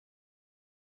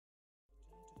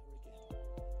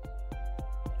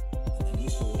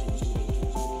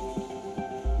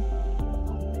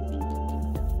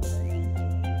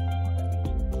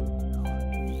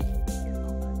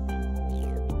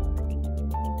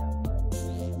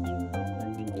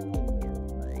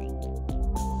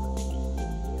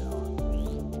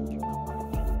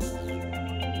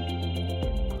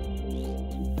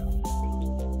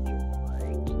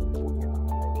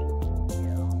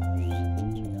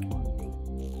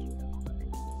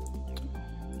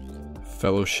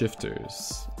Fellow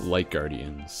shifters, light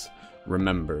guardians,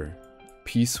 remember,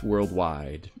 peace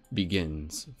worldwide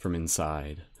begins from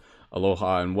inside.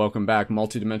 Aloha and welcome back,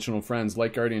 multidimensional friends,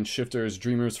 light guardians, shifters,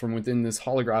 dreamers from within this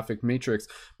holographic matrix.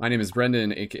 My name is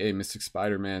Brendan, aka Mystic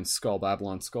Spider-Man, Skull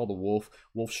Babylon, Skull the Wolf,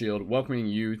 Wolf Shield, welcoming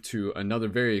you to another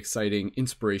very exciting,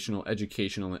 inspirational,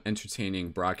 educational, and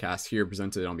entertaining broadcast here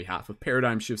presented on behalf of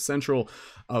Paradigm Shift Central,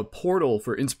 a portal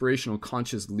for inspirational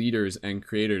conscious leaders and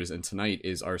creators. And tonight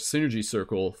is our Synergy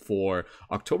Circle for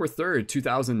October 3rd,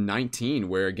 2019,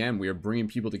 where again, we are bringing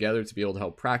people together to be able to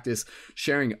help practice,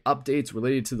 sharing updates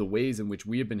related to the ways in which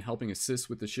we have been helping assist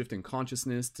with the shift in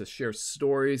consciousness, to share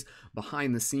stories,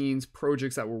 behind the scenes,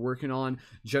 projects that we're working on,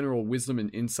 general wisdom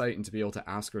and insight, and to be able to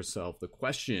ask ourselves the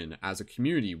question as a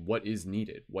community, what is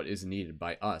needed? What is needed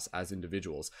by us as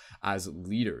individuals, as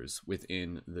leaders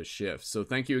within the shift? So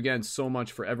thank you again so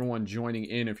much for everyone joining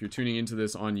in. If you're tuning into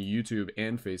this on YouTube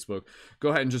and Facebook, go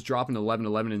ahead and just drop an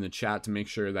 1111 in the chat to make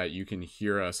sure that you can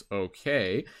hear us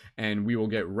okay, and we will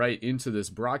get right into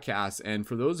this broadcast. And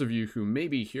for those of you who may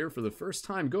be here for the first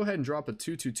time, go ahead and drop a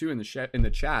 222 in the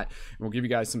chat, and we'll give you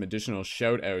guys some additional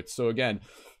shout outs. So again,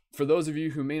 for those of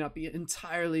you who may not be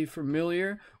entirely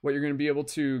familiar, what you're going to be able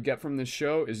to get from this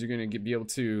show is you're going to be able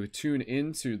to tune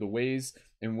into the ways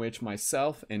in which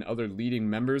myself and other leading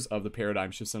members of the Paradigm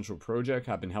Shift Central project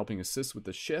have been helping assist with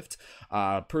the shift.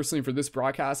 Personally, for this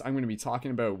broadcast, I'm going to be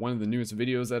talking about one of the newest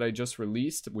videos that I just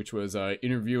released, which was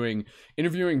interviewing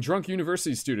drunk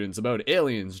university students about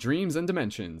aliens, dreams, and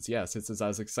dimensions. Yes, it's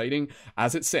as exciting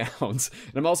as it sounds.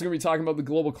 And I'm also going to be talking about the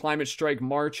Global Climate Strike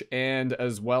March, and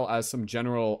as well as some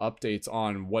general updates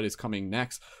on what is coming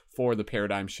next for the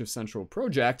Paradigm Shift Central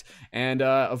project. And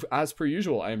as per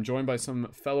usual, I am joined by some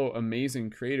fellow amazing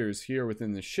creators here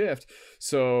within the shift.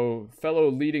 So fellow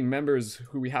leading members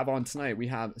who we have on tonight, we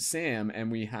have Sam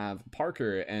and we have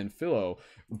Parker and Philo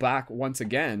back once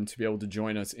again to be able to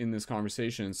join us in this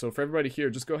conversation. So for everybody here,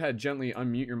 just go ahead, gently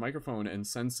unmute your microphone and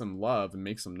send some love and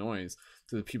make some noise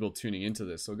to the people tuning into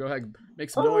this. So go ahead, make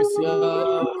some noise.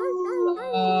 Welcome.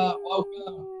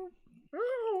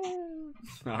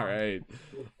 All right,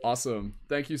 awesome.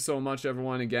 Thank you so much,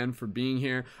 everyone, again for being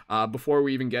here. Before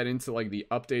we even get into like the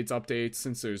updates,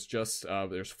 since there's just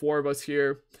there's 4 of us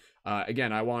here.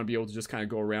 Again, I want to be able to just kind of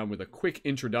go around with a quick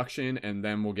introduction, and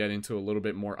then we'll get into a little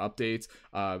bit more updates.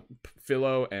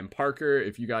 Philo and Parker,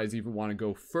 if you guys even want to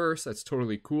go first, that's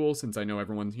totally cool, since I know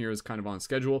everyone here is kind of on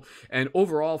schedule. And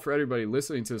overall, for everybody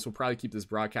listening to this, we'll probably keep this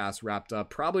broadcast wrapped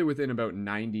up probably within about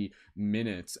 90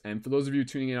 minutes. And for those of you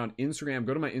tuning in on Instagram,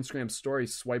 go to my Instagram story,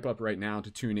 swipe up right now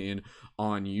to tune in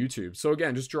on YouTube. So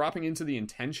again, just dropping into the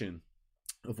intention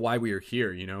of why we are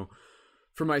here, you know.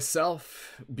 For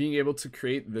myself, being able to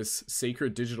create this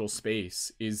sacred digital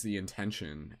space is the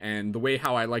intention. And the way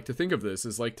how I like to think of this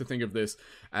is like to think of this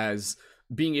as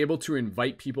being able to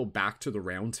invite people back to the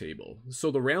round table.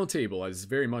 So the round table is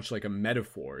very much like a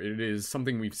metaphor. It is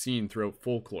something we've seen throughout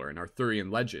folklore and Arthurian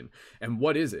legend. And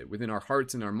what is it? Within our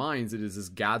hearts and our minds, it is this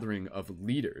gathering of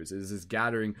leaders. It is this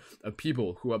gathering of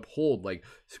people who uphold like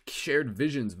shared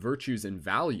visions, virtues, and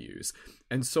values.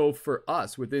 And so for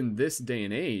us within this day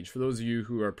and age, for those of you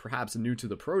who are perhaps new to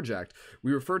the project,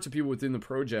 we refer to people within the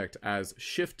project as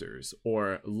shifters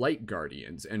or light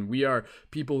guardians. And we are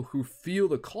people who feel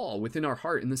the call within our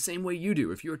heart in the same way you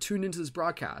do. If you are tuned into this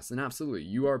broadcast, then absolutely,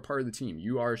 you are part of the team.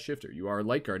 You are a shifter. You are a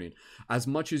light guardian as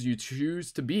much as you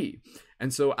choose to be.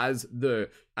 And so as the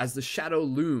shadow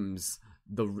looms,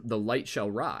 the light shall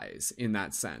rise in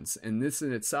that sense. And this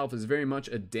in itself is very much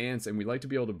a dance, and we like to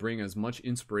be able to bring as much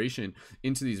inspiration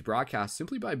into these broadcasts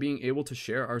simply by being able to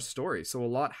share our story. So a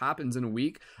lot happens in a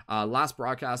week. Last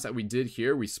broadcast that we did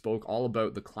here, we spoke all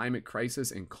about the climate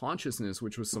crisis and consciousness,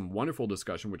 which was some wonderful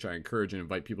discussion, which I encourage and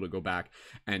invite people to go back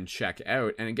and check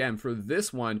out. And again, for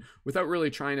this one, without really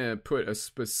trying to put a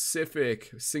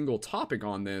specific single topic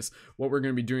on this, what we're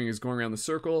going to be doing is going around the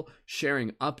circle,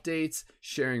 sharing updates,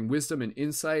 sharing wisdom and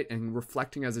insight and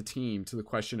reflecting as a team to the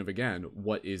question of, again,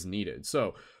 what is needed.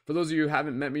 So for those of you who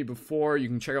haven't met me before, you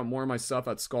can check out more of my stuff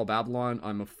at Skull Babylon.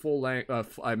 I'm a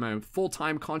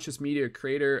full-time conscious media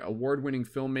creator, award-winning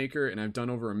filmmaker, and I've done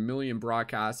over 1 million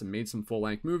broadcasts and made some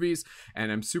full-length movies.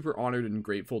 And I'm super honored and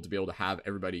grateful to be able to have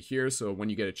everybody here. So when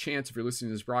you get a chance, if you're listening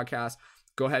to this broadcast,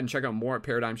 go ahead and check out more at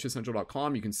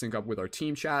ParadigmShiftCentral.com. You can sync up with our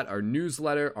team chat, our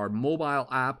newsletter, our mobile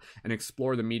app, and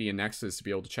explore the Media Nexus to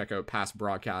be able to check out past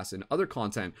broadcasts and other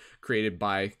content created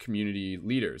by community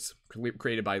leaders,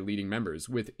 created by leading members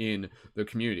within the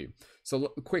community.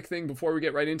 So a quick thing before we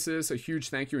get right into this, a huge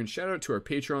thank you and shout out to our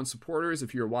Patreon supporters.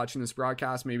 If you're watching this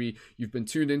broadcast, maybe you've been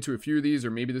tuned into a few of these, or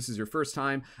maybe this is your first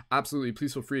time, absolutely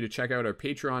please feel free to check out our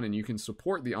Patreon, and you can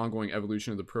support the ongoing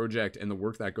evolution of the project and the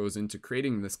work that goes into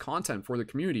creating this content for the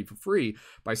community for free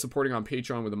by supporting on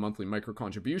Patreon with a monthly micro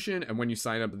contribution. And when you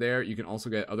sign up there, you can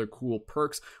also get other cool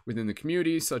perks within the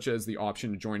community, such as the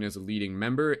option to join as a leading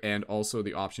member, and also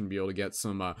the option to be able to get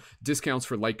some discounts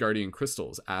for Light Guardian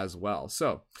crystals as well.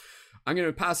 So I'm going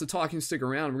to pass the talking stick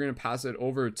around. We're going to pass it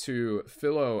over to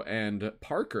Philo and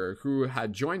Parker, who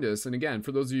had joined us. And again,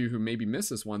 for those of you who maybe missed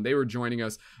this one, they were joining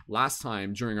us last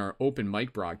time during our open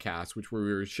mic broadcast, which where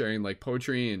we were sharing like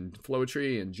poetry and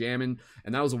flowetry and jamming.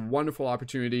 And that was a wonderful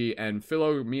opportunity. And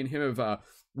Philo, me and him have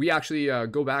we actually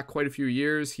go back quite a few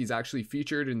years. He's actually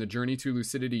featured in the Journey to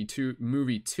Lucidity 2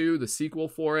 movie 2, the sequel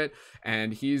for it.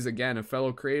 And he's, again, a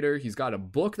fellow creator. He's got a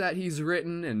book that he's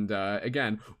written. And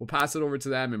again, we'll pass it over to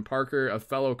them. And Parker, a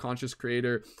fellow conscious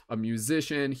creator, a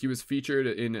musician. He was featured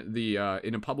in the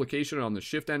in a publication on the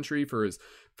Shift entry for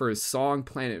his song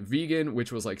Planet Vegan,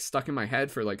 which was like stuck in my head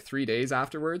for like 3 days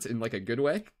afterwards in like a good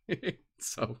way.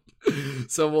 So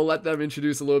we'll let them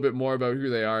introduce a little bit more about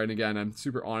who they are. And again, I'm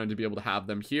super honored to be able to have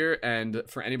them here. And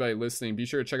for anybody listening, be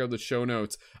sure to check out the show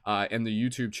notes and the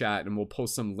YouTube chat, and we'll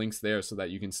post some links there so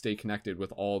that you can stay connected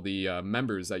with all the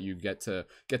members that you get to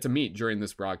meet during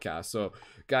this broadcast. So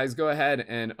guys, go ahead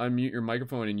and unmute your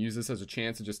microphone and use this as a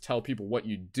chance to just tell people what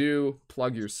you do,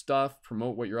 plug your stuff,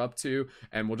 promote what you're up to,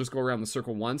 and we'll just go around the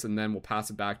circle once, and then we'll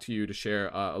pass it back to you to share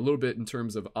a little bit in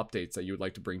terms of updates that you would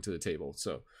like to bring to the table.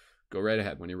 So go right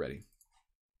ahead when you're ready.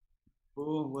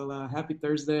 Cool. Well, happy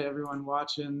Thursday, everyone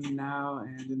watching now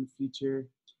and in the future.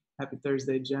 Happy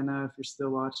Thursday, Jenna, if you're still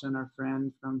watching, our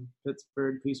friend from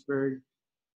Pittsburgh, Peaceburg.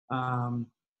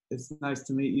 It's nice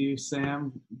to meet you,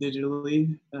 Sam,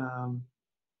 digitally.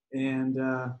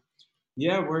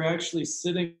 Yeah, we're actually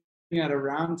sitting at a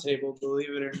round table,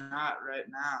 believe it or not, right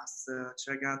now. So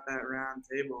check out that round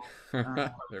table.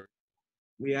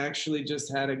 We actually just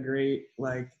had a great,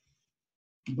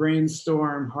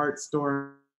 brainstorm,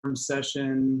 heartstorm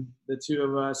session, the two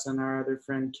of us and our other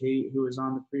friend Kate, who was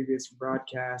on the previous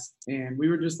broadcast, and we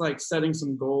were just setting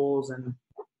some goals and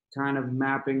kind of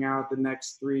mapping out the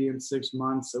next 3 and 6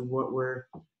 months of what we're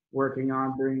working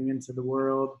on bringing into the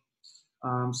world.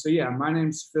 So yeah, my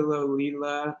name's Philo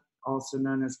Lila, also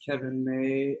known as Kevin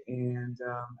May, and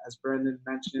as Brendan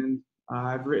mentioned,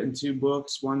 I've written 2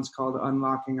 books. One's called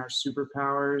Unlocking Our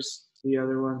Superpowers. The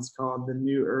other one's called The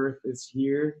New Earth is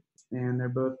Here, and they're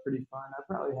both pretty fun. I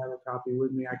probably have a copy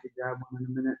with me. I could grab one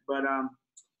in a minute. But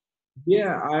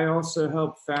yeah, I also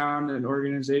helped found an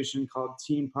organization called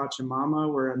Team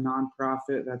Pachamama. We're a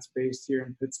nonprofit that's based here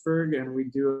in Pittsburgh, and we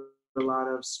do a lot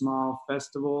of small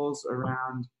festivals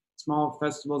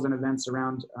and events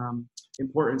around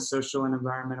important social and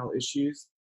environmental issues.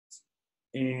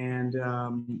 And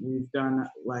we've done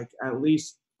at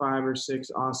least 5 or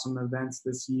 6 awesome events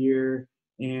this year.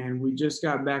 And we just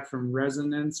got back from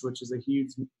Resonance, which is a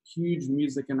huge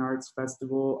music and arts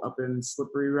festival up in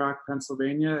Slippery Rock,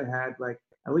 Pennsylvania. It had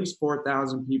at least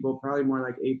 4,000 people, probably more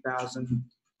like 8,000.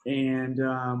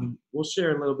 And we'll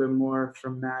share a little bit more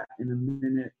from that in a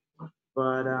minute.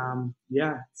 But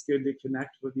yeah, it's good to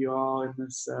connect with you all in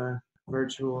this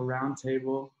virtual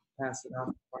roundtable. Pass it off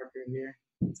to Parker here.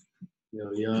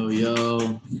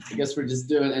 Yo. I guess we're just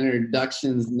doing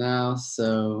introductions now.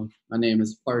 So my name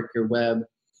is Parker Webb,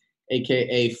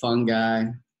 aka Fungi.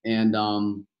 And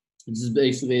just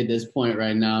basically at this point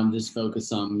right now, I'm just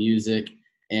focused on music.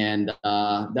 And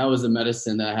that was the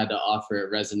medicine that I had to offer at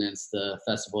Resonance, the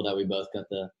festival that we both got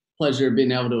the pleasure of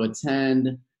being able to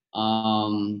attend.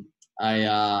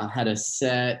 I had a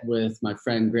set with my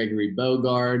friend Gregory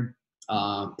Bogard.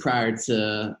 Prior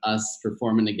to us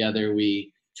performing together,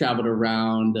 we traveled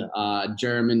around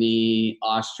Germany,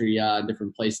 Austria,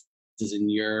 different places in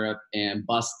Europe, and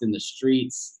busked in the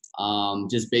streets,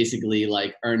 just basically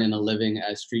earning a living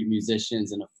as street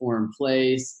musicians in a foreign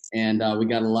place. And we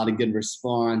got a lot of good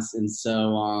response. And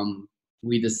so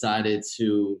we decided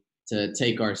to to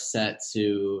take our set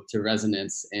to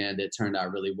Resonance, and it turned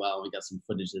out really well. We got some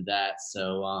footage of that.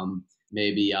 So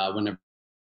maybe whenever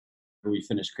we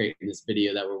finish creating this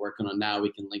video that we're working on now,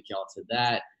 we can link y'all to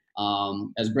that.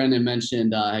 As Brendan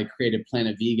mentioned, I created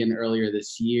Planet Vegan earlier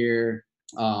this year.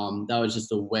 That was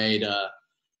just a way to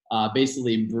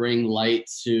basically bring light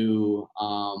to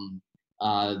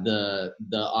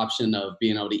the option of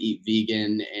being able to eat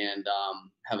vegan and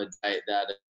have a diet that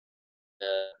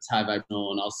is high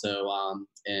vibrational and also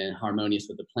and harmonious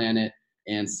with the planet.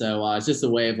 And so it's just a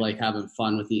way of like having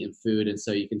fun with eating food. And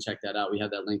so you can check that out. We have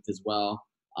that linked as well.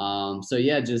 So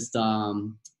yeah, just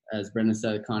as Brendan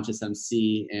said, conscious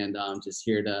MC, and just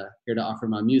here to offer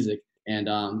my music. And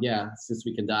yeah, since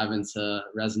we can dive into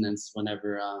Resonance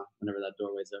whenever that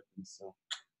doorway's open. So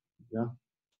yeah.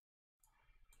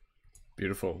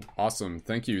 Beautiful. Awesome.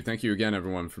 Thank you again,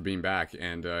 everyone, for being back.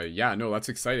 And yeah, no, that's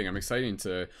exciting. I'm excited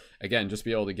to, again, just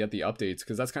be able to get the updates,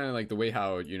 because that's kind of like the way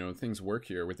how, you know, things work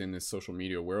here within this social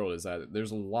media world, is that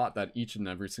there's a lot that each and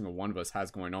every single one of us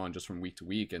has going on just from week to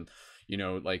week. And, you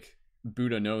know, like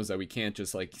Buddha knows that we can't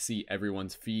just like see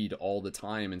everyone's feed all the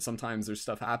time, and sometimes there's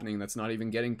stuff happening that's not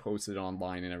even getting posted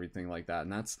online and everything like that.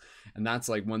 And that's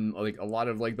like when like a lot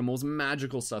of like the most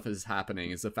magical stuff is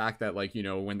happening, is the fact that, like, you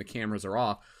know, when the cameras are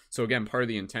off. So again, part of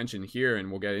the intention here,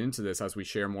 and we'll get into this as we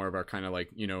share more of our kind of like,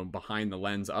 you know, behind the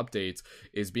lens updates,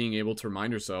 is being able to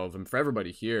remind ourselves, and for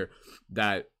everybody here,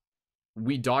 that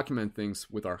we document things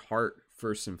with our heart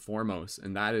first and foremost,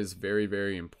 and that is very,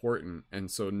 very important. And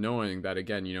so knowing that,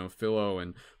 again, you know, Philo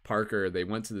and Parker, they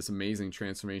went to this amazing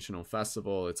transformational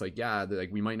festival. It's like, yeah,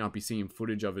 like we might not be seeing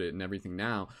footage of it and everything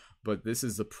now, but this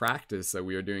is the practice that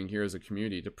we are doing here as a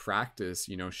community, to practice,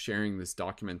 you know, sharing this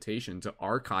documentation, to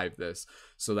archive this,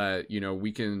 so that, you know,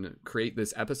 we can create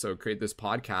this episode, create this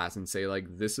podcast, and say,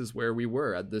 like, this is where we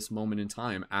were at this moment in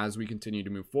time as we continue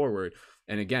to move forward.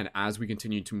 And again, as we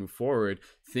continue to move forward,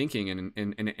 thinking and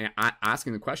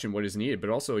asking the question, what is needed,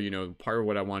 but also, you know, part of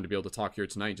what I wanted to be able to talk here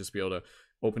tonight, just be able to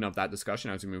open up that discussion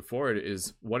as we move forward,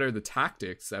 is what are the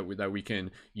tactics that we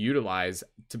can utilize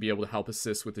to be able to help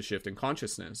assist with the shift in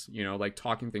consciousness, you know, like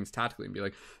talking things tactically and be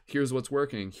like, here's what's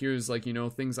working, here's like, you know,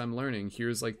 things I'm learning,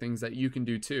 here's like things that you can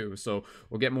do too. So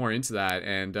we'll get more into that,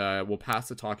 and we'll pass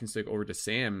the talking stick over to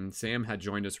Sam. Sam had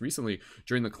joined us recently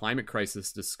during the climate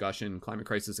crisis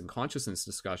and consciousness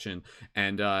discussion,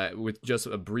 and with just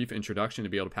a brief introduction to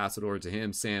be able to pass it over to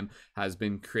him, Sam has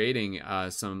been creating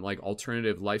some like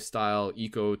alternative lifestyle,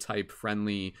 eco type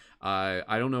friendly,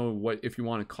 I don't know what, if you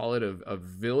want to call it a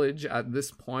village at this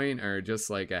point, or just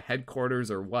like a headquarters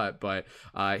or what, but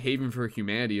Haven for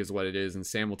Humanity is what it is, and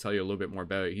Sam will tell you a little bit more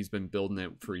about it. He's been building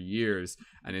it for years,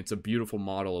 and it's a beautiful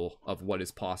model of what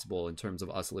is possible in terms of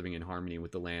us living in harmony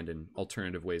with the land and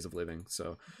alternative ways of living.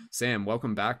 So Sam,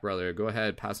 welcome back, brother. Go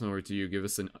ahead, pass it over to you. Give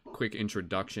us a quick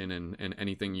introduction and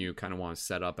anything you kind of want to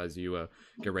set up as you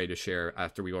get ready to share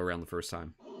after we go around the first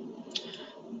time.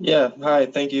 Yeah, hi,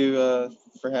 thank you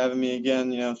for having me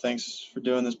again. You know, thanks for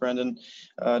doing this, Brendan.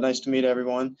 Nice to meet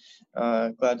everyone.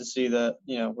 Glad to see that,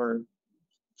 you know,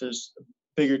 there's a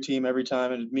bigger team every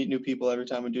time, and meet new people every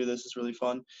time we do this. It's really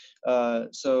fun. Yeah,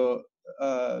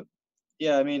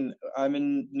 I mean, I'm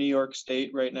in New York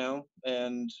State right now,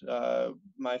 and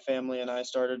my family and I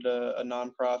started a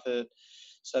nonprofit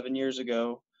 7 years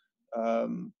ago. I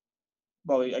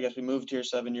guess we moved here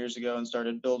 7 years ago and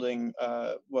started building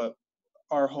what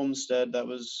our homestead that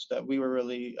we were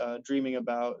really dreaming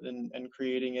about, and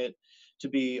creating it to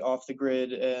be off the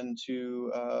grid, and to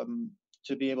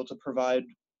be able to provide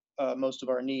most of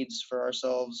our needs for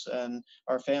ourselves and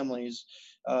our families.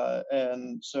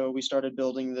 And so we started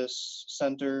building this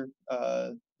center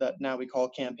that now we call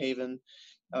Camp Haven,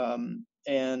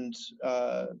 and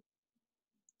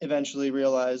eventually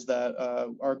realized that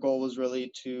our goal was really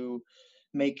to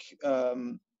make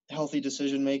healthy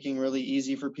decision making really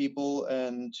easy for people,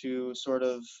 and to sort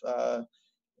of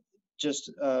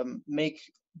just make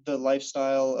the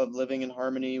lifestyle of living in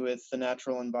harmony with the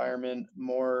natural environment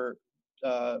more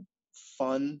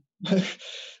fun,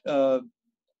 to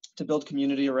build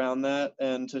community around that,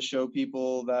 and to show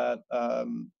people that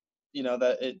you know,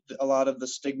 that a lot of the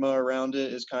stigma around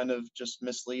it is kind of just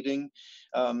misleading.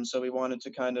 So we wanted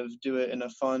to kind of do it in a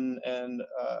fun and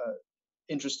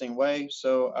interesting way.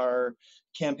 So our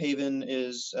Camp Haven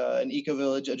is an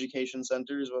eco-village education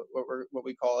center, is what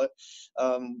we call it.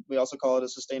 We also call it a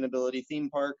sustainability theme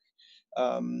park.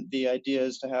 The idea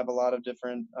is to have a lot of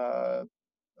different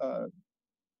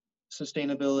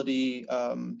sustainability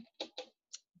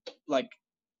like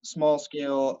small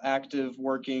scale active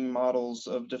working models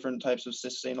of different types of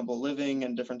sustainable living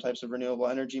and different types of renewable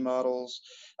energy models,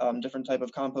 different type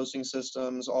of composting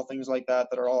systems, all things like that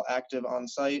that are all active on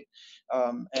site,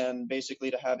 and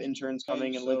basically to have interns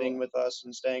coming and living with us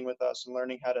and staying with us and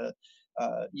learning how to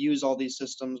use all these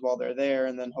systems while they're there,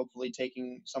 and then hopefully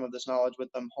taking some of this knowledge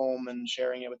with them home and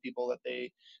sharing it with people that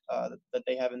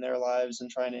they have in their lives,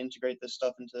 and trying to integrate this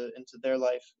stuff into their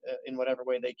life in whatever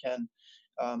way they can.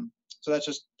 So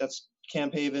that's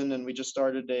Camp Haven, and we just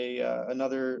started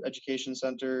another education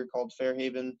center called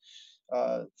Fairhaven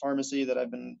Pharmacy that I've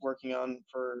been working on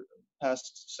for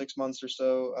past 6 months or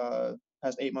so,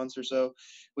 past 8 months or so,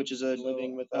 which is a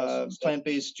living with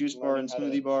plant-based juice bar and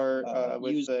smoothie bar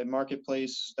with a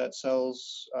marketplace that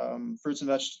sells fruits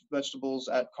and vegetables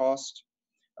at cost.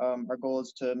 Our goal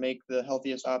is to make the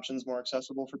healthiest options more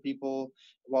accessible for people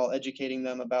while educating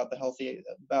them about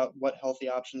what healthy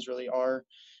options really are.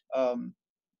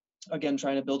 Again,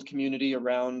 trying to build community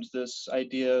around this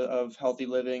idea of healthy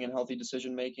living and healthy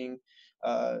decision making.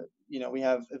 We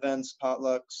have events,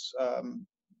 potlucks,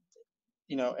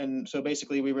 and so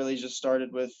basically we really just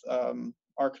started with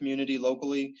our community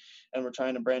locally, and we're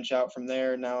trying to branch out from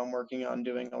there. Now I'm working on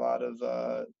doing a lot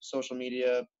of social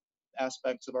media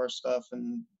aspects of our stuff,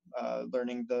 and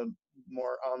learning the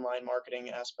more online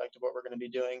marketing aspect of what we're going to be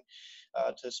doing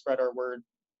to spread our word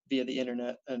via the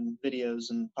internet and videos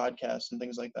and podcasts and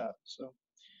things like that. So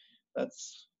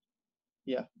that's,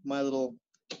 yeah, my little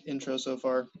intro so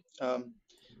far.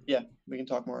 Yeah, we can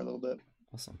talk more a little bit.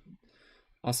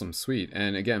 Awesome, sweet.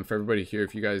 And again, for everybody here,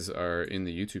 if you guys are in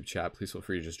the YouTube chat, please feel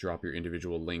free to just drop your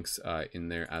individual links in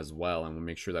there as well, and we'll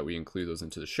make sure that we include those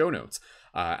into the show notes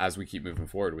as we keep moving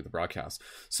forward with the broadcast.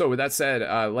 So with that said,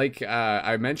 like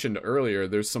I mentioned earlier,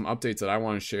 there's some updates that I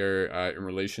want to share in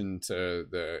relation to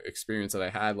the experience that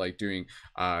I had, like doing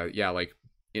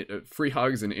free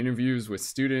hugs and interviews with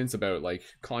students about like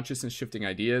consciousness shifting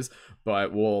ideas,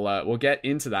 but we'll get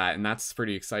into that, and that's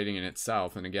pretty exciting in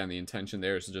itself. And again, the intention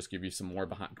there is to just give you some more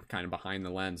behind the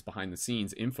lens, behind the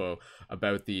scenes info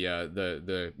about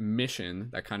the mission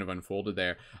that kind of unfolded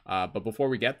there. But before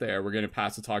we get there, we're going to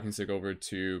pass the talking stick over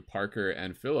to Parker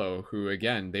and Philo, who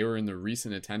again, they were in the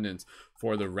recent attendance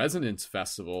for the Resonance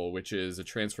Festival, which is a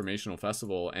transformational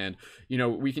festival. And,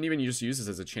 we can even just use this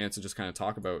as a chance to just kind of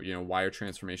talk about, why are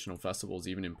transformational festivals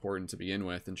even important to begin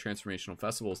with. And transformational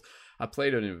festivals have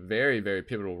played a very, very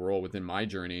pivotal role within my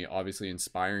journey, obviously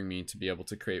inspiring me to be able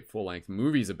to create full-length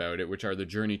movies about it, which are the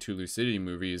Journey to Lucidity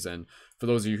movies. And for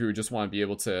those of you who just want to be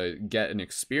able to get an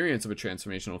experience of a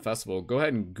transformational festival, go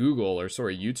ahead and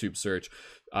YouTube search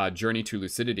Journey to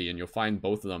Lucidity, and you'll find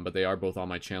both of them, but they are both on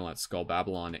my channel at Skull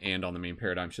Babylon and on the main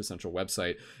Paradigm Shift Central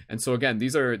website. And so again,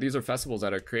 these are festivals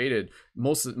that are created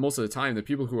most of the time. The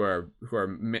people who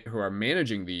are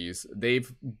managing these,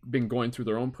 they've been going through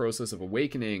their own process of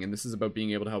awakening, and this is about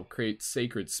being able to help create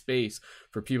sacred space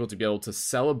for people to be able to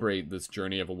celebrate this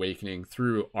journey of awakening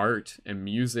through art and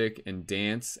music and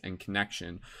dance and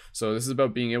connection. So this is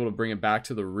about being able to bring it back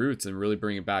to the roots and really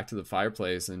bring it back to the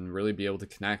fireplace and really be able to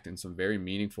connect in some very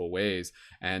meaningful ways.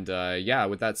 And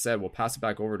with that said, we'll pass it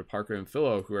back over to Parker and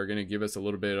Philo, who are going to give us a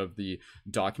little bit of the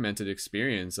documented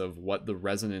experience of what the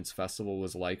Resonance Festival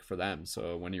was like for them.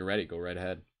 So when you're ready, go right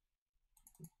ahead.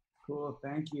 Cool,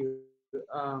 thank you.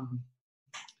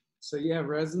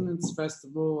 Resonance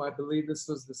Festival, I believe this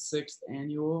was the 6th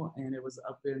annual, and it was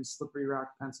up in Slippery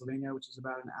Rock, Pennsylvania, which is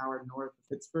about an hour north of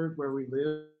Pittsburgh, where we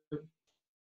live.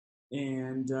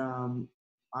 And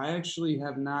I actually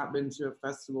have not been to a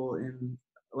festival in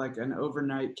like an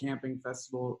overnight camping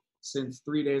festival since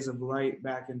 3 Days of Light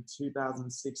back in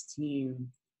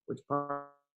 2016, which Parker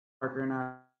and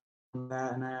I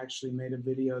that, and I actually made a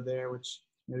video there, which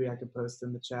maybe I could post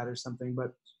in the chat or something.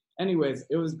 But anyways,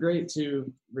 it was great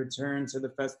to return to the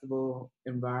festival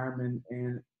environment.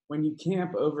 And when you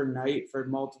camp overnight for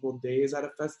multiple days at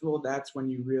a festival, that's when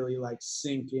you really like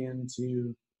sink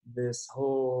into this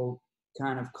whole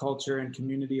kind of culture and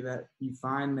community that you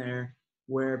find there,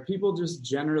 where people just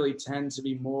generally tend to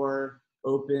be more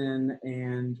open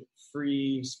and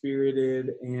free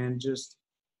spirited and just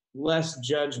less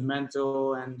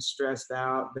judgmental and stressed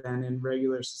out than in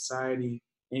regular society.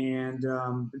 And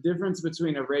the difference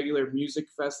between a regular music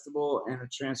festival and a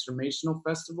transformational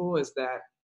festival is that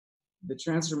the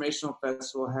transformational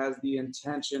festival has the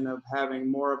intention of having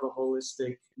more of a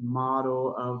holistic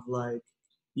model of like,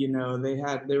 they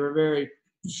were very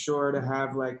sure to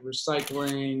have like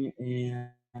recycling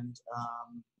and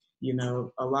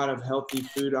a lot of healthy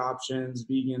food options,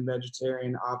 vegan,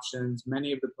 vegetarian options.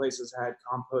 Many of the places had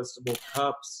compostable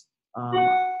cups Um,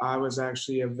 I was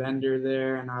actually a vendor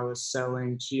there, and I was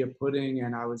selling chia pudding,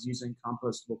 and I was using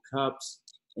compostable cups.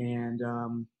 And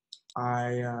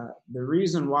the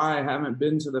reason why I haven't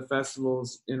been to the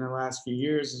festivals in the last few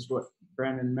years is what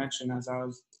Brandon mentioned as I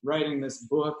was writing this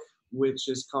book, which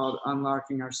is called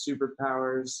Unlocking Our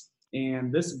Superpowers.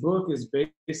 And this book is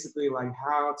basically like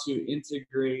how to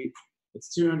integrate.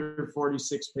 It's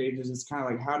 246 pages. It's kind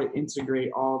of like how to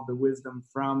integrate all of the wisdom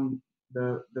from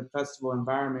the festival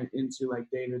environment into like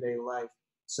day-to-day life.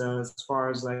 So as far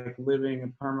as like living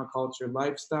a permaculture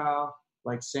lifestyle,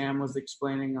 like Sam was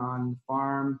explaining on the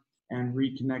farm, and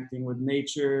reconnecting with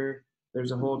nature.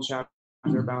 There's a whole chapter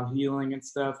about healing and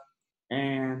stuff.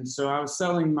 And so I was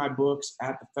selling my books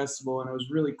at the festival, and it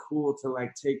was really cool to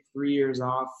like take 3 years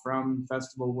off from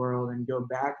festival world and go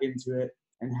back into it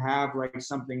and have like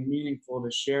something meaningful to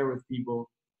share with people.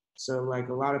 So like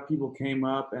a lot of people came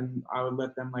up, and I would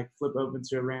let them like flip open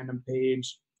to a random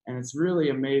page. And it's really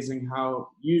amazing how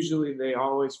usually they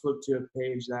always flip to a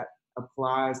page that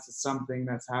applies to something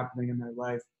that's happening in their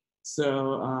life.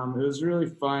 So it was really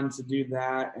fun to do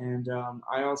that. And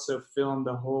I also filmed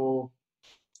a whole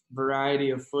variety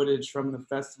of footage from the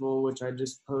festival, which I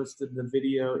just posted the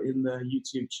video in the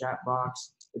YouTube chat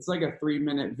box. It's like a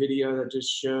 3-minute video that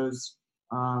just shows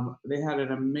they had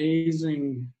an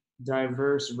amazing,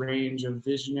 diverse range of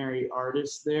visionary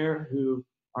artists there who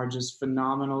are just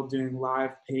phenomenal doing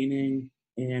live painting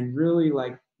and really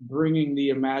like bringing the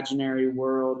imaginary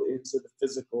world into the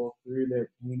physical through their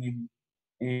painting.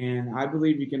 And I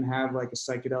believe you can have like a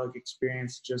psychedelic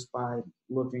experience just by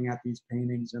looking at these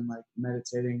paintings and like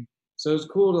meditating. So it's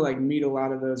cool to like meet a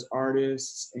lot of those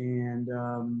artists. And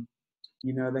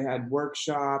you know, they had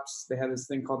workshops. They had this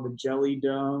thing called the Jelly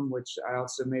Dome, which I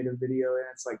also made a video in.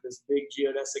 It's like this big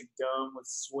geodesic dome with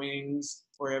swings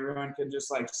where everyone can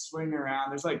just like swing around.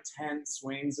 There's like 10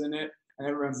 swings in it, and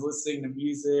everyone's listening to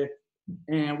music.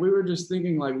 And we were just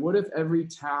thinking, like, what if every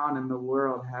town in the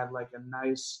world had like a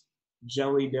nice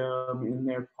jelly dome in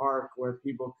their park where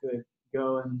people could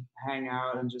go and hang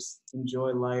out and just enjoy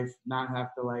life, not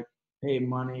have to like pay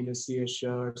money to see a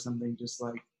show or something, just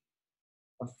like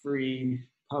a free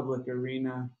public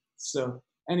arena. So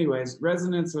anyways,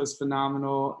 Resonance was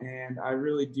phenomenal, and I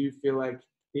really do feel like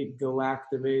it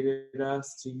galactivated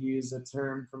us, to use a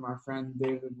term from our friend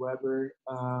David Weber.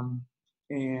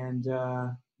 And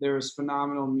there was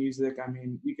phenomenal music. I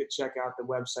mean, you could check out the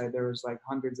website. There was like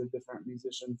hundreds of different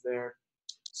musicians there.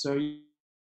 So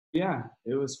yeah,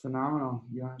 it was phenomenal.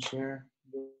 You want to share?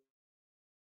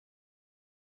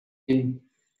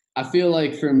 I feel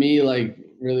like for me, like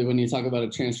really when you talk about a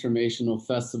transformational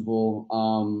festival,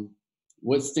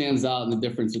 what stands out in the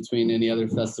difference between any other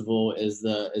festival is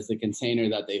the container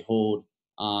that they hold.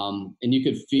 And you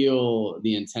could feel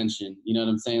the intention, you know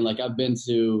what I'm saying? Like I've been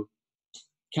to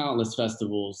countless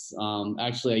festivals.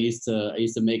 Actually, I used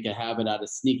to make a habit out of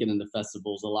sneaking into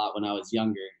festivals a lot when I was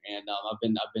younger, and I've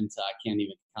been to, I can't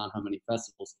even count how many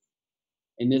festivals.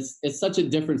 And it's such a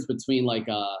difference between like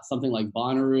something like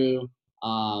Bonnaroo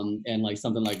and like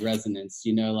something like Resonance.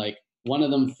 You know, like one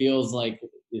of them feels like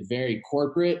very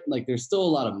corporate. Like there's still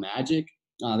a lot of magic.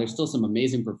 There's still some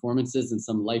amazing performances and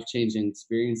some life-changing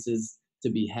experiences to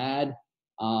be had.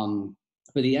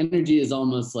 But the energy is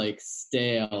almost like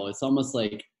stale. It's almost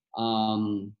like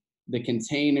the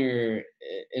container,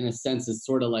 in a sense, is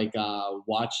sort of like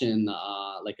watching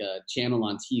like a channel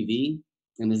on TV,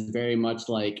 and it's very much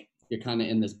like you're kind of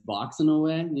in this box in a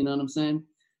way. You know what I'm saying?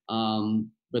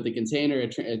 But the container,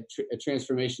 a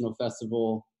transformational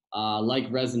festival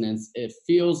like Resonance, it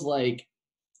feels like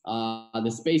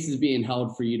the space is being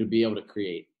held for you to be able to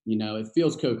create. You know, it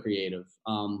feels co-creative.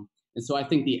 And so I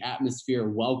think the atmosphere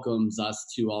welcomes us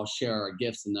to all share our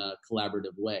gifts in a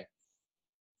collaborative way.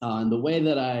 And the way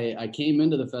that I came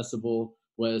into the festival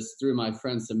was through my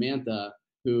friend Samantha,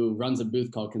 who runs a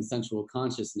booth called Consensual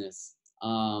Consciousness.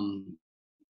 And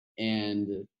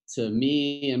to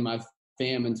me and my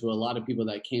fam, and to a lot of people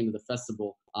that came to the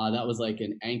festival, that was like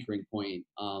an anchoring point,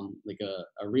 like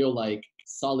a real like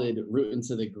solid root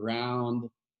into the ground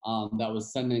that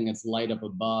was sending its light up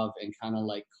above and kind of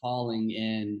like calling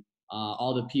in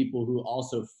all the people who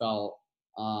also felt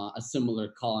a similar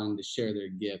calling to share their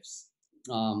gifts.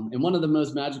 And one of the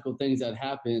most magical things that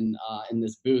happened in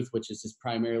this booth, which is just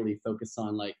primarily focused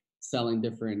on like selling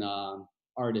different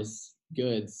artists'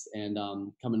 goods and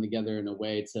coming together in a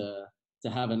way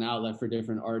to have an outlet for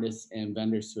different artists and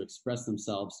vendors to express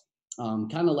themselves,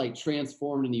 kind of like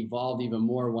transformed and evolved even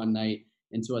more one night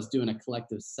into us doing a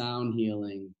collective sound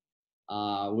healing,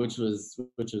 which was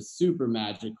super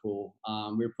magical.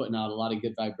 We were putting out a lot of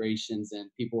good vibrations, and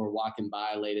people were walking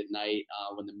by late at night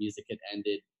when the music had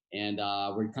ended, and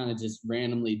we're kind of just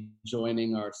randomly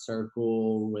joining our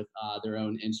circle with their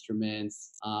own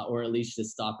instruments, or at least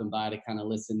just stopping by to kind of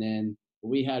listen in.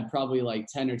 We had probably like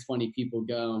 10 or 20 people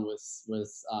going with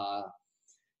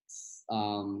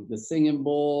the singing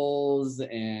bowls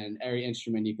and every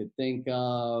instrument you could think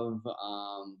of,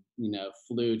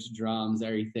 flutes, drums,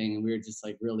 everything. And we were just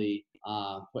like really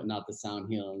putting out the sound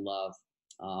healing love.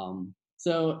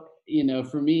 So,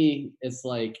 for me, it's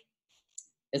like,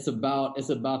 it's about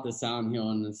the sound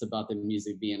healing. It's about the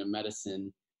music being a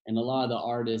medicine. And a lot of the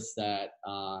artists that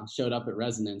showed up at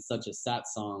Resonance, such as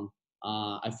Satsang,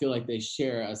 I feel like they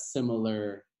share a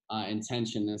similar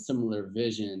intention, a similar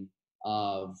vision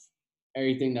of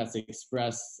everything that's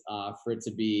expressed for it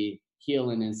to be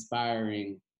healing,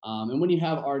 inspiring. And when you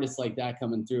have artists like that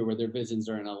coming through where their visions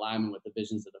are in alignment with the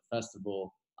visions of the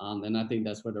festival, then I think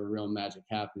that's where the real magic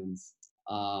happens.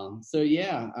 So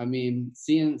yeah, I mean,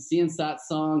 seeing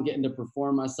Satsang, getting to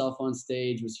perform myself on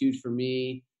stage was huge for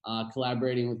me.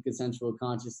 Collaborating with Consensual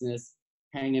Consciousness,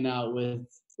 hanging out with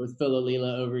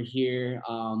Philalila over here,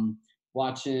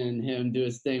 watching him do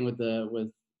his thing with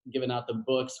giving out the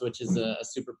books, which is a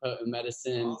super potent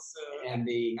medicine. Also, and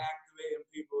activating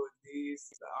people with the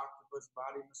octopus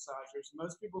body massagers.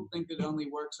 Most people think it only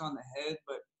works on the head,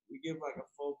 but we give like a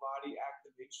full body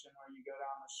activation where you go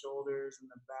down the shoulders and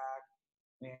the back.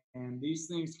 And these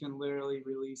things can literally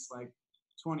release like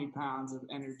 20 pounds of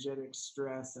energetic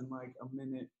stress in like a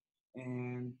minute.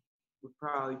 And we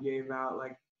probably gave out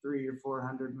like 300 or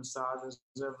 400 massages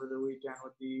over the weekend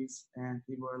with these, and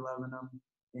people are loving them.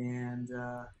 And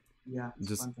yeah, it's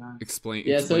just fun time. Explain.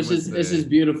 Yeah, so it's just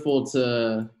beautiful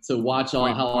to watch how a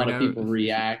lot of people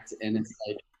react, and it's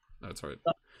like. That's right.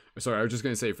 Sorry, I was just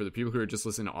gonna say, for the people who are just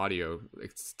listening to audio,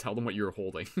 tell them what you were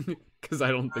holding, because I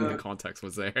don't think the context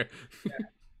was there.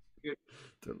 Yeah.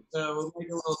 So we'll make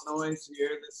a little noise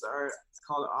here. It's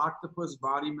called octopus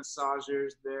body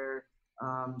massagers. They're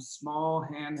small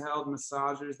handheld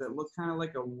massagers that look kind of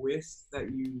like a whisk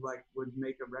that you like would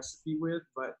make a recipe with,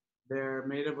 but they're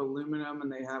made of aluminum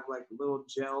and they have like little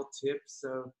gel tips.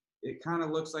 So it kind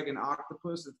of looks like an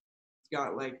octopus. It's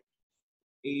got like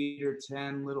 8 or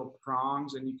 10 little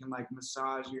prongs, and you can like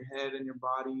massage your head and your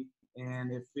body,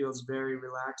 and it feels very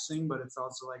relaxing, but it's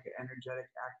also like an energetic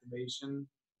activation,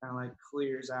 kind of like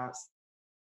clears out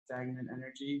stagnant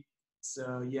energy.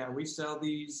 So yeah, we sell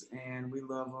these and we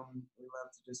love them. We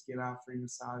love to just give out free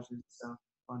massages. So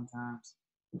fun times.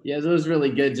 Yeah, it was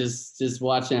really good just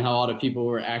watching how all the people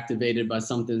were activated by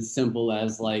something simple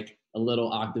as like a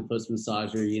little octopus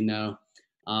massager,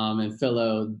 and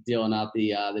Philo dealing out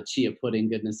the chia pudding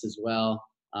goodness as well,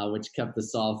 which kept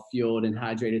us all fueled and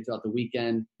hydrated throughout the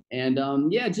weekend. And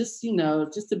just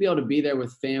to be able to be there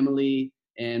with family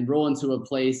and roll into a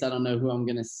place I don't know who I'm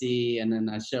gonna see, and then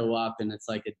I show up and it's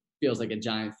like it feels like a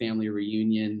giant family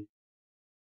reunion.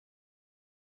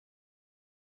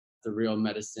 The real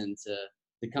medicine to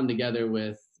come together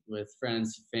with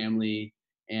friends, family,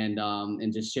 and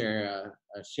just share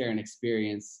an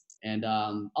experience. And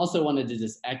also wanted to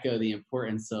just echo the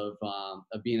importance of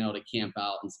being able to camp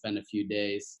out and spend a few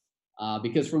days,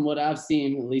 because from what I've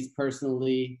seen, at least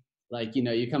personally, like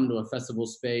you come to a festival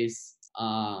space,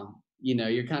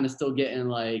 you're kind of still getting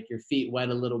like your feet wet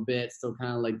a little bit, still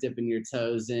kind of like dipping your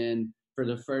toes in for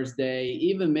the first day,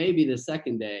 even maybe the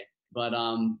second day. But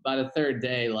by the third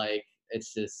day, like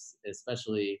it's just,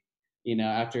 especially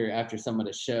after some of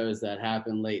the shows that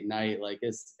happen late night, like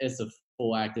it's a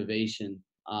full activation.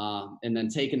 And then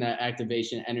taking that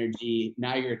activation energy,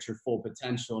 now you're at your full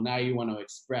potential. Now you want to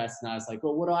express. Now it's like,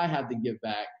 well, what do I have to give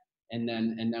back? And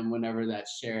then whenever that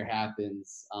share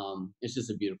happens, it's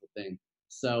just a beautiful thing.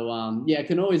 So I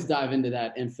can always dive into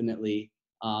that infinitely.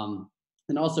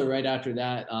 And also right after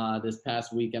that, this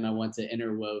past weekend, I went to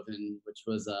Interwoven, which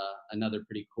was another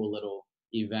pretty cool little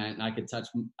event. And I could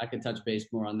touch base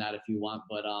more on that if you want.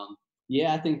 But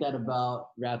I think that about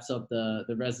wraps up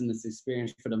the Resonance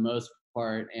experience for the most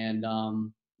part. And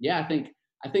I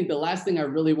think the last thing I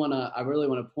really want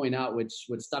to point out, which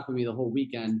stuck with me the whole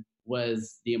weekend,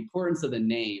 was the importance of the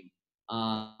name,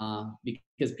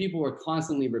 because people were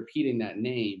constantly repeating that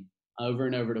name over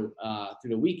and over through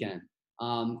the weekend.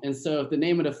 And so if the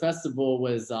name of the festival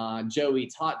was Joe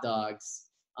Eats Hot Dogs,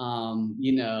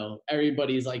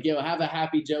 everybody's like, yo, have a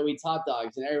happy Joe Eats Hot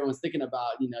Dogs, and everyone's thinking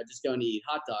about just going to eat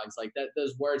hot dogs. Like that,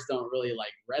 those words don't really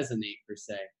like resonate per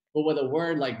se. But with a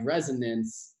word like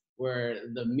resonance, where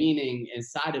the meaning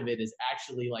inside of it is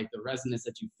actually like the resonance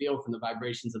that you feel from the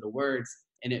vibrations of the words,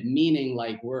 and it meaning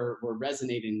like we're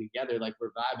resonating together, like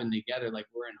we're vibing together, like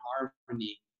we're in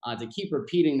harmony. to keep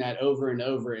repeating that over and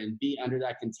over and be under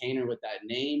that container with that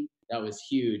name, that was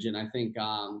huge. And I think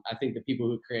the people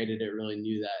who created it really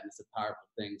knew that, and it's a powerful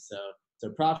thing. So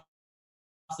props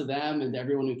to them and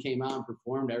everyone who came out and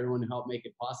performed, everyone who helped make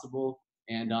it possible.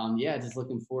 And yeah, just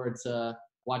looking forward to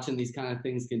watching these kind of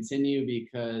things continue,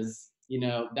 because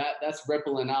that's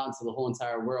rippling out into the whole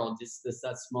entire world. Just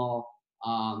that small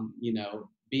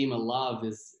beam of love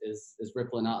is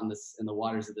rippling out in the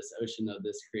waters of this ocean of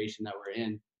this creation that we're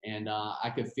in. And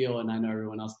I could feel it, and I know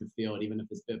everyone else could feel it, even if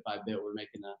it's bit by bit. We're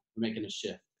making a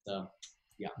shift. So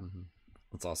yeah. Mm-hmm.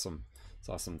 That's awesome. It's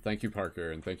awesome. Thank you,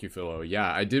 Parker, and thank you, Philo.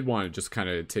 Yeah, I did want to just kind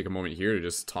of take a moment here to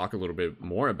just talk a little bit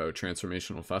more about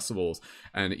transformational festivals,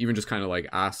 and even just kind of like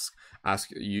ask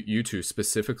you two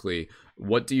specifically,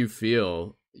 what do you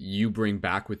feel you bring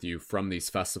back with you from these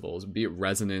festivals, be it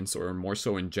resonance or more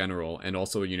so in general? And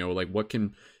also, like what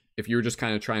can, if you were just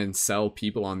kind of trying to sell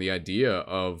people on the idea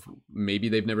of maybe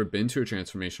they've never been to a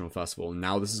transformational festival,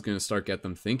 now this is going to start get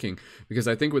them thinking. Because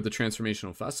I think with the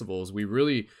transformational festivals,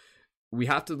 we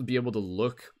have to be able to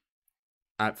look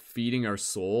at feeding our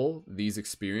soul these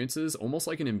experiences almost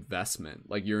like an investment.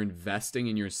 Like you're investing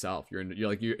in yourself.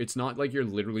 It's not like you're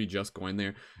literally just going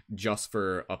there just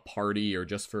for a party or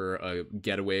just for a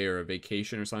getaway or a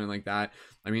vacation or something like that.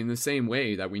 I mean, in the same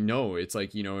way that we know it's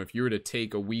like, if you were to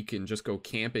take a week and just go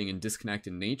camping and disconnect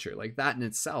in nature, like that in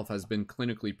itself has been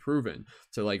clinically proven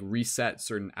to like reset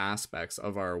certain aspects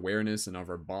of our awareness and of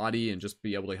our body and just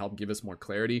be able to help give us more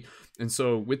clarity. And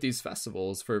so with these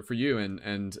festivals for you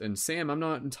and Sam, I'm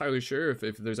not entirely sure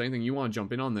if there's anything you want to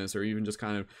jump in on this, or even just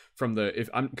kind of from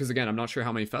because again, I'm not sure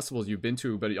how many festivals you've been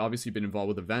to, but obviously you've been involved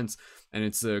with events, and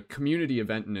it's a community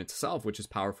event in itself, which is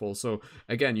powerful. So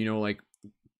again, like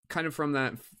kind of from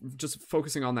that, just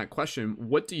focusing on that question,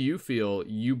 what do you feel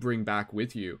you bring back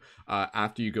with you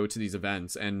after you go to these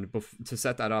events? And to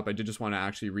set that up, I did just want to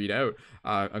actually read out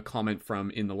a comment from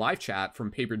in the live chat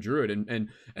from Paper Druid, and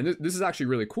this is actually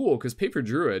really cool because Paper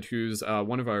Druid, who's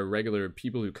one of our regular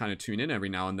people who kind of tune in every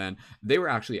now and then, they were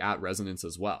actually at Resonance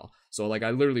as well. So like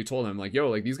I literally told them like, yo,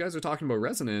 like these guys are talking about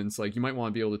Resonance, like you might want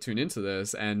to be able to tune into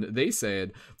this. And they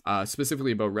said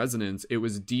specifically about Resonance, it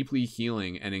was deeply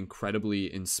healing and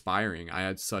incredibly inspiring. I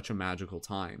had such a magical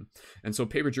time. And so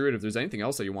Paper Druid, if there's anything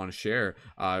else that you want to share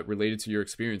related to your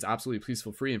experience, absolutely please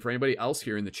feel free. And for anybody else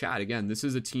here in the chat, again, this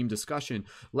is a team discussion.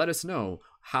 Let us know,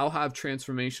 how have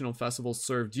transformational festivals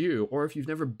served you? Or if you've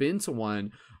never been to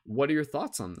one, what are your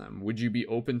thoughts on them? Would you be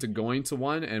open to going to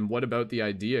one? And what about the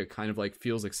idea kind of like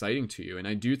feels exciting to you? And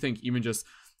I do think even just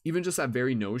that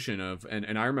very notion of,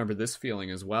 and I remember this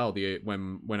feeling as well,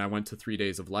 when I went to 3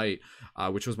 Days of Light,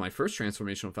 which was my first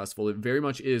transformational festival, it very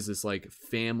much is this like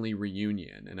family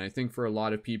reunion. And I think for a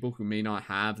lot of people who may not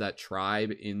have that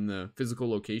tribe in the physical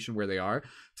location where they are,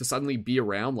 to suddenly be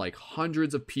around like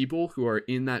hundreds of people who are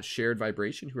in that shared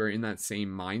vibration, who are in that same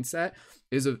mindset,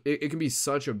 it can be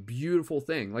such a beautiful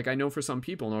thing. Like I know for some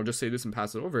people, and I'll just say this and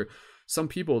pass it over, some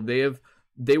people,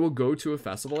 they will go to a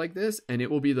festival like this and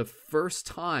it will be the first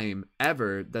time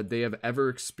ever that they have ever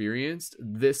experienced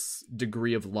this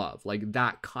degree of love, like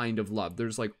that kind of love.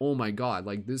 There's like, oh my God,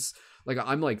 like this, like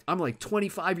I'm like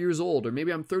 25 years old, or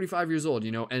maybe I'm 35 years old,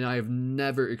 and I have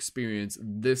never experienced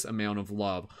this amount of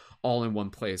love all in one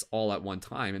place, all at one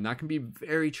time. And that can be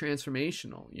very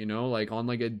transformational, like on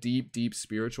like a deep, deep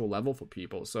spiritual level for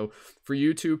people. So for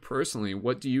you two personally,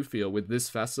 what do you feel with this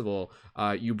festival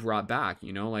you brought back,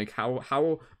 like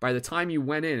how by the time you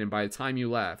went in and by the time you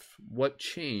left, what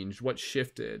changed, what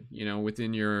shifted,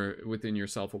 within your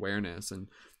self-awareness, and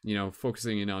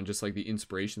focusing in on just like the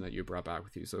inspiration that you brought back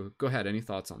with you. So go ahead, any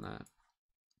thoughts on that?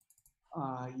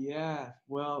 Yeah,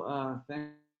 well,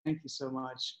 thank you so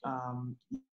much.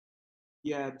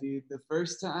 Yeah, dude, the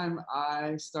first time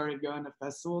I started going to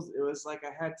festivals, it was like I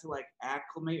had to like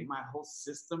acclimate my whole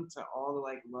system to all the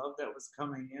like love that was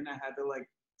coming in. I had to like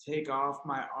take off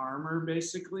my armor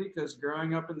basically, because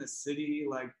growing up in the city,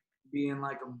 like being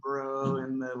like a bro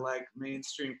in the like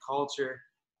mainstream culture,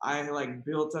 I like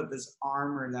built up this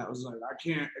armor that was like, I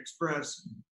can't express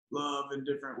love in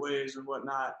different ways and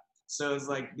whatnot. So it's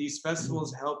like these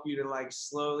festivals help you to like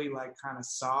slowly like kind of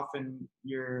soften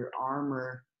your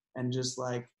armor and just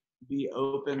like be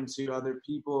open to other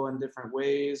people in different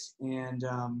ways. And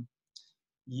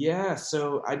yeah,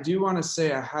 so I do want to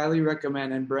say I highly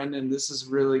recommend, and Brendan, this is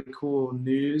really cool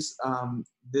news,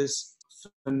 this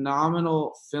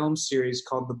phenomenal film series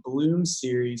called the Bloom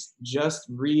series just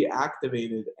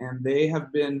reactivated, and they have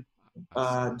been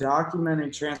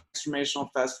documenting transformational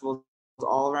festivals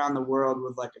all around the world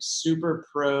with like a super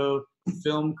pro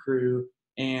film crew.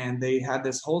 and they had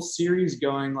this whole series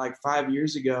going like 5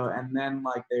 years ago, and then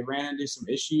like they ran into some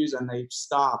issues and they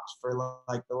stopped for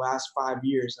like the last 5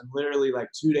 years. And literally like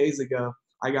 2 days ago,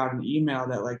 I got an email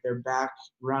that like they're back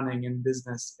running in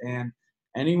business. And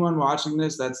anyone watching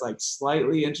this that's like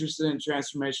slightly interested in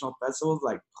transformational festivals,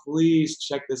 like please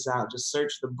check this out. Just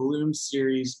search the Bloom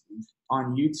series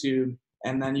on YouTube,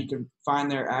 and then you can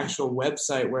find their actual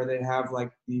website where they have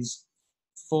like these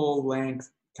full length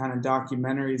kind of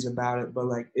documentaries about it. But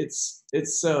like it's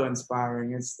so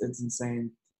inspiring. It's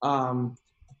insane.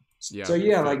 Yeah. So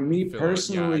yeah, like me Phil,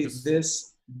 personally,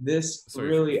 this sorry,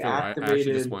 really Phil, activated. I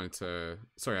actually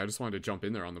just wanted to jump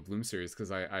in there on the Bloom series,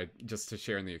 because I just to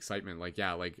share in the excitement, like,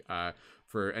 yeah, like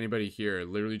for anybody here,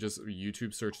 literally just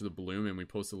YouTube search the Bloom and we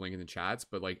post the link in the chats.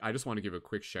 But like, I just want to give a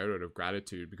quick shout out of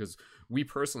gratitude, because we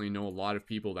personally know a lot of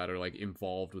people that are like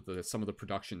involved with some of the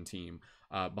production team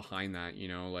behind that, you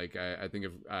know, like I think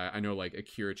of I know like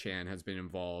Akira Chan has been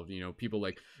involved, you know, people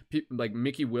like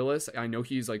Mickey Willis, I know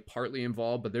he's like partly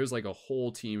involved, but there's like a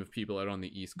whole team of people out on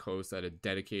the East Coast that have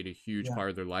dedicated a huge part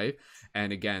of their life.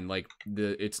 And again, like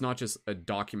it's not just a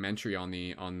documentary on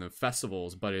the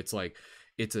festivals, but it's like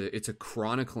it's a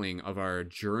chronicling of our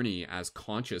journey as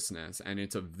consciousness, and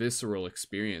it's a visceral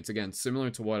experience, again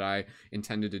similar to what I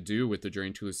intended to do with the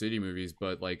Journey to Lucidity movies.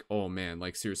 But like, oh man,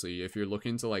 like seriously, if you're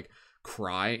looking to like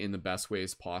cry in the best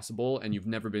ways possible and you've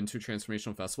never been to a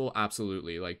transformational festival,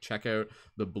 absolutely like check out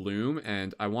the Bloom.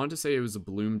 And I wanted to say it was a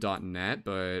bloom.net,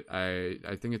 but I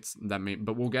think it's that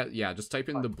but we'll get, just type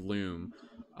in the Bloom,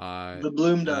 the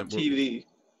bloom.tv.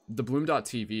 The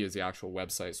bloom.tv is the actual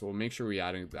website, so we'll make sure we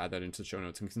add that into the show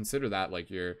notes, and consider that like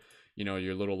your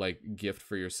little like gift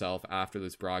for yourself after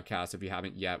this broadcast. If you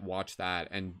haven't yet, watch that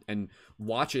and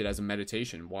watch it as a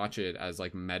meditation, watch it as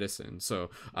like medicine. So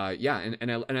and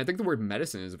I think the word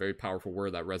medicine is a very powerful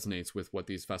word that resonates with what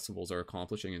these festivals are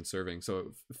accomplishing and serving.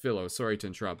 So Philo, sorry to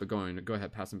interrupt, but go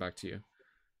ahead, passing back to you.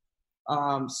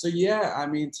 So yeah, I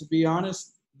mean, to be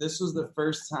honest, this was the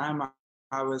first time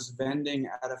I was vending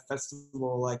at a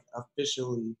festival, like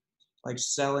officially, like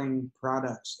selling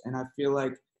products. And I feel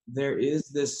like there is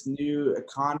this new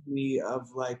economy of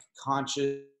like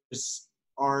conscious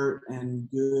art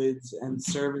and goods and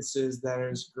services that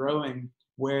is growing,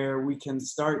 where we can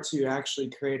start to actually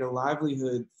create a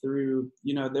livelihood through,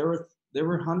 you know, there were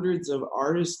hundreds of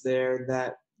artists there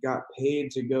that got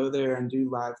paid to go there and do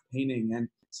live painting. And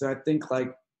so I think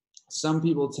like some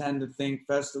people tend to think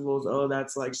festivals, oh,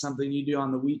 that's like something you do on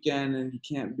the weekend and you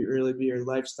can't really be your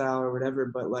lifestyle or whatever.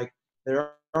 But like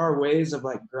there are ways of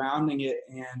like grounding it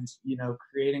and, you know,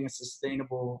 creating a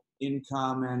sustainable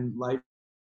income and life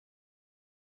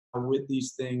with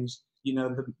these things. You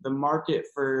know, the market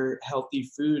for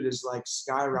healthy food is like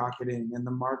skyrocketing, and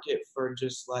the market for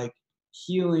just like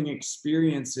healing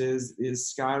experiences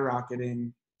is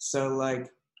skyrocketing. So like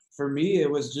for me, it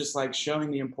was just like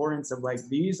showing the importance of like,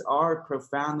 these are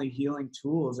profoundly healing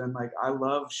tools. And like, I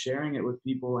love sharing it with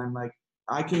people. And like,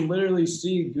 I can literally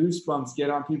see goosebumps get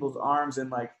on people's arms in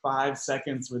like 5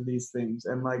 seconds with these things.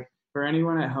 And like, for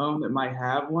anyone at home that might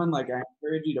have one, like I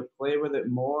encourage you to play with it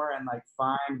more and like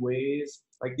find ways.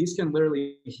 Like these can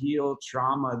literally heal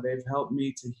trauma. They've helped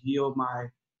me to heal my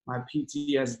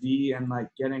PTSD and like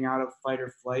getting out of fight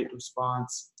or flight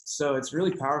response. So it's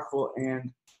really powerful.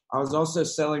 And I was also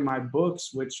selling my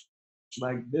books, which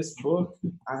like this book,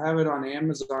 I have it on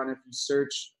Amazon. If you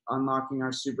search Unlocking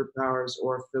Our Superpowers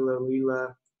or Philo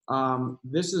Lila,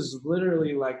 this is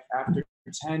literally like after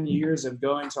 10 years of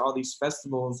going to all these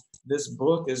festivals, this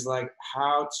book is like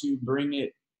how to bring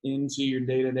it into your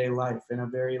day-to-day life in a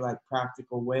very like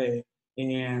practical way.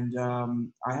 And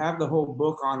I have the whole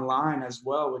book online as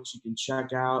well, which you can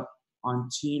check out on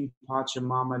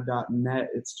teampachamama.net.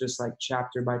 It's just like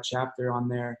chapter by chapter on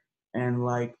there. And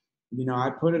like, you know,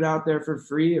 I put it out there for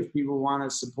free. If people want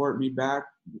to support me back,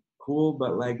 cool.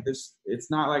 But like this, it's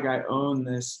not like I own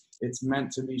this. It's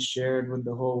meant to be shared with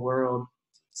the whole world.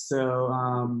 So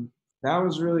that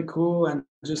was really cool. And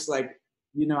just like,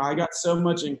 you know, I got so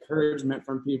much encouragement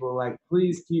from people like,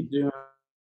 please keep doing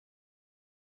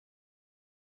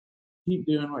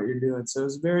what you're doing. So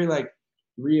it's very like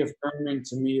reaffirming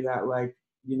to me that like,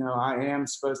 you know, I am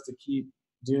supposed to keep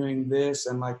doing this,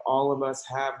 and like all of us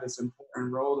have this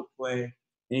important role to play.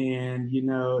 And, you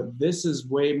know, this is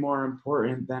way more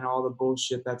important than all the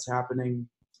bullshit that's happening.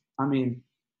 I mean,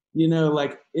 you know,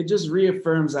 like it just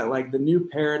reaffirms that like the new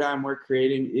paradigm we're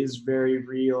creating is very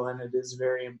real and it is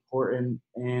very important.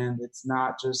 And it's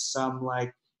not just some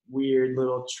like weird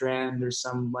little trend or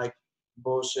some like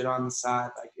bullshit on the side.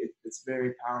 Like it's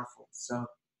very powerful. So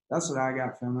that's what I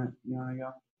got from it. You want to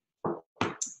go?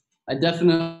 I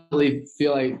definitely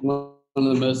feel like one of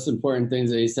the most important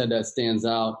things that he said that stands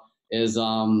out is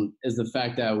the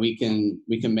fact that we can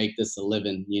make this a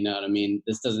living. You know what I mean?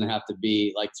 This doesn't have to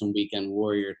be like some weekend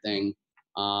warrior thing.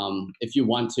 If you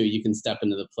want to, you can step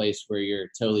into the place where you're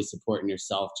totally supporting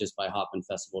yourself just by hopping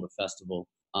festival to festival.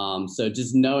 So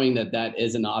just knowing that that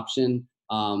is an option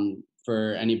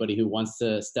for anybody who wants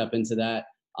to step into that,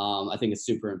 I think is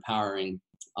super empowering,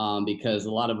 because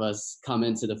a lot of us come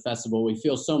into the festival, we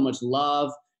feel so much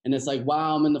love, and it's like,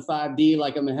 wow, I'm in the 5D,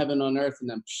 like I'm in heaven on earth, and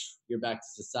then you're back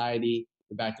to society,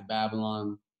 you're back to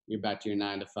Babylon, you're back to your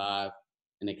 9 to 5,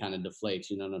 and it kind of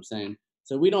deflates, you know what I'm saying?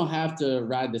 So we don't have to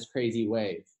ride this crazy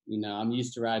wave. You know, I'm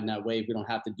used to riding that wave. We don't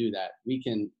have to do that. We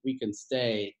can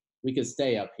stay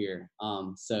up here.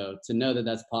 So to know that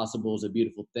that's possible is a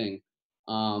beautiful thing.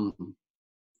 Yeah,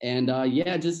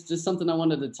 just something I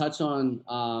wanted to touch on,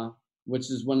 which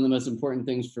is one of the most important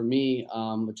things for me,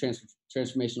 the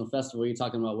Transformational Festival. You're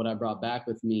talking about what I brought back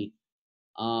with me.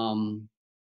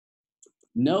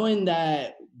 Knowing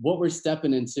that what we're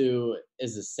stepping into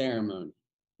is a ceremony,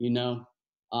 you know?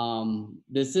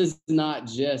 This is not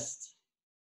just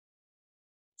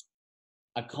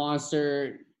a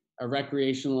concert, a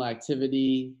recreational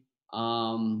activity,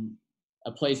 a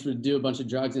place to do a bunch of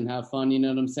drugs and have fun. You know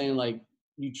what I'm saying? Like,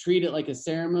 you treat it like a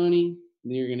ceremony,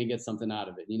 then you're going to get something out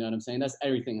of it. You know what I'm saying? That's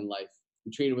everything in life.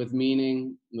 You treat it with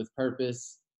meaning, with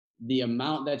purpose. The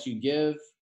amount that you give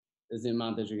is the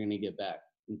amount that you're going to get back.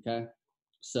 Okay.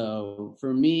 So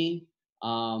for me,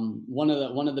 one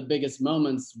of the biggest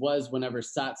moments was whenever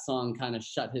Satsang kind of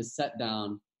shut his set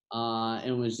down,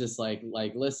 and was just like,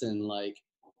 listen, like,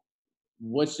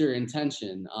 what's your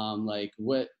intention? Like,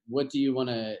 what do you want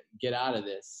to get out of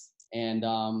this? And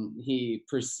he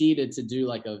proceeded to do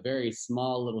like a very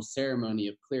small little ceremony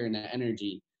of clearing that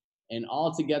energy. And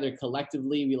all together,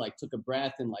 collectively, we like took a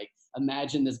breath and like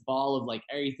imagine this ball of like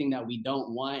everything that we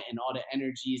don't want and all the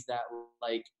energies that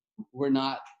like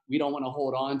we don't want to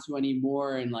hold on to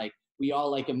anymore. And like we all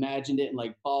like imagined it and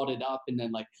like balled it up, and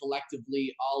then like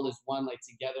collectively all as one, like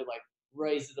together, like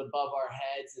raised it above our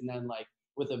heads, and then like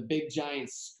with a big giant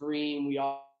scream, we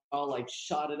all like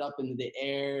shot it up into the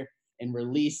air and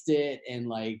released it, and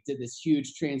like did this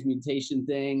huge transmutation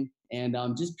thing, and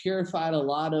just purified a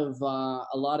lot of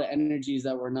energies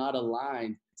that were not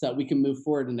aligned, so that we can move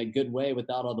forward in a good way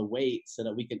without all the weight, so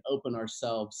that we can open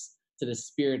ourselves to the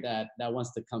spirit that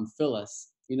wants to come fill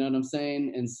us. You know what I'm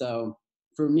saying? And so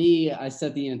for me, I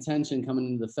set the intention coming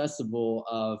into the festival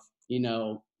of, you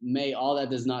know, may all that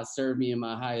does not serve me in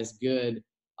my highest good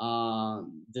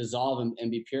dissolve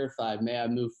and be purified. May I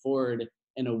move forward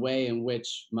in a way in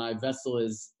which my vessel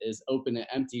is open and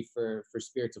empty for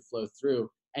spirit to flow through.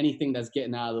 Anything that's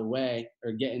getting out of the way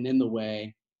or getting in the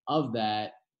way of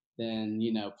that, then,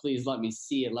 you know, please let me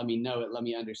see it, let me know it, let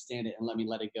me understand it, and let me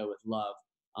let it go with love.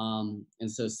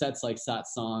 And so sets like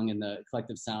Satsang and the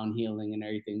collective sound healing and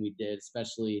everything we did,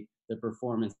 especially the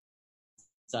performance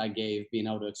I gave, being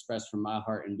able to express from my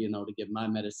heart and being able to give my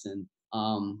medicine,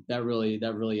 that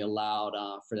really allowed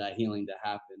for that healing to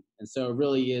happen. And so it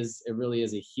really is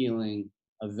a healing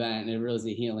event, and it really is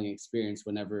a healing experience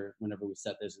whenever we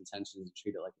set those intentions and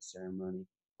treat it like a ceremony.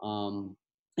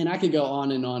 And I could go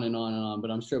on and on and on and on, but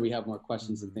I'm sure we have more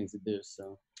questions and things to do.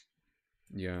 So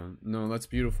yeah, no, that's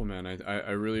beautiful, man.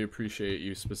 I really appreciate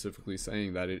you specifically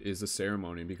saying that it is a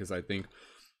ceremony, because I think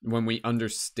when we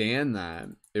understand that,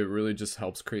 it really just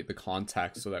helps create the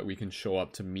context so that we can show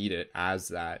up to meet it as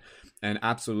that. And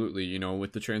absolutely, you know,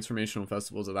 with the transformational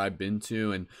festivals that I've been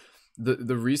to, and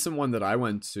the recent one that I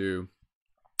went to,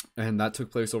 and that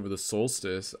took place over the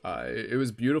solstice, it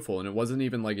was beautiful. And it wasn't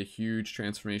even like a huge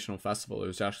transformational festival. It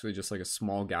was actually just like a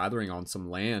small gathering on some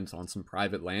land, on some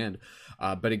private land.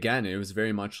 But again, it was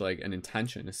very much like an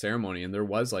intention, a ceremony. And there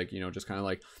was like, you know, just kind of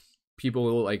like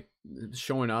people like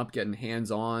showing up, getting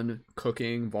hands-on,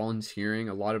 cooking, volunteering,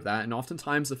 a lot of that. And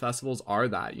oftentimes the festivals are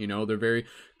that, you know, they're very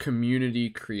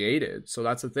community created. So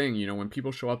that's the thing, you know, when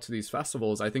people show up to these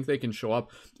festivals, I think they can show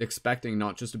up expecting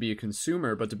not just to be a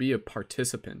consumer, but to be a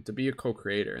participant, to be a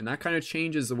co-creator. And that kind of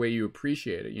changes the way you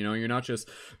appreciate it. You know, you're not just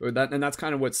that, and that's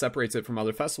kind of what separates it from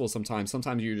other festivals. Sometimes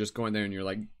you're just going there and you're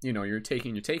like, you know, you're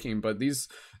taking, but these,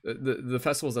 the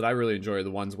festivals that I really enjoy are the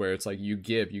ones where it's like you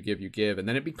give, and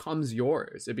then it becomes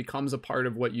yours. It becomes a part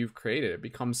of what you've created. It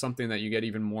becomes something that you get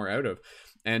even more out of.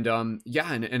 And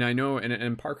and I know,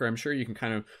 and Parker, I'm sure you can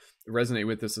kind of resonate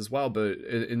with this as well, but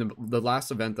in the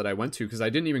last event that I went to, because I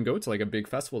didn't even go to like a big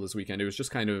festival this weekend, it was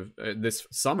just kind of this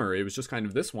summer, it was just kind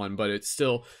of this one, but it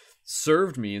still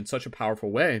served me in such a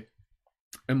powerful way.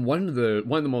 And one of the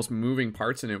most moving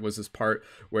parts in it was this part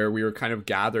where we were kind of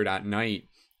gathered at night,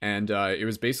 And it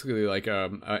was basically like a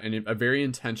very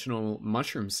intentional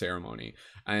mushroom ceremony.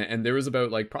 And there was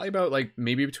probably about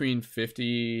maybe between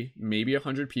 50, maybe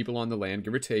 100 people on the land,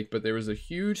 give or take. But there was a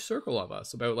huge circle of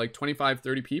us, about like 25,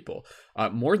 30 people,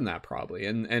 more than that probably.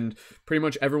 And pretty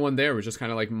much everyone there was just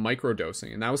kind of like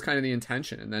microdosing. And that was kind of the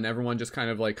intention. And then everyone just kind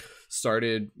of like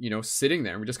started, sitting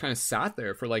there. And we just kind of sat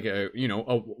there for like a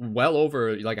well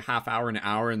over like a half hour, an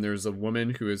hour. And there's a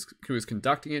woman who was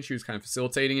conducting it. She was kind of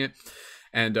facilitating it.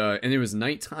 And it was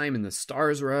nighttime and the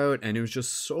stars were out, and it was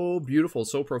just so beautiful,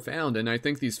 so profound. And I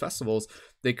think these festivals,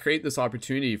 they create this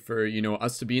opportunity for,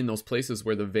 us to be in those places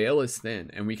where the veil is thin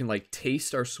and we can like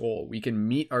taste our soul. We can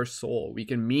meet our soul. We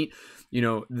can meet,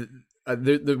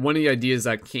 the one of the ideas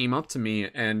that came up to me,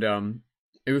 and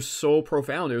it was so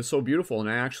profound. It was so beautiful. And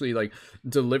I actually like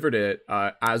delivered it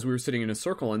as we were sitting in a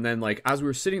circle. And then like as we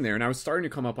were sitting there, and I was starting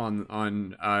to come up on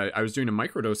I was doing a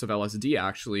microdose of LSD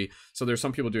actually. So there's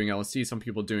some people doing LSD, some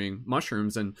people doing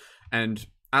mushrooms. And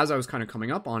as I was kind of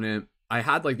coming up on it, I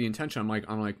had like the intention. I'm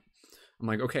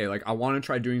like, okay, like I want to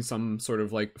try doing some sort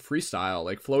of like freestyle,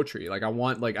 like flow tree. Like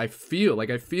I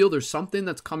feel there's something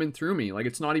that's coming through me. Like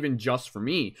it's not even just for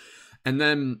me. And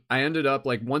then I ended up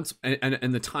like once,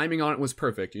 and the timing on it was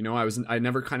perfect. I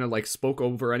never kind of like spoke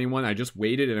over anyone. I just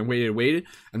waited and I waited.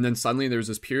 And then suddenly there was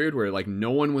this period where like no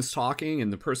one was talking,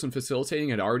 and the person facilitating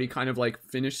had already kind of like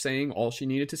finished saying all she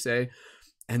needed to say.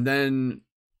 And then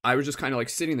I was just kind of like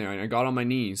sitting there, and I got on my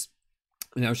knees,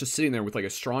 and I was just sitting there with like a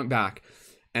strong back.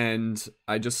 And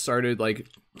I just started like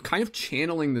kind of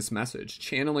channeling this message,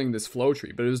 channeling this flow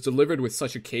tree, but it was delivered with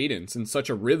such a cadence and such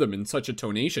a rhythm and such a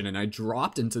tonation. And I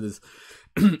dropped into this,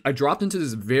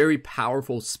 very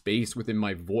powerful space within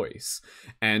my voice.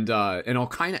 And I'll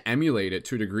kind of emulate it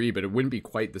to a degree, but it wouldn't be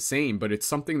quite the same. But it's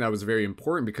something that was very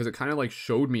important because it kind of like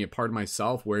showed me a part of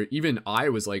myself where even I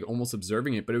was like almost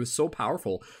observing it, but it was so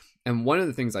powerful. And one of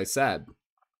the things I said,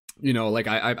 like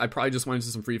I probably just went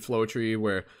into some free flow tree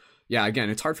where, yeah, again,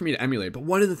 it's hard for me to emulate, but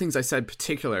one of the things I said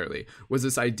particularly was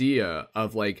this idea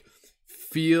of like,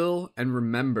 feel and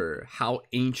remember how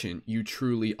ancient you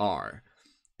truly are.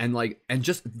 And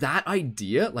just that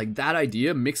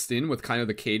idea mixed in with kind of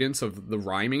the cadence of the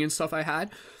rhyming and stuff I had,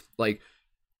 like,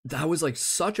 that was like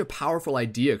such a powerful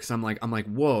idea. Cause I'm like,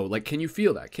 whoa, like, can you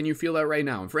feel that? Can you feel that right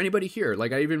now? And for anybody here,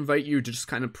 like, I even invite you to just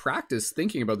kind of practice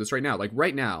thinking about this right now, like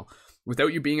right now,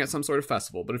 without you being at some sort of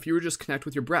festival. But if you were just connect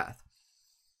with your breath,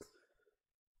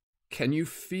 can you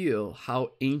feel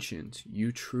how ancient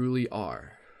you truly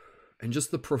are? And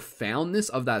just the profoundness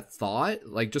of that thought,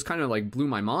 like, just kind of like blew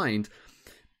my mind.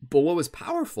 But what was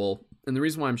powerful, and the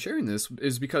reason why I'm sharing this,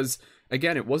 is because,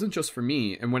 again, it wasn't just for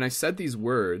me. And when I said these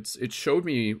words, it showed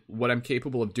me what I'm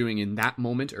capable of doing in that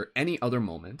moment or any other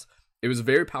moment. It was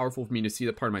very powerful for me to see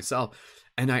that part of myself.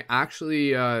 And I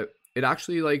actually, it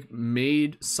actually like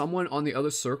made someone on the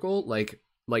other circle, like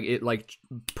it like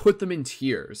put them in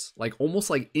tears, like almost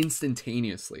like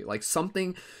instantaneously, like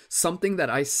something that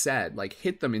I said like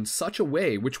hit them in such a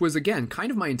way, which was again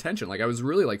kind of my intention. Like I was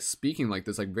really like speaking like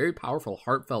this like very powerful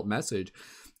heartfelt message.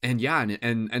 And yeah,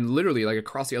 and literally like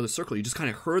across the other circle, you just kind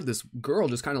of heard this girl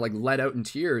just kind of like let out in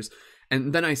tears.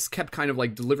 And then I kept kind of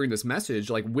like delivering this message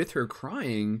like with her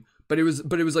crying, but it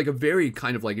was like a very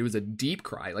kind of like, it was a deep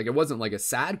cry. Like it wasn't like a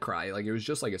sad cry. Like it was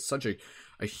just like such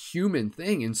a human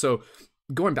thing. And so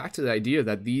going back to the idea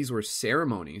that these were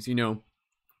ceremonies,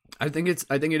 I think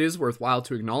it is worthwhile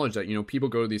to acknowledge that, people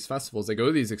go to these festivals, they go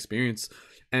to these experiences.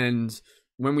 And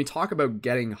when we talk about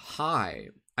getting high,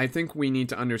 I think we need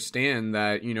to understand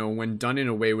that, when done in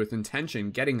a way with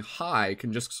intention, getting high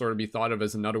can just sort of be thought of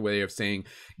as another way of saying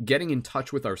getting in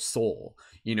touch with our soul.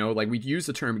 Like we use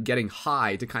the term getting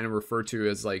high to kind of refer to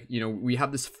as like, we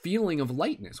have this feeling of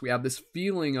lightness. We have this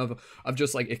feeling of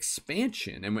just like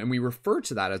expansion. And we refer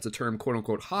to that as a term, quote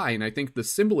unquote, high. And I think the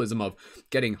symbolism of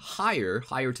getting higher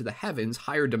to the heavens,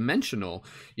 higher dimensional,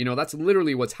 that's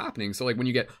literally what's happening. So like when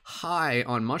you get high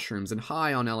on mushrooms and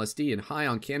high on LSD and high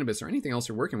on cannabis or anything else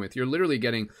you're working with, you're literally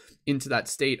getting into that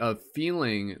state of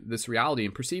feeling this reality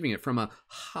and perceiving it from a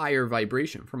higher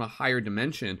vibration, from a higher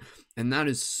dimension. And that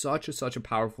is such a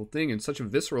powerful thing and such a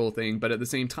visceral thing. But at the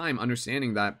same time,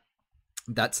 understanding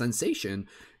that sensation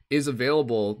is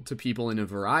available to people in a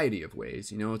variety of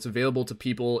ways. It's available to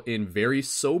people in very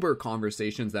sober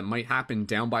conversations that might happen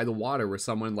down by the water, where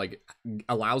someone like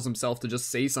allows himself to just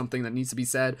say something that needs to be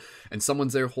said and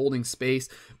someone's there holding space.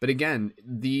 But again,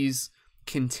 these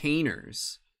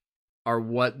containers are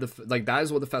what that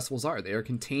is what the festivals are. They are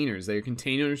containers. They are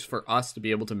containers for us to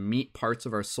be able to meet parts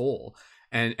of our soul.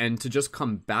 and to just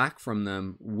come back from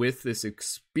them with this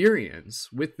experience,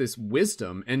 with this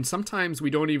wisdom. And sometimes we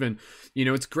don't even,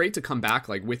 it's great to come back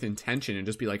like with intention and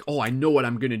just be like, oh, I know what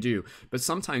I'm gonna do. But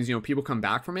sometimes, people come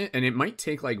back from it and it might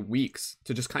take like weeks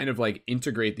to just kind of like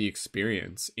integrate the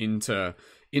experience into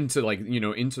like,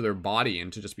 into their body,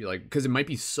 and to just be like, because it might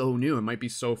be so new, it might be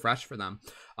so fresh for them.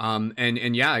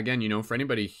 And yeah, again, for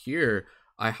anybody here,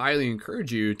 I highly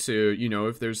encourage you to,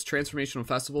 if there's transformational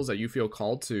festivals that you feel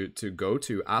called to go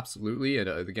to, absolutely. And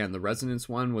again, the Resonance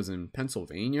one was in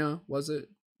Pennsylvania. Was it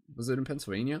in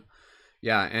Pennsylvania?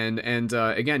 Yeah. And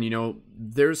again,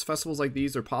 there's festivals like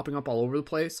these are popping up all over the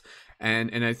place.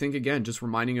 And I think, again, just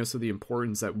reminding us of the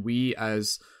importance that we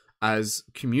as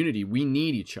community, we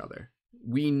need each other.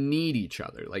 We need each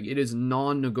other. Like, it is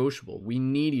non-negotiable. We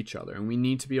need each other, and we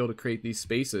need to be able to create these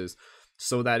spaces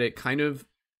so that it kind of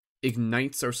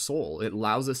ignites our soul. It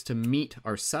allows us to meet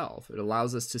ourselves. It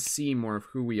allows us to see more of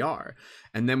who we are.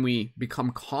 And then we become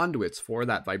conduits for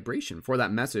that vibration, for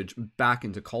that message back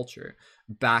into culture,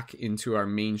 back into our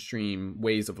mainstream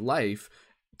ways of life,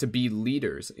 to be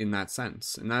leaders in that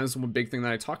sense. And that is one big thing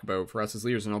that I talk about for us as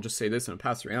leaders. And I'll just say this and I'll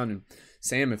pass it around. And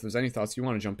Sam, if there's any thoughts you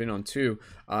want to jump in on too,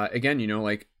 again,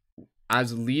 like,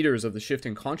 as leaders of the shift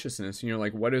in consciousness,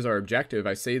 like, what is our objective?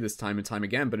 I say this time and time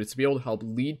again, but it's to be able to help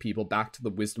lead people back to the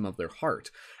wisdom of their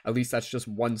heart. At least that's just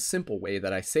one simple way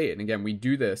that I say it. And again, we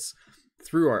do this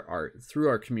through our art, through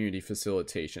our community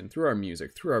facilitation, through our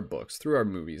music, through our books, through our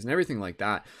movies, and everything like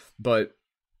that. But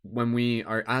when we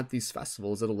are at these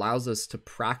festivals, it allows us to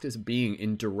practice being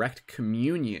in direct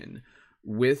communion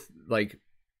with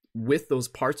those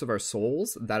parts of our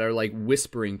souls that are like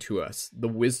whispering to us the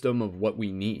wisdom of what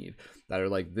we need, that are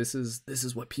like, this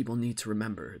is what people need to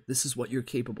remember. This is what you're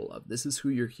capable of. This is who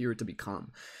you're here to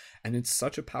become. And it's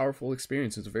such a powerful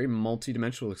experience. It's a very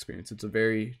multidimensional experience. It's a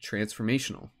very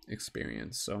transformational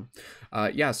experience. So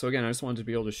so again, I just wanted to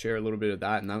be able to share a little bit of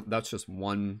that. And that's just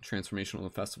one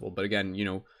transformational festival. But again,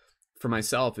 for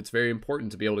myself, it's very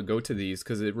important to be able to go to these,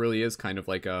 because it really is kind of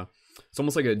like it's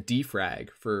almost like a defrag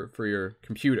for your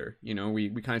computer.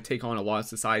 We kind of take on a lot of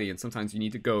society, and sometimes you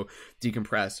need to go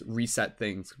decompress, reset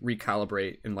things,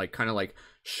 recalibrate, and like kind of like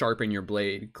sharpen your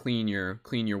blade, clean your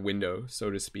window, so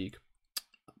to speak.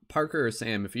 Parker or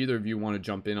Sam, if either of you want to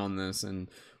jump in on this, and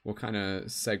we'll kind of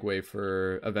segue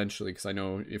for eventually, because I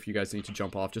know if you guys need to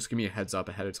jump off, just give me a heads up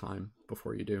ahead of time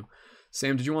before you do.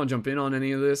 Sam, did you want to jump in on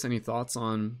any of this? Any thoughts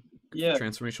on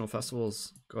transformational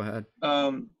festivals? Go ahead.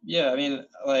 I mean,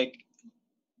 like,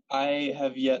 I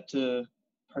have yet to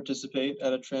participate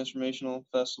at a transformational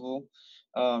festival,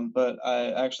 but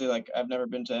I actually, I've never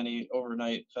been to any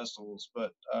overnight festivals,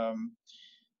 but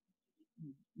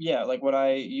like, what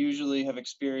I usually have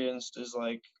experienced is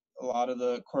like a lot of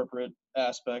the corporate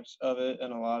aspects of it,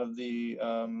 and a lot of the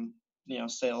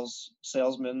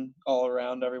salesmen all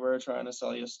around everywhere trying to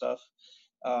sell you stuff.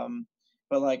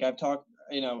 But like, I've talked,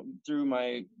 through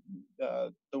my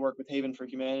the work with Haven for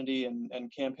Humanity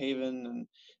and Camp Haven,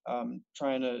 and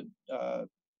trying to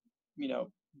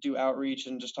do outreach,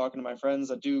 and just talking to my friends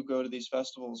that do go to these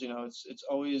festivals. It's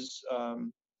always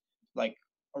like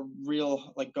a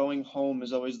real, like, going home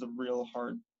is always the real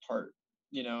hard part,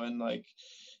 and like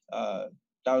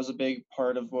that was a big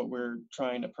part of what we're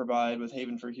trying to provide with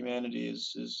Haven for Humanity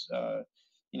is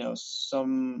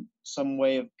some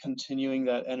way of continuing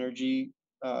that energy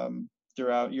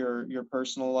throughout your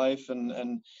personal life,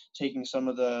 and taking some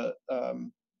of the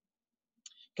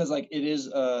because like it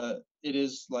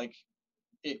is like,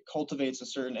 it cultivates a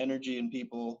certain energy in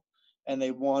people, and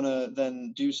they want to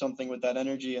then do something with that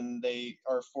energy, and they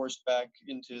are forced back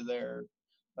into their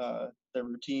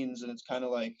routines, and it's kind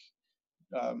of like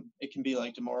it can be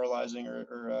like demoralizing, or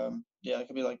it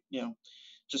can be like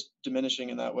just diminishing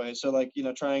in that way. So like,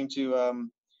 trying to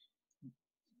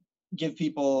give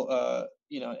people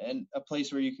and a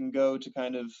place where you can go to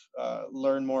kind of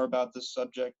learn more about this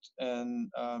subject, and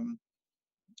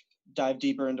dive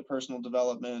deeper into personal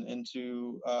development,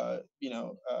 into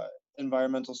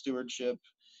environmental stewardship,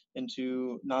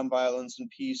 into nonviolence and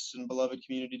peace and beloved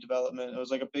community development. It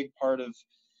was like a big part of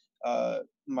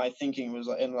my thinking, was,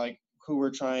 and like, who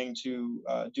we're trying to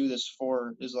do this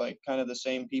for is like kind of the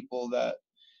same people that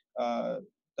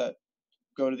that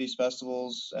go to these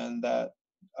festivals, and that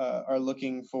are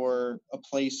looking for a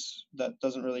place that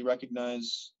doesn't really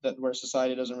recognize that, where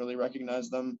society doesn't really recognize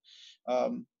them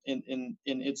in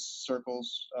its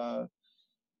circles.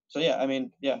 So yeah, I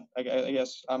mean, I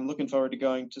guess I'm looking forward to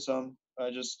going to some.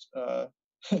 I just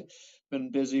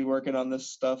been busy working on this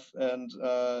stuff, and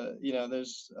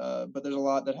there's but there's a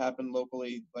lot that happened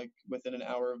locally, like within an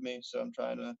hour of me. So I'm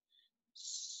trying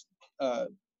to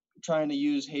trying to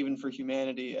use Haven for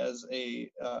Humanity as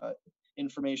a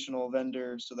informational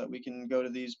vendor so that we can go to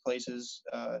these places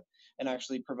and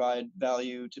actually provide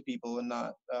value to people and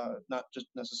not just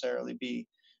necessarily be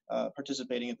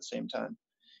participating at the same time.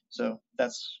 So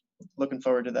that's looking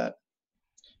forward to that.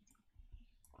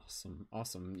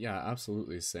 Awesome. Yeah,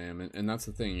 absolutely, Sam. And that's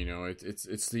the thing,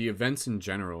 it's the events in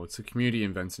general, it's the community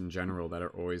events in general that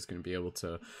are always going to be able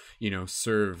to,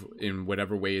 serve in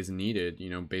whatever way is needed,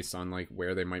 based on like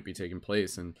where they might be taking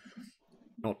place. And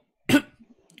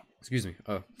excuse me,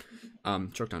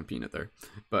 choked on peanut there.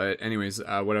 But anyways,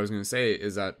 what I was going to say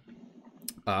is that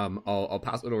I'll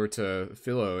pass it over to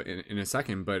Philo in a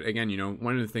second. But again,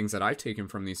 one of the things that I've taken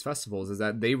from these festivals is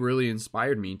that they really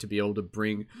inspired me to be able to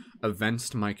bring events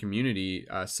to my community,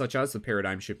 such as the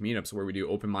Paradigm Shift meetups, where we do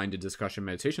open-minded discussion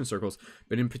meditation circles,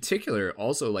 but in particular,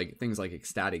 also like things like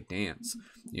ecstatic dance,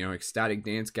 ecstatic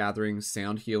dance gatherings,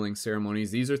 sound healing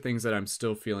ceremonies. These are things that I'm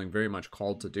still feeling very much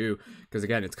called to do, because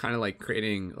again, it's kind of like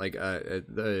creating like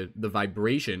the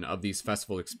vibration of these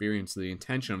festival experience, the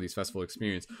intention of these festival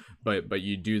experience, but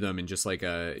you do them in just like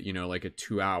a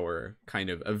 2-hour kind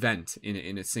of event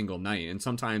in a single night. And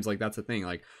sometimes like that's the thing,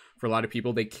 like for a lot of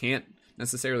people, they can't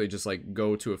necessarily just like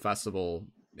go to a festival.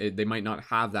 They might not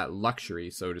have that luxury,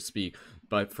 so to speak.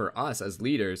 But for us as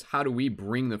leaders, how do we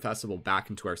bring the festival back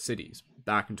into our cities,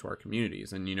 back into our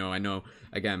communities? And I know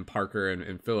again, Parker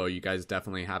and Philo, you guys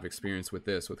definitely have experience with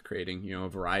this, with creating a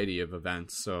variety of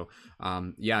events. So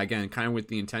again, kind of with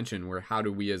the intention where how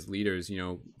do we as leaders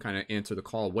kind of answer the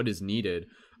call, what is needed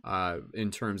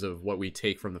in terms of what we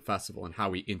take from the festival and how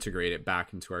we integrate it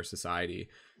back into our society.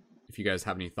 If you guys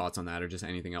have any thoughts on that or just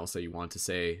anything else that you want to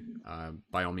say,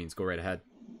 by all means, go right ahead.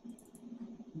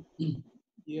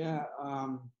 Yeah.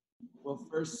 Well,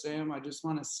 first, Sam, I just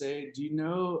want to say, do you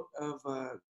know of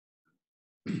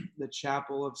the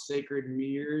Chapel of Sacred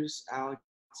Mirrors, Alex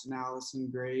and Allison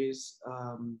Gray's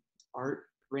art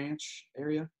ranch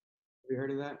area? Have you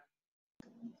heard of that?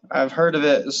 I've heard of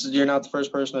it. You're not the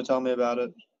first person to tell me about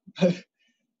it.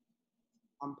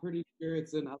 I'm pretty sure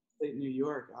it's in upstate New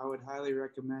York. I would highly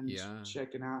recommend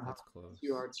checking out how close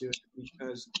you are to it,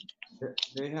 because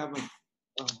they have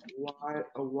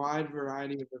a wide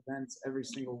variety of events every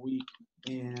single week,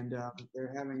 and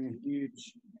they're having a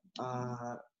huge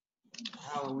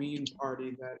Halloween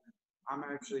party that I'm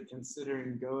actually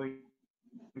considering going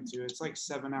to. It's like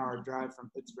 7-hour drive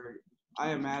from Pittsburgh.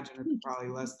 I imagine it's probably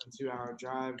less than 2-hour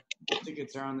drive. The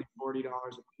tickets are only $40 a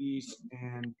piece,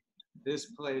 and this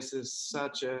place is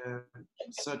such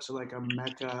like a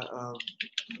mecca of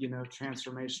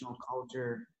transformational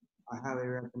culture. I highly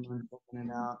recommend checking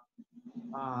it out.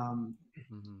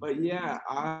 But yeah,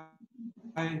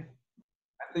 I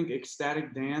think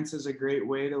ecstatic dance is a great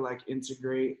way to like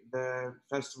integrate the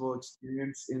festival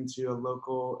experience into a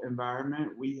local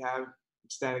environment. We have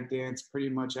ecstatic dance pretty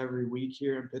much every week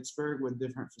here in Pittsburgh with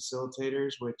different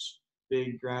facilitators, which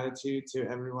big gratitude to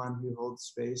everyone who holds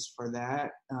space for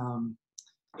that.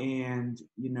 And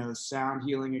sound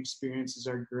healing experiences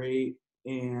are great.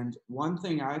 And one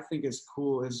thing I think is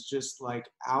cool is just like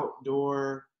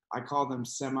outdoor, I call them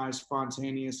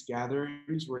semi-spontaneous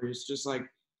gatherings, where it's just like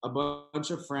a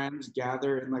bunch of friends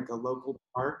gather in like a local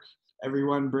park.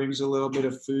 Everyone brings a little bit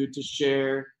of food to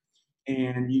share,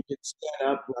 and you can set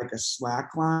up like a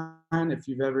slack line. If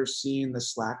you've ever seen the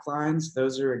slack lines,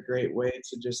 those are a great way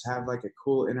to just have like a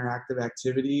cool interactive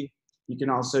activity. You can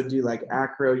also do like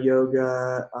acro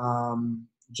yoga,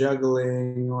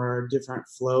 juggling, or different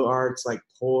flow arts like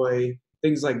poi,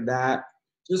 things like that,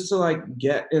 just to like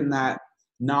get in that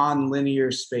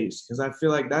non-linear space. Because I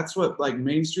feel like that's what like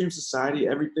mainstream society,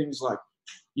 everything's like,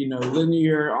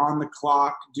 linear, on the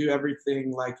clock, do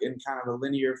everything like in kind of a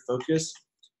linear focus.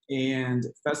 And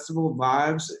festival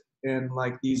vibes and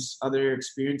like these other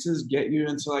experiences get you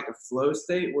into like a flow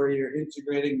state where you're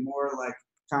integrating more like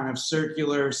kind of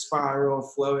circular spiral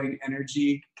flowing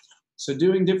energy. So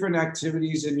doing different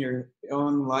activities in your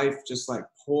own life, just like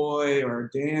poi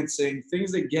or dancing,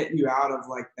 things that get you out of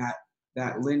like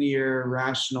that linear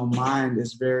rational mind,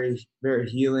 is very, very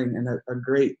healing, and a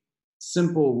great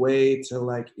simple way to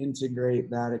like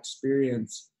integrate that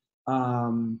experience.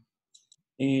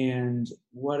 And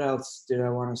what else did I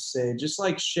want to say? Just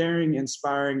like sharing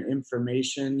inspiring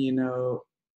information,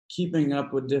 keeping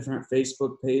up with different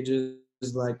Facebook pages.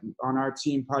 Like on our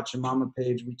Team Pachamama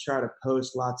page, we try to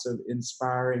post lots of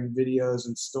inspiring videos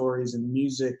and stories and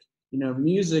music.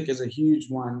 Music is a huge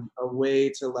one, a way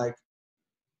to like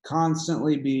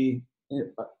constantly be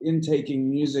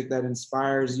intaking music that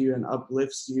inspires you and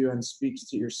uplifts you and speaks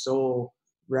to your soul,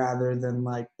 rather than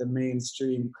like the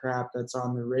mainstream crap that's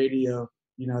on the radio.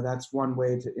 That's one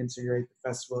way to integrate the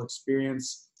festival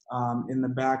experience. in the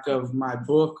back of my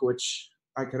book, which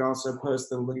I could also post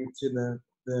the link to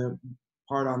the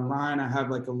part online. I have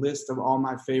like a list of all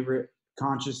my favorite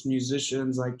conscious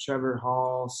musicians like Trevor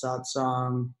Hall,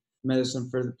 Satsang, Medicine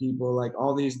for the People, like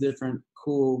all these different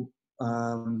cool,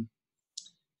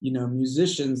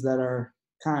 musicians that are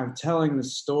kind of telling the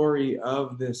story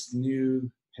of this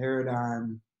new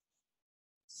paradigm.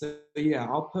 So yeah,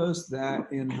 I'll post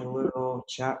that in the little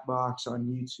chat box on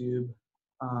YouTube.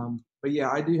 But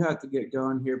yeah, I do have to get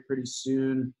going here pretty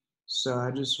soon. So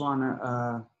I just want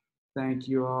to thank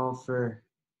you all for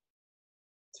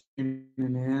tuning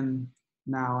in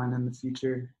now and in the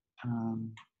future.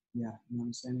 Yeah, you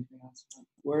want to say anything else?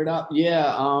 Word up.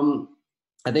 Yeah.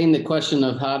 I think the question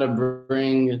of how to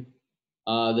bring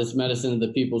this medicine to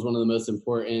the people is one of the most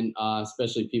important,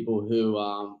 especially people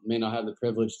who may not have the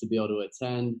privilege to be able to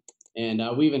attend. And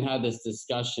we even had this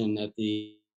discussion at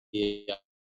the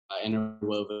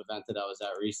Interwove event that I was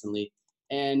at recently.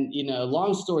 And,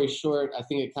 long story short, I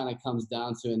think it kind of comes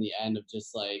down to in the end of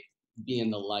just like being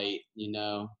the light,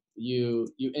 you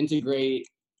integrate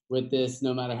with this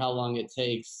no matter how long it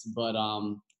takes. But,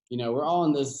 we're all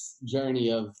on this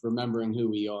journey of remembering who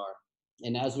we are.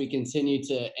 And as we continue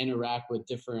to interact with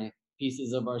different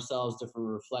pieces of ourselves, different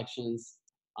reflections,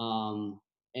 and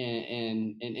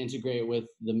integrate with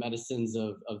the medicines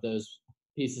of those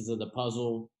pieces of the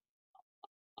puzzle,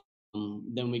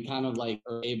 then we kind of like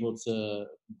are able to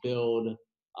build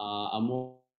a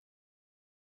more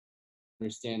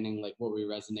understanding like what we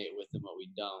resonate with and what we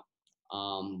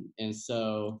don't. And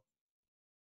so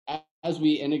as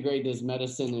we integrate this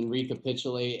medicine and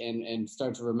recapitulate and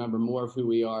start to remember more of who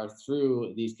we are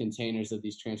through these containers of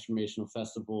these transformational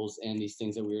festivals and these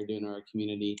things that we are doing in our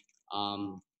community,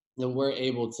 then we're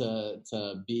able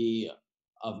to be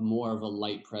of more of a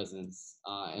light presence,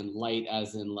 and light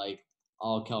as in like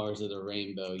all colors of the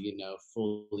rainbow,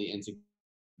 fully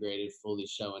integrated, fully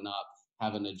showing up,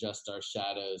 having to adjust our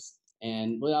shadows.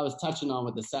 And what I was touching on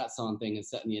with the Satsang thing and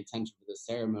setting the intention for the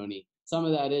ceremony, some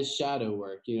of that is shadow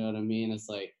work, you know what I mean? It's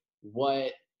like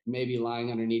what may be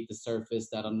lying underneath the surface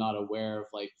that I'm not aware of,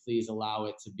 like please allow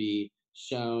it to be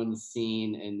shown,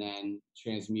 seen, and then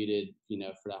transmuted,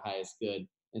 for the highest good.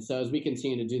 And so as we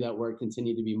continue to do that work,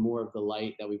 continue to be more of the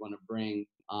light that we want to bring,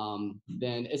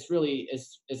 then it's really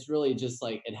just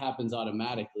like it happens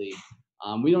automatically.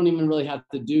 We don't even really have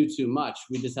to do too much.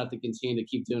 We just have to continue to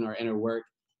keep doing our inner work,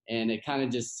 and it kind of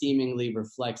just seemingly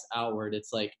reflects outward.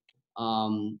 It's like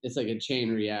a chain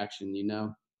reaction,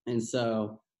 And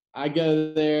so I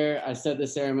go there, I set the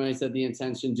ceremony, set the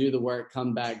intention, do the work,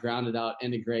 come back, ground it out,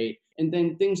 integrate, and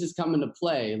then things just come into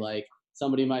play. Like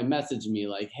somebody might message me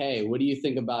like, hey, what do you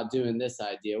think about doing this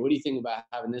idea? What do you think about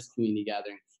having this community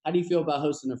gathering? How do you feel about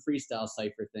hosting a freestyle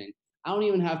cipher thing? I don't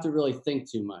even have to really think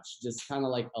too much. Just kind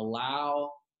of like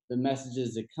allow the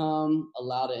messages to come,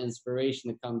 allow the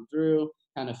inspiration to come through,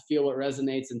 kind of feel what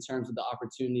resonates in terms of the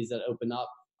opportunities that open up,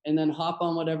 and then hop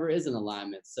on whatever is in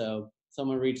alignment. So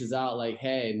someone reaches out like,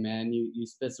 hey, man, you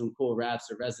spit some cool raps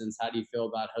or resonance. How do you feel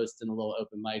about hosting a little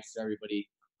open mic so everybody,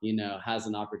 has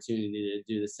an opportunity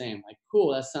to do the same? Like,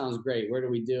 cool, that sounds great. Where do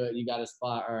we do it? You got a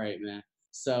spot? All right, man.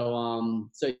 So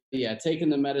yeah, taking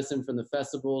the medicine from the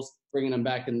festivals, bringing them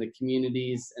back in the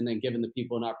communities, and then giving the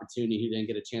people an opportunity who didn't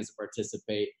get a chance to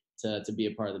participate to be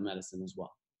a part of the medicine as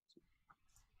well.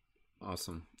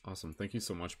 Awesome. Thank you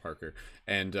so much, Parker.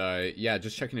 And yeah,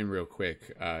 just checking in real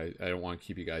quick. I don't want to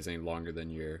keep you guys any longer than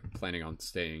you're planning on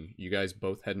staying. You guys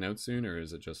both heading out soon, or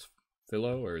is it just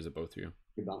Philo, or is it both of you?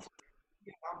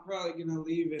 Yeah, I'm probably gonna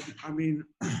leave it. I mean,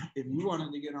 if you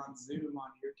wanted to get on Zoom on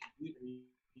your computer, you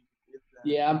could do that.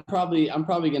 Yeah, I'm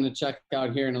probably gonna check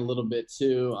out here in a little bit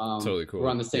too. Totally cool. We're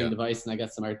on the same device, and I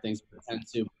got some other things to attend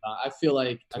to. I feel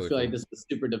like this was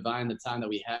super divine, the time that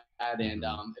we had. And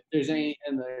if there's any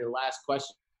last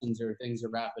questions or things to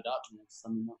wrap it up,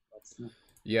 let me know.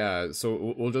 Yeah,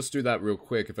 so we'll just do that real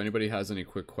quick. If anybody has any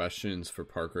quick questions for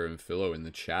Parker and Philo in the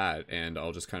chat, and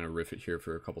I'll just kind of riff it here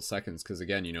for a couple seconds, because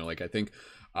again, I think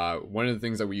one of the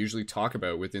things that we usually talk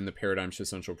about within the Paradigm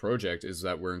Shift Central project is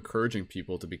that we're encouraging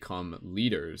people to become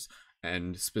leaders,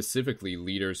 and specifically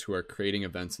leaders who are creating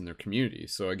events in their community.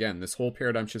 So again, this whole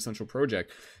Paradigm Shift Central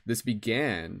project, this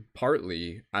began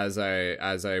partly as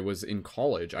I was in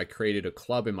college. I created a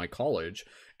club in my college,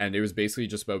 and it was basically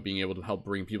just about being able to help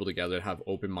bring people together to have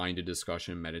open-minded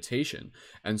discussion and meditation.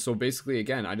 And so basically,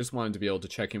 again, I just wanted to be able to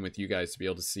check in with you guys to be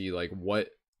able to see like what,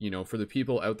 for the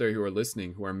people out there who are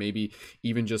listening, who are maybe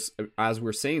even just, as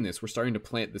we're saying this, we're starting to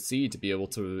plant the seed to be able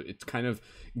to kind of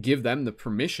give them the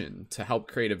permission to help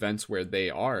create events where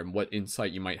they are, and what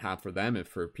insight you might have for them if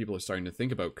for people are starting to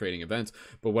think about creating events.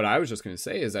 But what I was just going to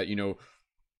say is that,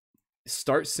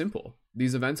 start simple.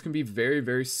 These events can be very,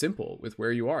 very simple with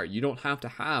where you are. You don't have to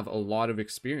have a lot of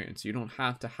experience. You don't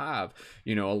have to have,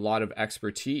 a lot of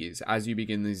expertise as you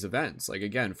begin these events. Like,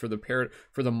 again, for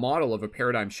the model of a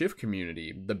paradigm shift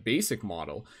community, the basic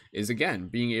model is, again,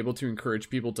 being able to encourage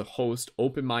people to host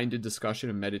open-minded discussion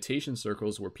and meditation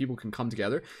circles where people can come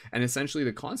together. And essentially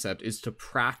the concept is to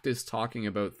practice talking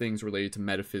about things related to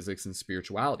metaphysics and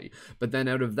spirituality. But then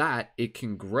out of that, it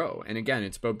can grow. And again,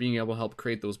 it's about being able to help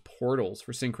create those portals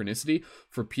for synchronicity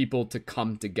for people to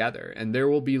come together. And there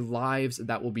will be lives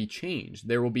that will be changed.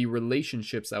 There will be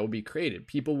relationships that will be created.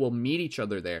 People will meet each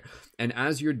other there. And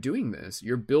as you're doing this,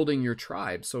 you're building your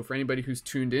tribe. So for anybody who's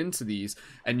tuned into these,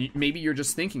 and maybe you're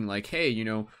just thinking like, hey,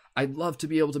 I'd love to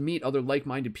be able to meet other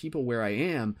like-minded people where I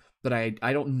am, but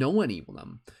I don't know any of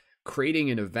them.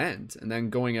 Creating an event and then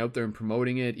going out there and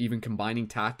promoting it, even combining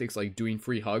tactics like doing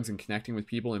free hugs and connecting with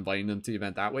people, inviting them to the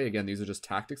event that way. Again, these are just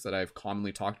tactics that I've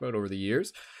commonly talked about over the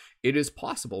years. It is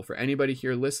possible for anybody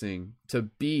here listening to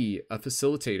be a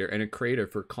facilitator and a creator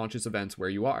for conscious events where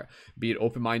you are, be it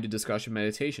open-minded discussion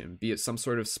meditation, be it some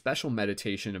sort of special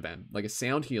meditation event, like a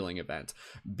sound healing event,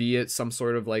 be it some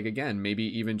sort of like, again, maybe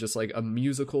even just like a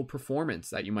musical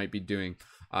performance that you might be doing.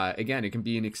 Again, it can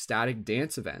be an ecstatic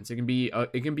dance event. It can be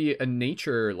a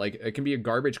nature, like it can be a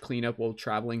garbage cleanup while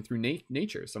traveling through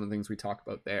nature. Some of the things we talk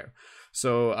about there.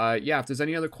 So if there's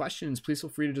any other questions, please feel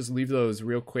free to just leave those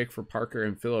real quick for Parker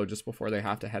and Philo just before they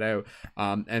have to head out.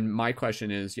 And my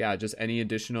question is, just any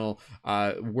additional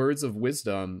words of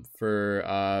wisdom for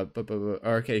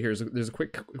okay, there's a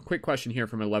quick question here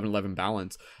from 1111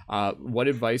 Balance. What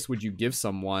advice would you give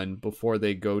someone before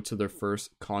they go to their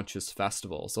first conscious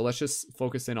festival? So let's just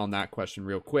focus in on that question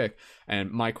real quick.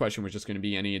 And my question was just going to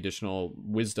be any additional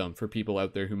wisdom for people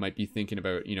out there who might be thinking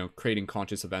about, creating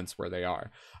conscious events where they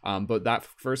are. But that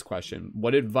first question,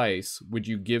 what advice would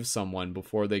you give someone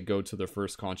before they go to their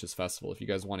first conscious festival? If you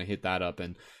guys want to hit that up,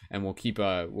 and we'll keep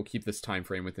this time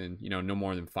frame within, no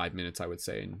more than 5 minutes, I would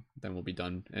say, and then we'll be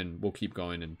done and we'll keep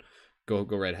going, and go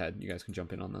right ahead. You guys can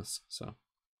jump in on this. So.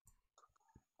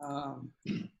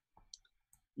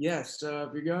 So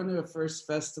if you're going to a first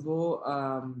festival,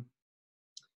 I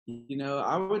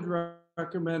would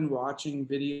recommend watching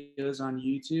videos on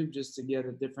YouTube just to get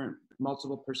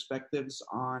multiple perspectives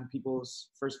on people's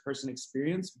first person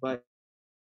experience. But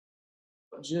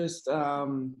just,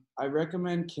 I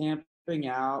recommend camping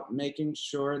out, making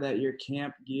sure that your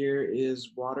camp gear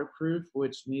is waterproof,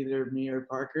 which neither me or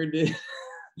Parker did.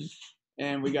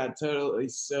 And we got totally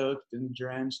soaked and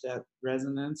drenched at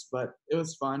Resonance, but it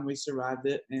was fun. We survived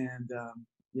it, and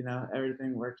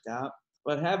everything worked out.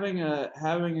 But having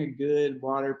a good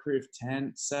waterproof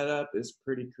tent setup is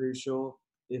pretty crucial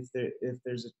if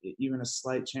there's even a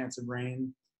slight chance of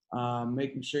rain.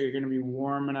 Making sure you're going to be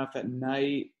warm enough at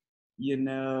night.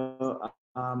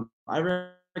 I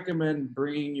recommend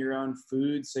bringing your own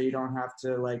food so you don't have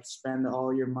to spend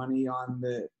all your money on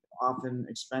the often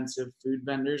expensive food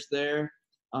vendors there.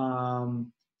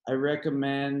 I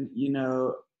recommend,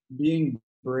 being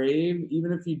brave,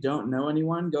 even if you don't know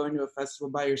anyone, going to a festival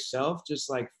by yourself,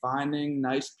 just finding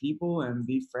nice people and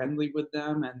be friendly with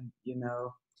them, and,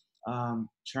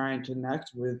 try and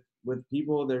connect with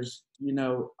people. There's,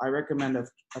 I recommend a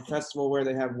festival where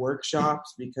they have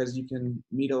workshops, because you can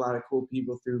meet a lot of cool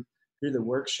people through the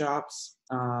workshops.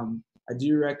 I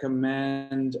do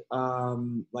recommend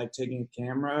taking a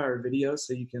camera or video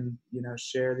so you can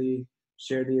share the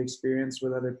experience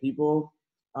with other people.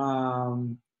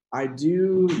 I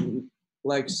do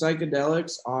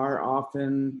psychedelics are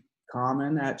often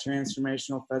common at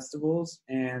transformational festivals,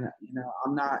 and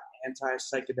I'm not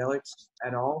anti-psychedelics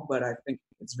at all, but I think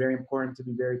it's very important to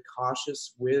be very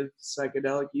cautious with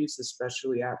psychedelic use,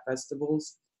 especially at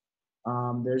festivals.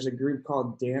 There's a group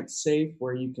called Dance Safe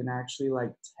where you can actually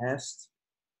test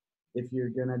if you're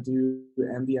gonna do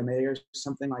MDMA or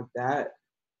something like that,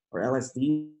 or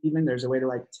LSD even. There's a way to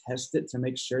test it to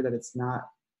make sure that it's not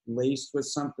laced with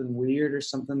something weird or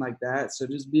something like that. So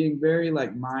just being very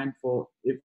mindful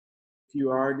if you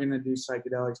are gonna do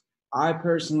psychedelics. I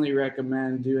personally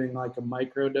recommend doing a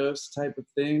microdose type of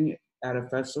thing at a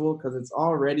festival, because it's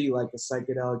already a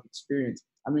psychedelic experience.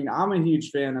 I mean, I'm a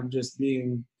huge fan of just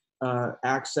being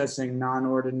accessing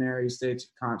non-ordinary states of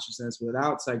consciousness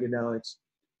without psychedelics,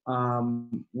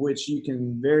 which you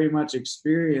can very much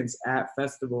experience at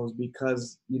festivals,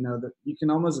 because you can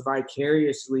almost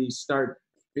vicariously start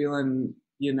feeling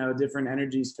different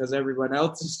energies because everyone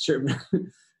else is tripping.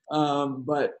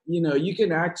 But you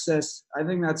can access, I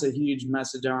think that's a huge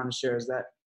message I want to share, is that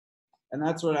And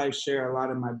that's what I share a lot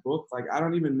in my book. Like, I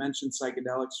don't even mention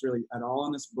psychedelics really at all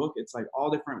in this book. It's like all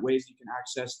different ways you can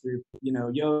access through, you know,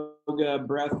 yoga,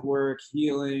 breath work,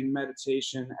 healing,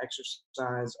 meditation,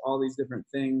 exercise, all these different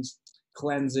things,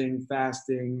 cleansing,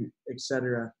 fasting,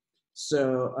 etc.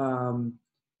 So,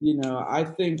 you know, I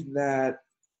think that,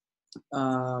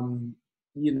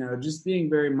 you know, just being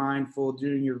very mindful,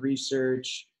 doing your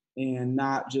research, and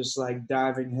not just like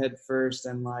diving head first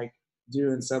and like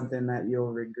doing something that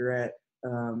you'll regret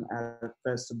at a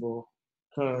festival.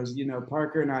 Because, you know,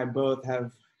 Parker and I both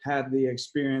have had the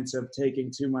experience of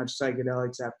taking too much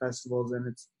psychedelics at festivals, and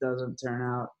it doesn't turn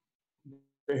out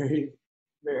very,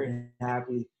 very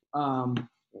happy.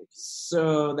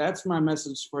 So that's my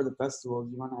message for the festival.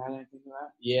 Do you want to add anything to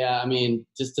that? Yeah, I mean,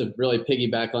 just to really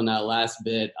piggyback on that last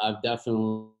bit, I've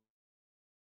definitely,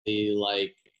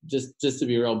 like, just to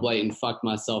be real blatant, fucked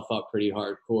myself up pretty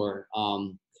hardcore.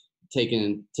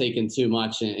 Taking too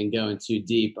much and going too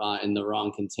deep in the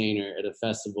wrong container at a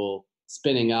festival,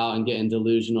 spinning out and getting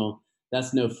delusional.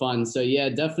 That's no fun. So yeah,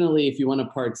 definitely if you want to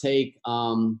partake,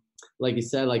 like you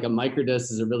said, like a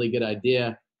microdose is a really good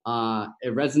idea.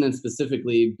 At Resonance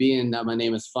specifically, being that my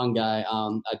name is Fungi,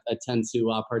 I tend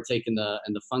to partake in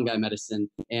the fungi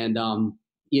medicine, and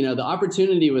you know, the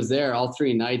opportunity was there all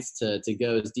 3 nights to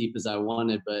go as deep as I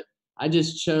wanted, but I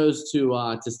just chose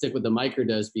to stick with the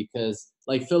microdose because,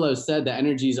 like Philo said, the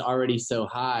energy is already so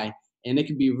high, and it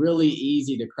can be really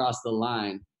easy to cross the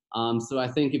line. So I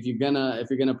think if you're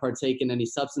gonna partake in any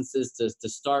substances, to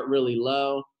start really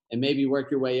low and maybe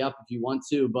work your way up if you want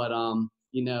to, but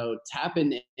you know,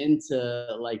 tapping into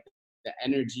like the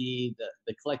energy,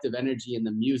 the collective energy in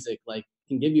the music, like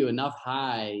can give you enough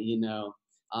high, you know,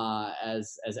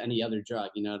 as any other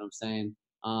drug. You know what I'm saying?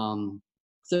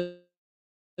 So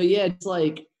yeah, it's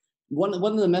like one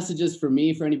of the messages for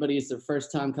me, for anybody it's their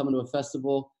first time coming to a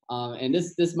festival, and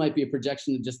this might be a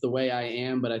projection of just the way I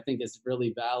am, but I think it's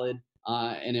really valid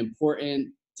and important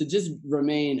to just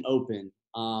remain open.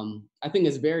 I think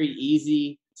it's very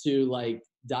easy to like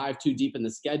dive too deep in the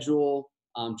schedule,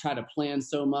 try to plan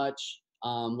so much,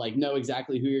 like know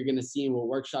exactly who you're going to see and what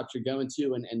workshops you're going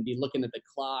to, and be looking at the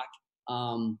clock.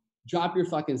 Drop your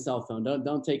fucking cell phone.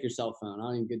 Don't take your cell phone.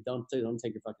 Don't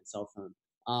take your fucking cell phone.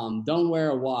 Don't wear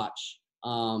a watch.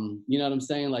 You know what I'm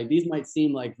saying? Like these might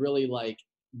seem like really like,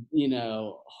 you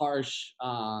know, harsh,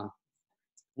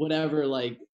 whatever,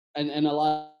 like, and a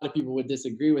lot of people would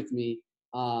disagree with me,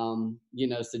 you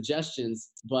know,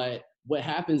 suggestions, but what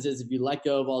happens is if you let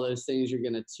go of all those things, you're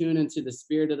going to tune into the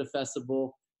spirit of the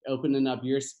festival, opening up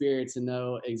your spirit to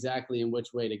know exactly in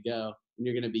which way to go. And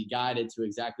you're going to be guided to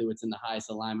exactly what's in the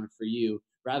highest alignment for you,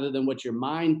 rather than what your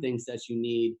mind thinks that you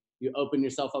need. You open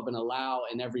yourself up and allow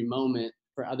in every moment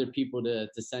for other people to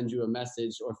send you a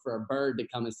message, or for a bird to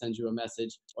come and send you a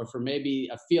message, or for maybe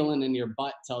a feeling in your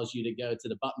butt tells you to go to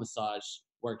the butt massage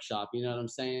workshop. You know what I'm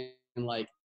saying? Like,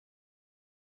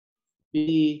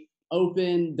 be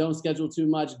open, don't schedule too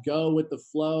much, go with the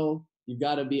flow. You've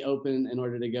got to be open in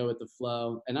order to go with the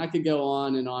flow. And I could go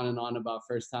on and on and on about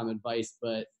first time advice,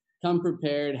 but come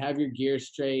prepared, have your gear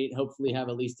straight, hopefully have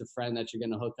at least a friend that you're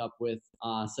going to hook up with,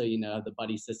 so you know the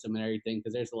buddy system and everything,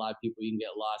 because there's a lot of people you can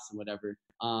get lost and whatever.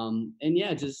 And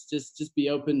yeah, just be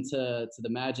open to the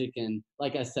magic. And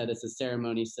like I said, it's a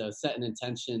ceremony, so set an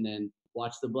intention and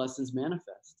watch the blessings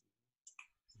manifest.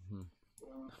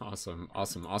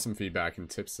 Awesome feedback and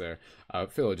tips there.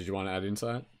 Phil, did you want to add into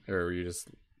that, or were you just...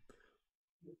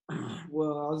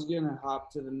 Well, I was going to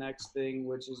hop to the next thing,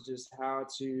 which is just how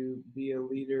to be a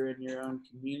leader in your own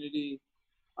community.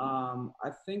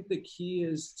 I think the key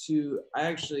is I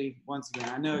actually, once again,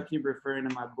 I know I keep referring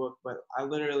to my book, but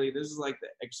this is like the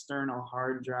external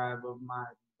hard drive of my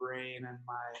brain and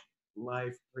my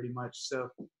life pretty much. So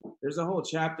there's a whole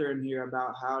chapter in here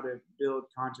about how to build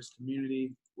conscious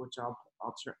community, which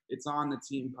it's on the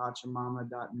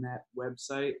teampachamama.net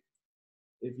website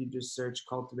if you just search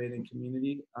cultivating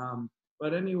community.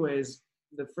 But anyways,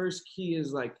 the first key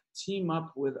is like team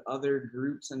up with other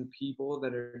groups and people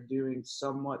that are doing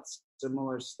somewhat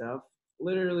similar stuff.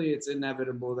 Literally, it's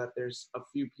inevitable that there's a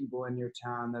few people in your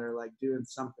town that are like doing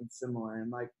something similar.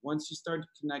 And like once you start to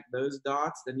connect those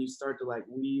dots, then you start to like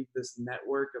weave this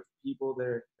network of people that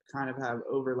are kind of have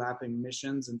overlapping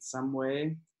missions in some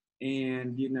way.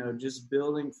 And, you know, just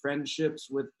building friendships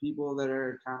with people that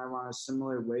are kind of on a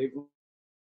similar wavelength.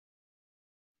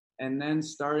 And then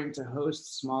starting to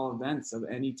host small events of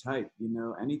any type, you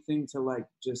know, anything to like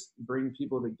just bring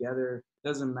people together.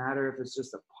 Doesn't matter if it's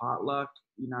just a potluck.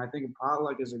 You know, I think a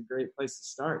potluck is a great place to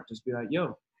start. Just be like,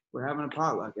 yo, we're having a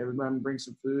potluck. Everybody bring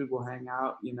some food. We'll hang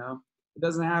out, you know. It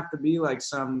doesn't have to be like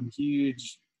some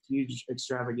huge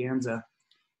extravaganza.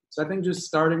 So I think just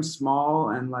starting small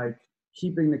and like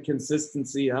keeping the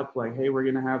consistency up, like, hey, we're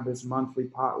gonna have this monthly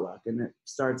potluck, and it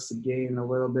starts to gain a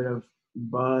little bit of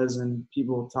buzz and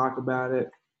people talk about it.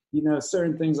 You know,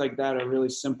 certain things like that are really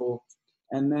simple.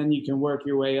 And then you can work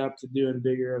your way up to doing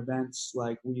bigger events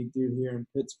like we do here in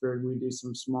Pittsburgh. We do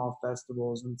some small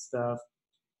festivals and stuff.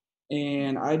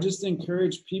 And I just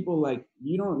encourage people, like,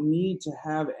 you don't need to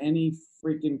have any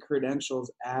freaking credentials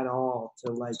at all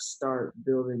to like start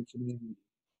building community.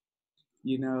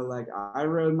 You know, like I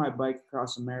rode my bike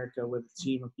across America with a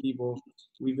team of people.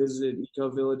 We visited eco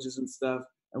villages and stuff,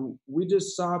 and we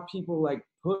just saw people like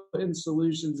putting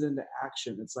solutions into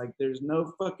action. It's like there's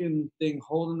no fucking thing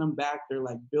holding them back. They're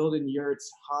like building yurts,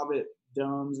 hobbit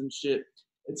domes, and shit.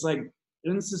 It's like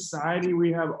in society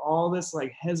we have all this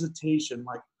like hesitation,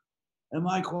 like, am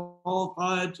I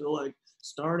qualified to like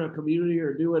start a community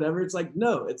or do whatever? It's like,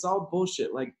 no, it's all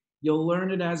bullshit. Like you'll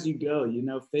learn it as you go, you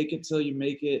know, fake it till you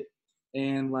make it.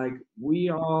 And like we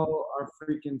all are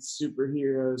freaking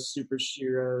superheroes, super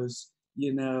sheroes,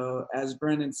 you know, as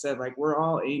Brendan said, like we're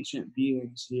all ancient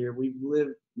beings here. We've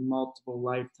lived multiple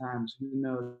lifetimes, who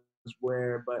knows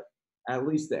where, but at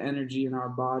least the energy in our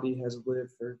body has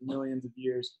lived for millions of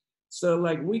years. So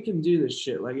like we can do this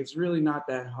shit. Like it's really not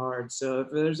that hard. So if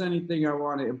there's anything I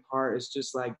want to impart, it's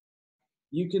just like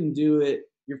you can do it.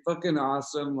 You're fucking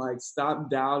awesome. Like stop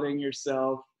doubting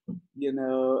yourself, you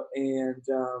know,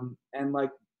 and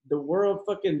like the world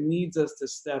fucking needs us to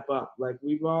step up. Like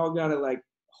we've all got to like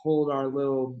hold our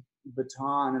little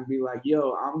baton and be like,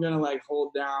 yo, I'm gonna like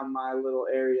hold down my little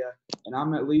area, and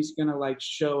I'm at least gonna like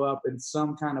show up in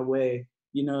some kind of way.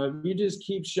 You know, if you just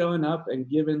keep showing up and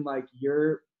giving like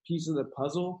your piece of the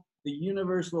puzzle, the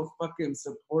universe will fucking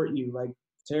support you. Like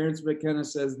Terrence McKenna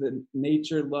says that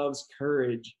nature loves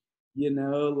courage. You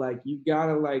know, like you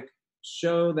gotta like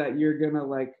show that you're gonna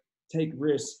like take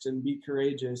risks and be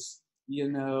courageous,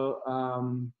 you know,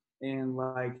 and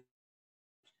like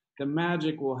the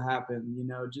magic will happen, you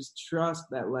know, just trust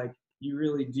that like you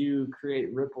really do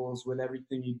create ripples with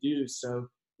everything you do. So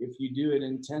if you do it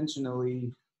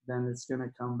intentionally, then it's going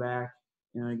to come back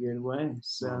in a good way.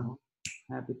 So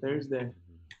happy Thursday.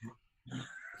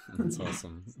 That's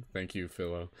awesome. Thank you,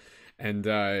 Philo. And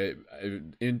the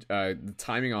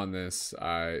timing on this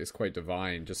is quite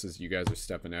divine. Just as you guys are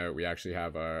stepping out, we actually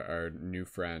have our new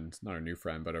friend, not our new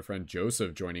friend, but our friend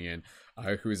Joseph joining in,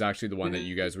 who's actually the one that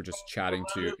you guys were just chatting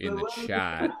to in the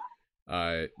chat.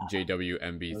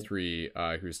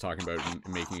 JWMB3, who's talking about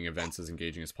making events as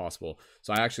engaging as possible.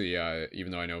 So I actually,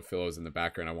 even though I know Philo's in the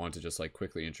background, I want to just like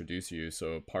quickly introduce you.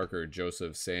 So Parker,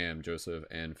 Joseph, Sam, Joseph,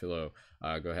 and Philo,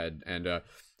 go ahead. And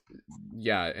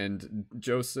yeah, and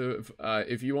Joseph,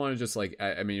 if you want to just like,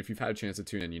 I mean, if you've had a chance to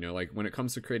tune in, you know, like when it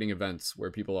comes to creating events where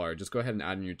people are, just go ahead and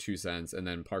add in your 2 cents, and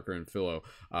then Parker and Philo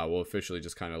will officially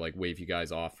just kind of like wave you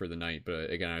guys off for the night.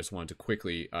 But again, I just wanted to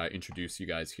quickly introduce you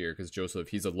guys here, because Joseph,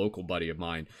 he's a local buddy of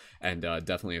mine, and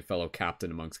definitely a fellow captain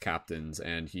amongst captains,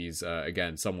 and he's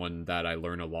again someone that I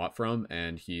learn a lot from,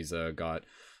 and he's got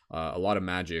a lot of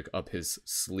magic up his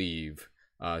sleeve,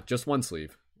 just one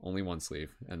sleeve. Only one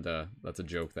sleeve, and that's a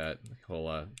joke that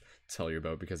he'll tell you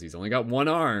about, because he's only got one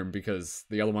arm because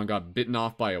the other one got bitten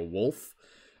off by a wolf.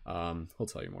 He'll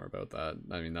tell you more about that.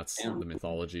 I mean, that's the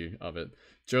mythology of it.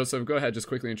 Joseph, go ahead, just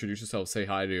quickly introduce yourself, say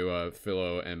hi to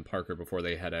Philo and Parker before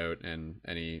they head out, and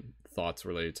any thoughts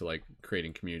related to like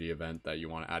creating community event that you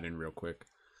want to add in real quick.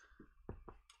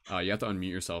 You have to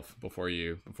unmute yourself before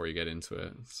you get into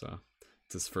it. So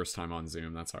it's his first time on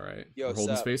Zoom. That's all right. Yo, we're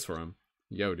holding space for him.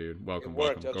 Yo, dude, welcome.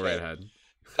 Okay. Go right ahead.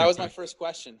 That was my first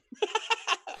question.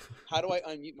 How do I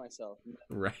unmute myself?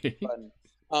 Right.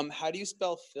 How do you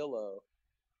spell Philo?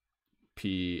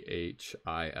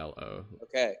 Philo.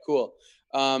 Okay, cool.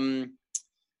 I'm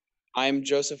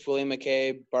Joseph William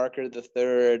McKay Barker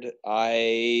III.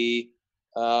 I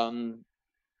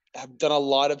have done a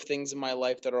lot of things in my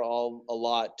life that are all a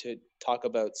lot to talk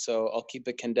about, so I'll keep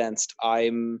it condensed.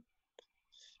 Over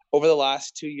the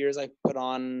last 2 years, I've put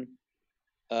on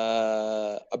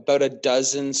about a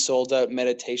dozen sold out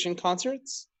meditation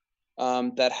concerts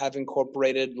that have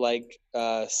incorporated like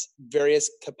various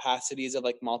capacities of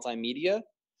like multimedia.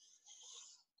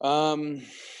 So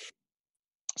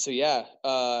yeah,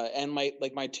 and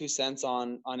my 2 cents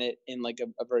on it in like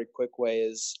a very quick way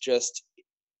is just,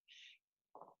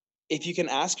 if you can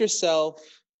ask yourself,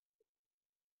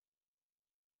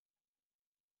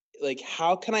 like,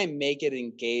 how can I make it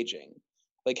engaging?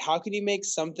 Like, how can you make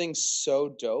something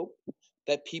so dope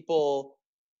that people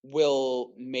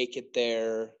will make it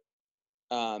there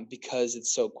because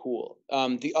it's so cool?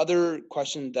 The other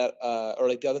question that, or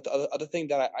like the other thing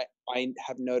that I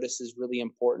have noticed is really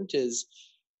important is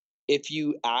if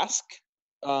you ask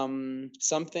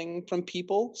something from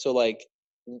people, so like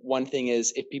one thing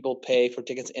is if people pay for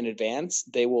tickets in advance,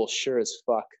 they will sure as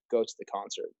fuck go to the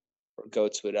concert or go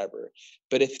to whatever.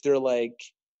 But if they're like,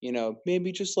 you know,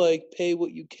 maybe just like pay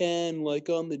what you can, like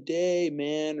on the day,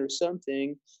 man, or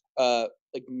something,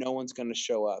 like no one's gonna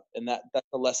show up. And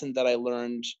that's a lesson that I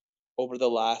learned over the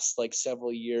last like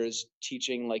several years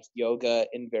teaching like yoga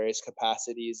in various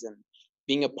capacities and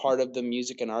being a part of the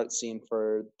music and art scene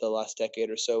for the last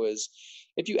decade or so is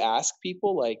if you ask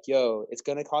people like, yo, it's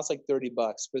going to cost like $30,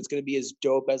 but it's going to be as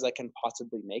dope as I can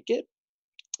possibly make it,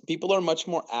 people are much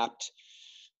more apt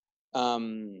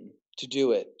to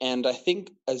do it. And I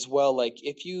think as well, like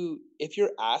if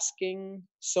you're asking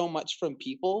so much from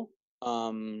people,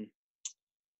 I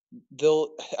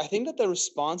think that the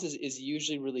response is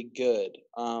usually really good.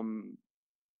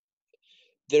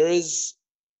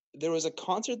 There was a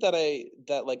concert that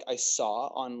I saw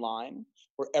online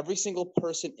where every single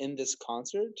person in this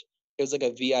concert, it was like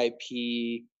a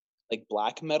VIP like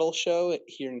black metal show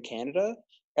here in Canada.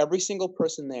 Every single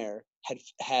person there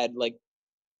had like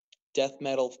death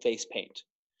metal face paint.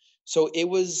 So it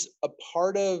was a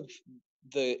part of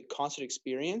the concert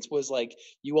experience was like,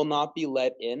 you will not be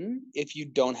let in if you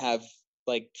don't have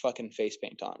like fucking face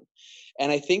paint on.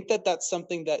 And I think that that's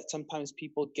something that sometimes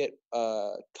people get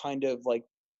kind of like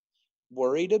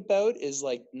worried about, is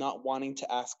like not wanting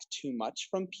to ask too much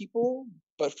from people.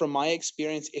 But from my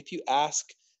experience, if you ask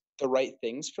the right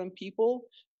things from people,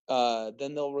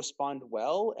 then they'll respond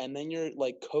well, and then you're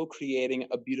like co-creating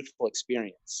a beautiful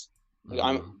experience.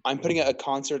 Like I'm putting a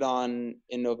concert on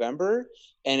in November,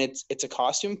 and it's a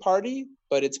costume party,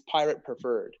 but it's pirate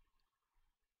preferred.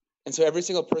 And so every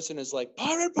single person is like,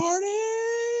 pirate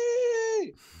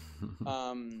party.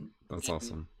 That's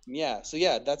awesome. Yeah. So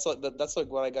yeah, that's like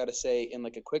what I got to say in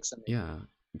like a quick summary. Yeah.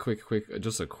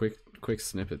 Just a quick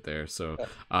snippet there. So,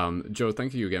 Joe,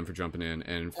 thank you again for jumping in,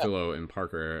 and Philo and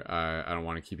Parker, I don't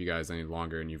want to keep you guys any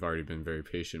longer, and you've already been very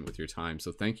patient with your time.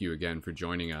 So thank you again for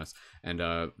joining us, and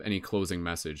any closing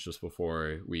message just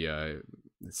before we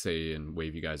say and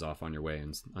wave you guys off on your way,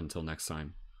 and until next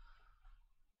time.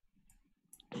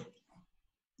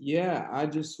 Yeah, I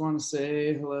just want to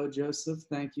say hello, Joseph.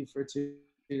 Thank you for tuning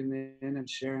in and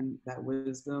sharing that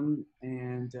wisdom.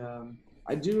 And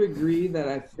I do agree that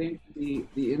I think the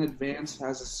in advance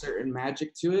has a certain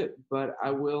magic to it, but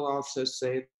I will also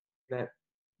say that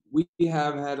we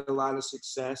have had a lot of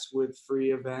success with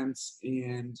free events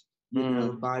and you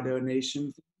know, by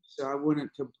donation. So I wouldn't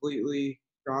completely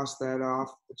cross that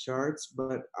off the charts,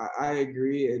 but I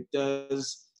agree it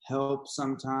does help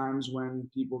sometimes when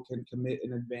people can commit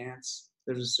in advance.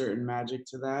 There's a certain magic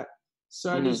to that.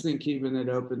 So I just think keeping it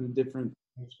open to different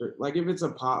things, like if it's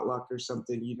a potluck or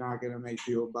something, you're not gonna make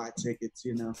people buy tickets,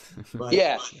 you know. But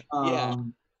yeah.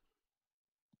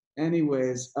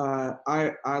 Anyways,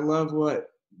 I love what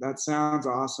that sounds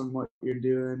awesome what you're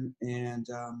doing, and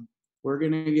we're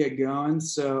gonna get going.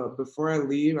 So before I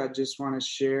leave, I just want to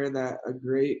share that a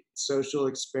great social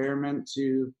experiment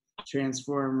to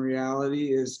transform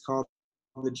reality is called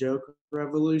the joke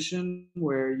revolution,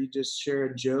 where you just share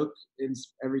a joke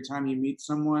every time you meet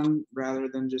someone, rather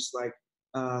than just like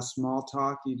small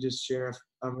talk. You just share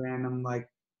a random like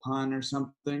pun or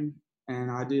something, and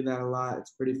I do that a lot.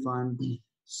 It's pretty fun.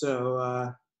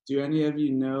 So do any of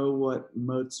you know what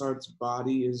Mozart's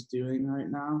body is doing right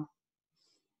now?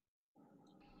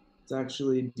 It's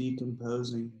actually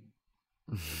decomposing.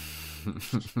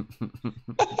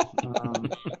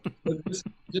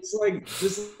 Just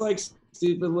like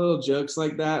stupid little jokes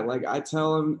like that. Like I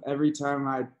tell them every time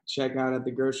I check out at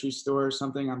the grocery store or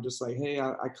something, I'm just like, hey,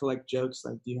 I collect jokes.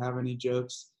 Like, do you have any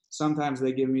jokes? Sometimes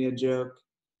they give me a joke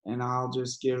and I'll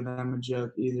just give them a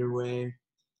joke either way.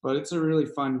 But it's a really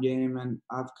fun game, and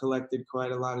I've collected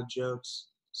quite a lot of jokes.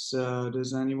 So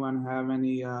does anyone have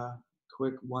any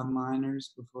quick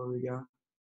one-liners before we go?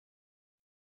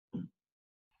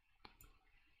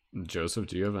 Joseph,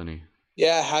 do you have any?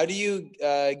 Yeah, how do you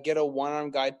get a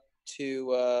one-armed guy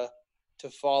to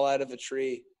fall out of a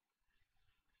tree?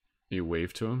 You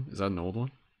wave to him? Is that an old one?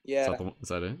 Yeah. Is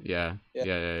that it? Yeah.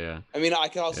 I mean, I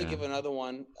could also give another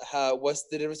one. What's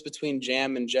the difference between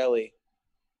jam and jelly?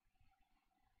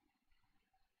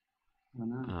 I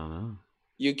don't know.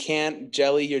 You can't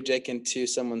jelly your dick into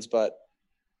someone's butt.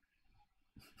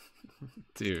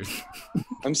 Dude.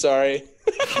 I'm sorry.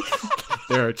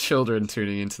 There are children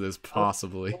tuning into this,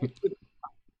 possibly.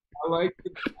 I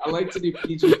like to do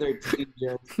PG-13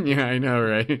 jokes. Yeah, I know,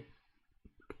 right?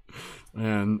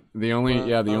 And the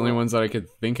only ones that I could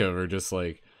think of are just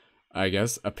like, I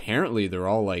guess apparently they're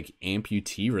all like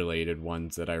amputee related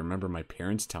ones that I remember my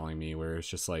parents telling me, where it's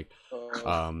just like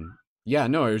Yeah,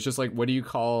 no, it was just like, what do you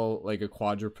call like a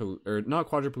or not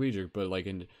quadriplegic, but like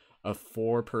a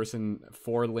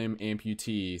 4-limb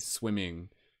amputee swimming,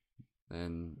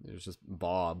 and it was just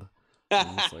Bob.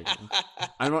 I'm just like,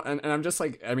 and I'm just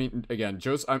like, I mean, again,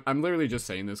 Joseph, I'm literally just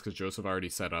saying this because Joseph already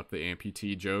set up the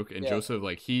amputee joke, and Yeah. Joseph,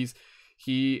 like, he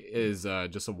is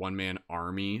just a one-man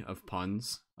army of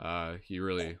puns. He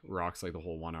really rocks like the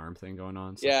whole one arm thing going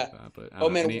on. Stuff Yeah. like that. But Oh,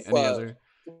 man, any other?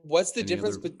 What's the Any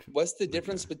difference? other What's the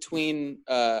difference between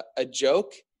a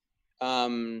joke,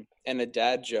 and a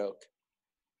dad joke?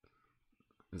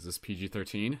 Is this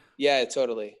PG-13? Yeah,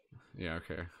 totally. Yeah,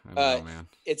 okay. I don't know, man.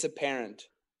 It's apparent.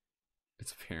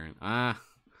 It's apparent. Ah.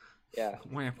 Yeah.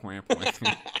 Whamp, whamp,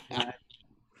 whamp.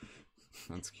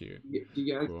 That's cute. Do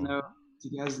you guys Cool. know? Do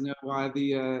you guys know why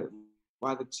the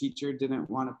teacher didn't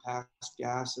want to pass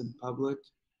gas in public?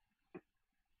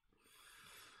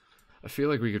 I feel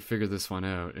like we could figure this one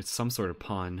out. It's some sort of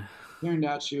pun. Turned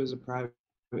out she was a private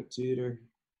tutor.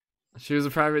 She was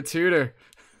a private tutor.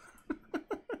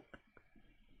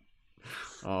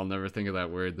 I'll never think of that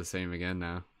word the same again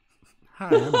now. Hi,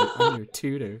 I'm your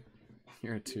tutor.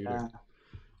 You're a tutor.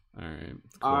 Yeah. All right.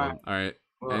 Cool. All right.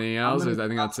 Well, Anything else? I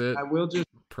think that's it. I will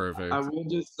Perfect.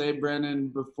 just say, Brennan,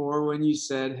 before when you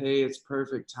said, "Hey, it's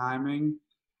perfect timing,"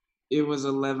 it was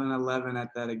 11:11 at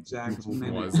that exact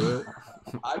minute. Was it?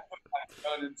 I put my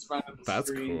phone in front of the That's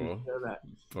screen cool. to show that.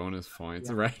 Bonus points,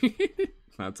 Yeah. right?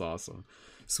 That's awesome.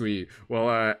 Sweet.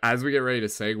 Well, as we get ready to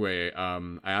segue,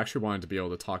 I actually wanted to be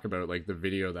able to talk about like the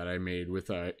video that I made with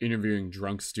interviewing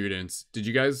drunk students. Did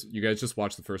you guys just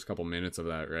watch the first couple minutes of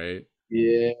that, right?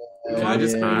 Yeah. Can I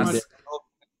just ask?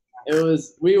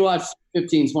 We watched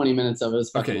 15-20 minutes of it. It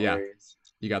was fucking Okay, yeah. hilarious.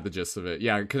 You got the gist of it.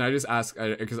 Yeah, can I just ask,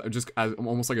 because just as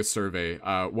almost like a survey,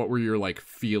 what were your like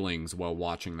feelings while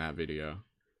watching that video?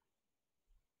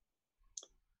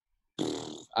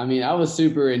 I mean, I was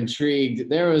super intrigued.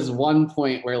 There was one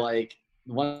point where like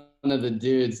one of the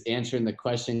dudes answering the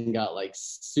question got like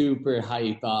super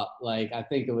hype up. Like I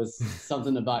think it was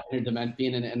something about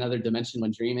being in another dimension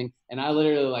when dreaming. And I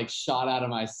literally like shot out of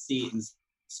my seat and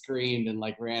screamed and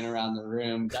like ran around the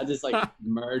room. I just like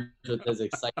merged with his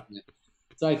excitement.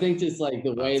 So I think just like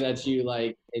the way that you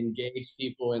like engage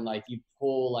people and like you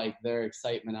pull like their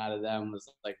excitement out of them was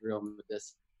like real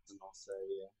medicinal. So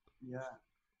yeah. Yeah.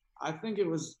 I think it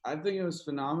was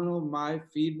phenomenal. My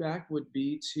feedback would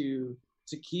be to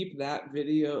keep that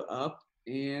video up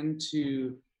and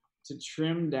to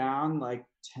trim down like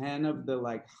 10 of the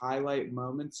like highlight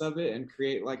moments of it and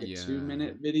create like a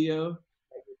 2-minute video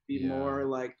that would be more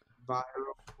like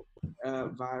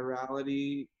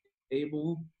virality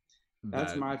able.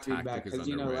 That's my feedback, because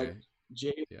you know, like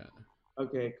Jay. Yeah.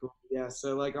 Okay, cool. Yeah,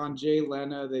 so like on Jay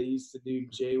Leno, they used to do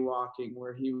jaywalking,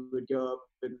 where he would go up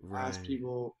and ask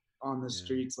people on the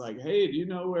streets, like, "Hey, do you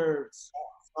know where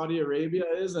Saudi Arabia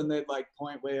is?" And they'd like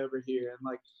point way over here, and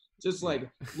like just like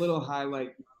little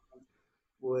highlight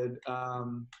would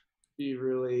be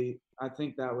really. I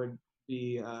think that would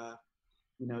be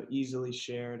easily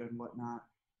shared and whatnot.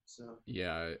 So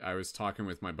yeah, I was talking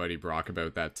with my buddy Brock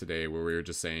about that today, where we were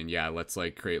just saying, yeah, let's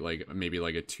like create like maybe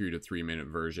like a 2 to 3 minute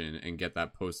version and get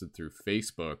that posted through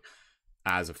Facebook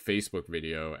as a Facebook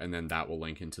video, and then that will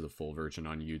link into the full version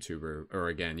on YouTube, or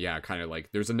again, yeah, kind of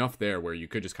like there's enough there where you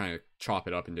could just kind of chop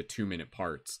it up into 2-minute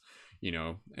parts,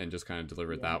 and just kind of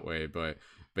deliver it that way.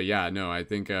 But yeah, no, I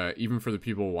think even for the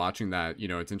people watching that,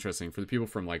 it's interesting for the people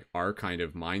from like our kind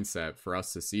of mindset, for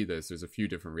us to see this, there's a few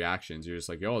different reactions. You're just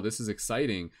like, oh, this is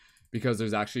exciting, because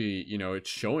there's actually, it's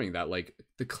showing that like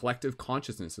the collective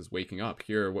consciousness is waking up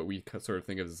here, what we sort of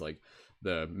think of as like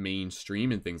the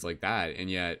mainstream and things like that. And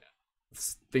yet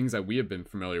things that we have been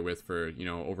familiar with for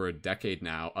over a decade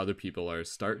now, other people are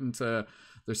starting to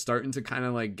kind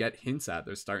of like get hints at,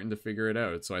 they're starting to figure it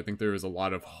out. So I think there was a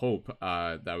lot of hope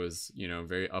that was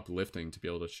very uplifting to be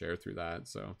able to share through that.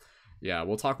 So yeah,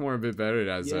 we'll talk more a bit about it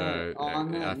as yeah,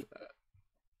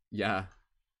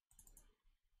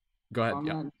 go ahead.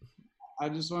 Yeah, I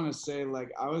just want to say,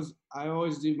 like, I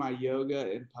always do my yoga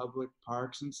in public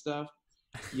parks and stuff.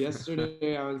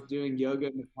 Yesterday I was doing yoga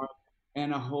in the park,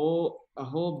 and a whole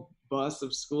bus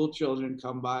of school children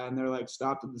come by, and they're like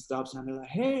stopped at the stop sign. They're like,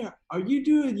 "Hey, are you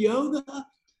doing yoga?"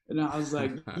 And I was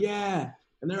like, "Yeah."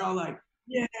 And they're all like,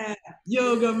 "Yeah,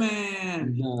 yoga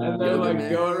man." And they're like,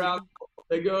 go around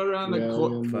the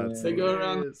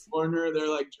corner. They're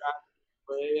like driving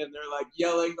away, and they're like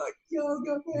yelling like,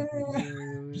 "Yoga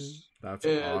man." That's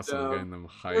awesome, getting them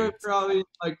hyped. They're probably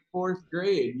like 4th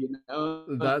grade,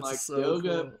 That's like so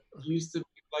yoga cool. used to be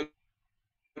like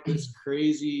this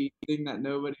crazy thing that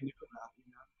nobody knew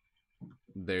about,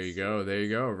 There you go. There you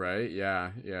go. Right?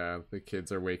 Yeah. Yeah. The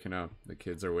kids are waking up. The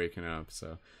kids are waking up.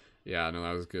 So, yeah. No,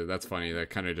 that was good. That's funny. That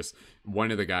kind of just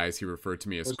one of the guys he referred to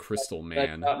me as Crystal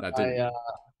Man. That did.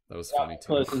 That was funny too.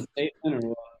 Closing statement or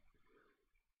what?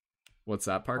 What's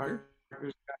that, Parker?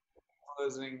 Parker's got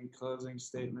a closing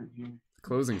statement here.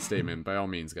 Closing statement, by all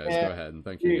means, guys. Yeah. Go ahead and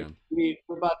thank you again.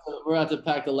 We're about to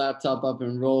pack the laptop up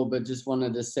and roll, but just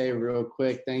wanted to say real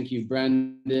quick, thank you,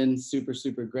 Brendan. Super,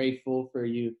 super grateful for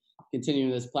you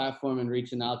continuing this platform and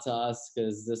reaching out to us,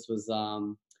 because this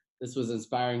was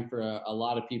inspiring for a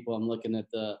lot of people. I'm looking at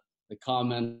the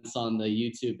comments on the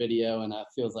YouTube video, and it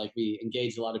feels like we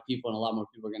engaged a lot of people, and a lot more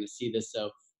people are going to see this.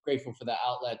 So grateful for the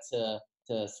outlet to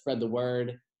spread the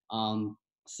word.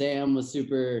 Sam, was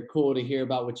super cool to hear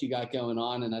about what you got going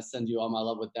on, and I send you all my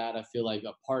love with that. I feel like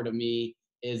a part of me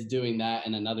is doing that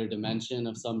in another dimension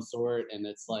of some sort, and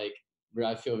it's like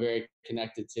I feel very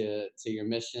connected to your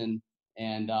mission.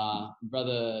 And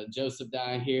brother Joseph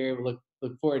down here, look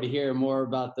forward to hearing more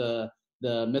about the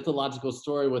mythological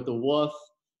story with the wolf.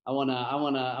 I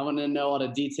wanna know all the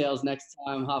details next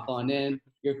time. Hop on in.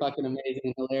 You're fucking amazing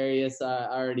and hilarious. I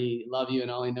already love you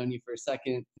and only known you for a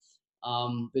second.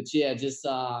 But yeah, just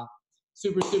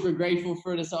super, super grateful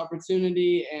for this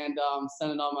opportunity, and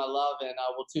sending all my love, and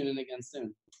we'll tune in again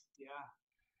soon. Yeah.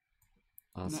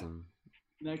 Awesome.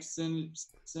 Next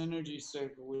Synergy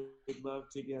Circle, we'd love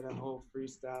to get a whole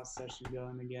freestyle session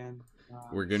going again.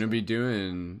 We're gonna be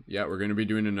doing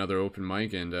another open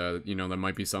mic, and that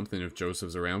might be something if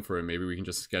Joseph's around for it. Maybe we can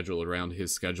just schedule it around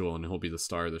his schedule, and he'll be the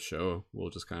star of the show. We'll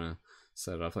just kind of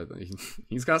set it up like that.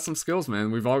 He's got some skills,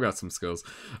 man. We've all got some skills.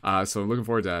 So I'm looking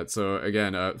forward to that. So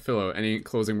again, Philo, any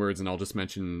closing words, and I'll just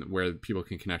mention where people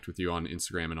can connect with you on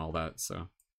Instagram and all that. So.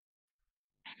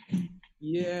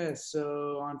 Yeah,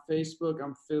 so on Facebook,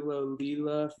 I'm Philo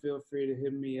Lila. Feel free to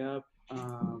hit me up.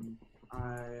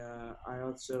 I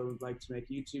also like to make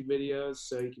YouTube videos,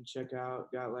 so you can check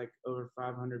out. Got like over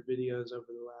 500 videos over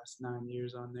the last 9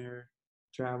 years on there.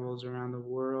 Travels around the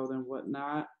world and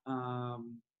whatnot.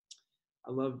 I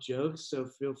love jokes, so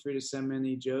feel free to send me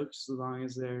any jokes as long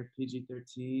as they're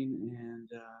PG-13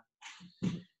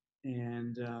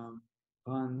 and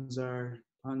puns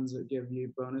that give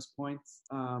you bonus points.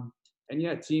 And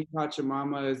yeah, Team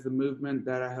Pachamama is the movement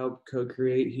that I helped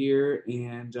co-create here,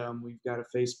 and we've got a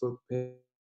Facebook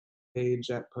page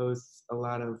that posts a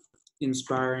lot of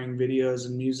inspiring videos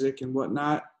and music and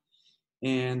whatnot.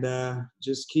 And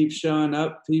just keep showing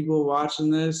up, people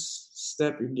watching this.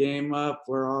 Step your game up.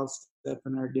 We're all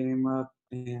stepping our game up,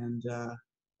 and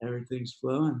everything's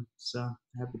flowing. So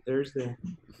happy Thursday.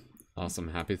 Awesome.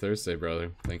 Happy Thursday,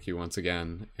 brother. Thank you once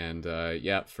again. And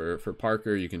yeah, for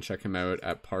Parker, you can check him out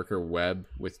at parkerweb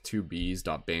with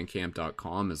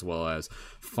 2bs.bandcamp.com, as well as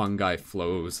Fungi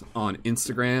Flows on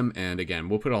Instagram. And again,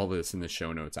 we'll put all this in the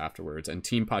show notes afterwards. And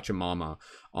Team Pachamama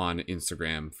on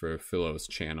Instagram for Philo's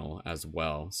channel as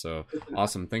well. So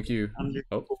awesome. Thank you.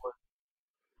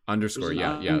 Underscore.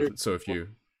 Yeah. So if you...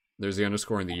 There's the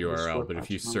underscore in the URL, but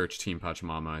if you search Team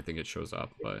Pachamama, I think it shows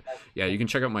up. But yeah, you can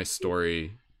check out my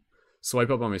story. Swipe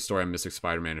up on my story on Mystic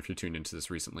Spider-Man if you tuned into this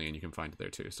recently, and you can find it there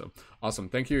too. So awesome.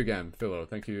 Thank you again, Philo.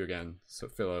 Thank you again,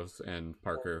 Philo and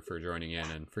Parker, for joining in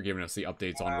and for giving us the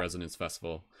updates on Resonance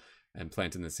Festival and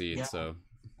planting the seed. Yeah. So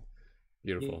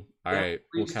beautiful. All right.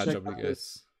 We'll catch up with you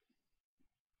guys.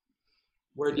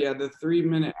 The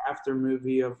 3-minute after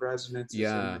movie of Resonance is in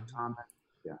the comments.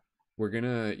 We're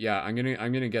gonna I'm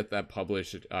gonna get that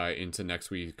published into next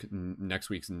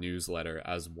week's newsletter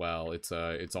as well. It's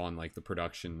on like the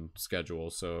production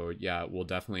schedule, so yeah, we'll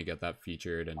definitely get that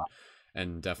featured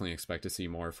and definitely expect to see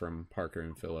more from Parker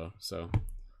and Philo. So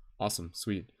awesome,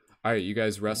 sweet. All right, you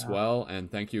guys rest well, and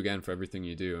thank you again for everything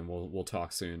you do, and we'll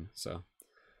talk soon. So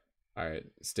all right,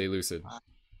 stay lucid.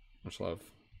 Much love.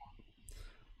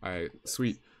 All right,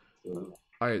 sweet.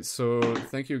 All right, so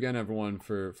thank you again, everyone,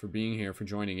 for being here, for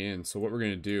joining in. So what we're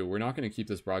going to do, we're not going to keep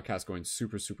this broadcast going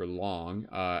super, super long.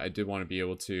 I did want to be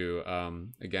able to,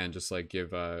 again, just like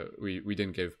give, we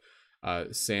didn't give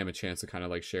Sam a chance to kind of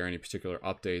like share any particular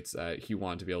updates that he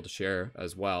wanted to be able to share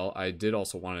as well. I did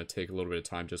also want to take a little bit of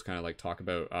time, just kind of like talk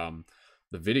about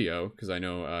the video, because I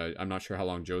know I'm not sure how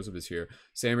long Joseph is here.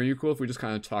 Sam, are you cool if we just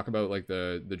kind of talk about like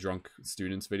the drunk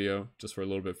students video just for a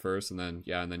little bit first, and then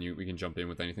we can jump in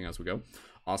with anything as we go?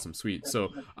 Awesome, sweet. So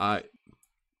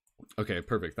okay,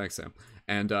 perfect, thanks, Sam.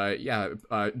 And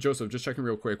Joseph, just checking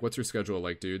real quick, what's your schedule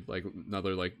like, dude? Like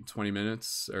another like 20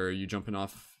 minutes, or are you jumping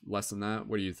off less than that?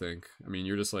 What do you think? I mean,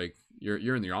 you're just like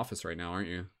you're in the office right now, aren't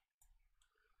you?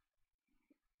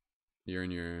 You're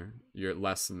in you're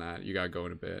less than that. You gotta go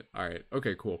in a bit. All right.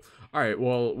 Okay, cool. All right.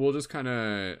 Well, we'll just kind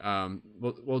of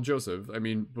well, Joseph, I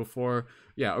mean, before,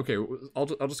 yeah, okay, I'll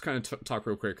just kind of talk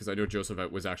real quick, because I know Joseph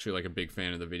was actually like a big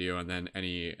fan of the video, and then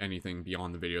anything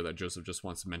beyond the video that Joseph just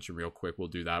wants to mention real quick, we'll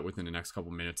do that within the next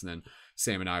couple minutes, and then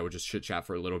Sam and I will just chit chat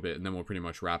for a little bit, and then we'll pretty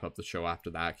much wrap up the show after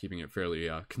that, keeping it fairly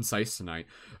concise tonight.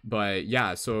 But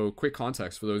yeah, so quick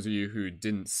context for those of you who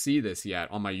didn't see this yet,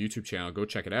 on my YouTube channel, go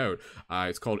check it out.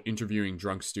 It's called Interviewing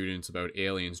Drunk Students About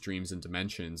Aliens, Dreams, and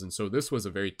Dimensions. And so this was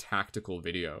a very tactical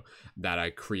video that I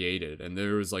created, and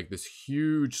there was like this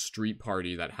huge street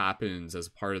party that happens as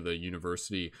part of the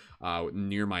university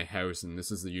near my house, and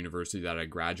this is the university that I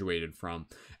graduated from.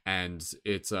 And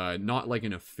it's not like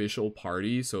an official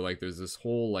party, so like there's this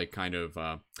whole like kind of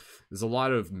there's a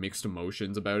lot of mixed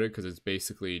emotions about it, because it's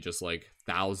basically just like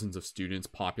thousands of students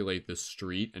populate the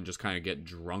street and just kind of get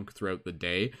drunk throughout the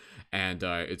day. And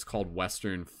it's called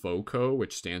Western FOCO,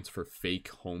 which stands for Fake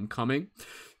Homecoming.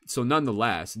 So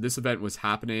nonetheless, this event was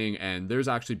happening, and there's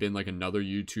actually been like another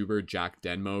YouTuber, Jack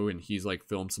Denmo, and he's like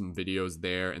filmed some videos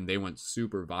there, and they went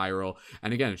super viral.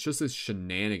 And again, it's just this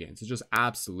shenanigans. It's just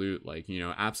absolute, like, you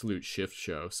know, absolute shift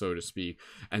show, so to speak.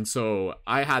 And so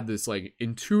I had this like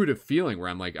intuitive feeling where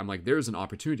I'm like, there's an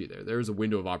opportunity there. There's a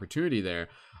window of opportunity there.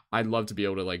 I'd love to be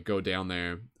able to like go down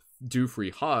there, do free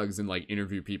hugs, and like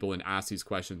interview people and ask these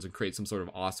questions and create some sort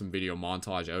of awesome video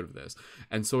montage out of this.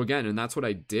 And so again, and that's what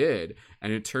I did,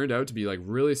 and it turned out to be like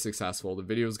really successful. The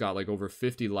video's got like over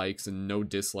 50 likes and no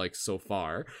dislikes so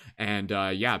far, and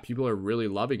yeah, people are really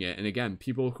loving it. And again,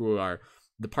 people who are,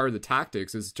 the part of the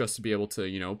tactics is just to be able to,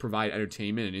 you know, provide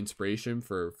entertainment and inspiration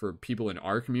for people in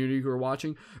our community who are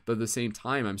watching, but at the same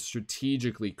time, I'm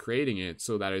strategically creating it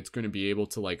so that it's going to be able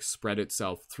to like spread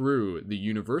itself through the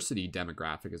university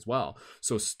demographic as well.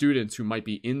 So students who might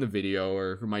be in the video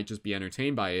or who might just be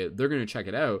entertained by it, they're going to check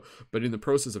it out, but in the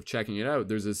process of checking it out,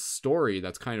 there's this story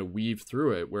that's kind of weaved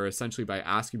through it, where essentially by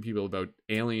asking people about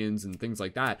aliens and things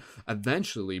like that,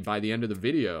 eventually by the end of the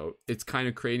video, it's kind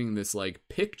of creating this like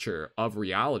picture of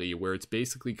reality, where it's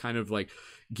basically kind of like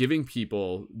giving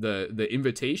people the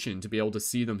invitation to be able to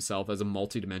see themselves as a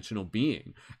multidimensional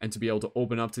being, and to be able to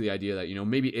open up to the idea that, you know,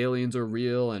 maybe aliens are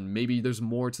real, and maybe there's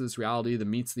more to this reality than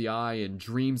meets the eye, and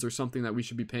dreams are something that we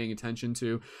should be paying attention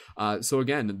to. So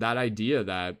again, that idea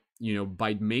that, you know,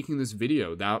 by making this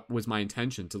video, that was my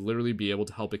intention, to literally be able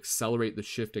to help accelerate the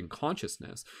shift in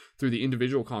consciousness through the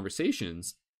individual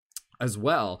conversations, as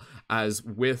well as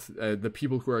with the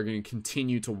people who are going to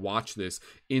continue to watch this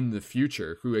in the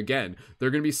future, who, again, there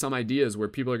are going to be some ideas where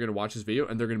people are going to watch this video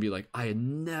and they're going to be like, I had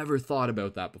never thought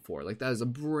about that before. Like, that is a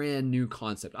brand new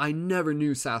concept. I never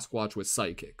knew Sasquatch was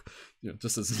psychic. You know,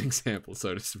 just as an example,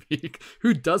 so to speak.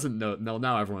 Who doesn't know? No,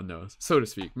 now everyone knows, so to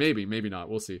speak. Maybe not.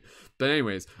 We'll see. But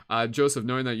anyways, Joseph,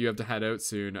 knowing that you have to head out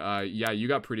soon, yeah, you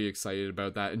got pretty excited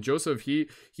about that. And Joseph,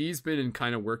 he's been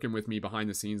kind of working with me behind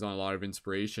the scenes on a lot of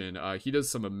inspiration. He does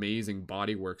some amazing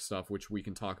bodywork stuff, which we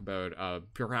can talk about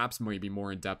perhaps maybe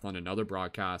more in depth on another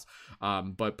broadcast.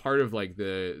 But part of like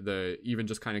the even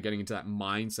just kind of getting into that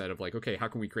mindset of like, okay, how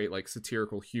can we create like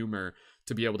satirical humor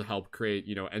to be able to help create,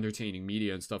 you know, entertaining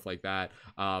media and stuff like that.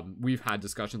 We've had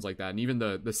discussions like that, and even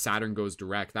the Saturn Goes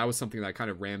Direct, that was something that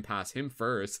kind of ran past him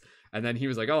first, and then he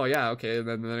was like, oh yeah, okay, and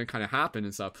then it kind of happened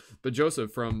and stuff. But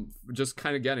Joseph, from just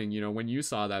kind of getting, you know, when you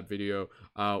saw that video,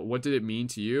 what did it mean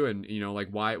to you? And, you know, like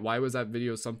why was that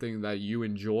video something that you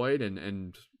enjoyed?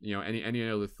 And you know, any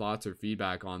other thoughts or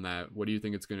feedback on that? What do you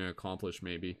think it's going to accomplish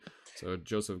maybe? So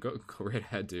Joseph, go right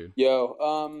ahead, dude.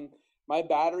 Yo, my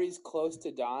battery's close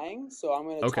to dying, so I'm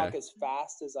gonna talk as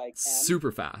fast as I can.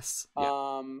 Super fast.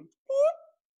 Yeah.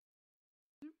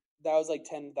 That was like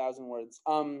 10,000 words.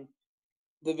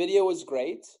 The video was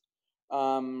great.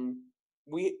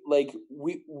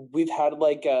 We've had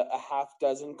like a half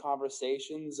dozen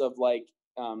conversations of like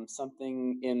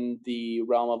something in the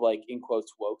realm of like, in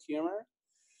quotes, woke humor.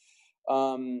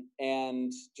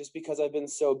 And just because I've been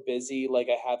so busy, like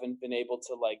I haven't been able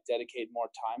to like dedicate more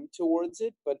time towards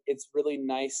it, but it's really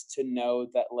nice to know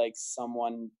that like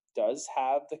someone does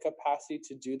have the capacity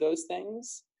to do those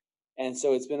things. And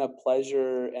so it's been a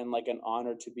pleasure and like an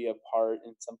honor to be a part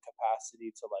in some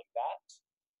capacity to like that.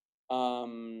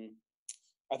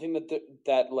 I think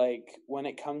that like when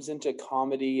it comes into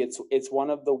comedy, it's one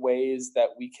of the ways that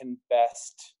we can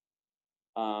best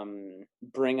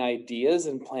bring ideas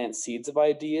and plant seeds of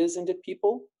ideas into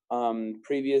people.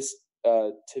 Previous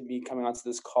to me coming onto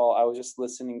this call, I was just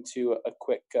listening to a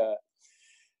quick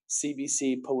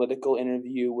CBC political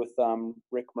interview with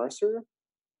Rick Mercer.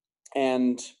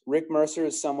 And Rick Mercer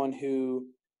is someone who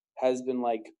has been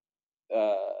like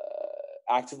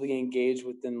actively engaged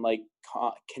within like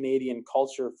Canadian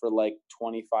culture for like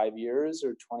 25 years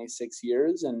or 26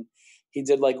 years, and he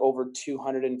did like over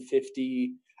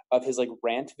 250 of his like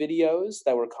rant videos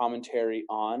that were commentary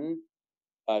on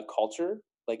culture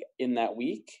like in that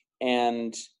week,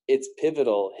 and it's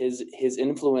pivotal. His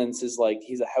influence is like,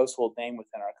 he's a household name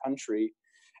within our country,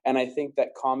 and I think that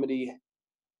comedy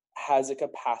has a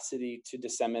capacity to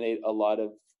disseminate a lot of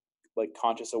like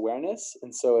conscious awareness,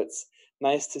 and so it's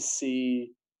nice to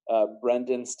see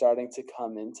Brendan starting to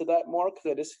come into that more,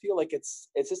 because I just feel like it's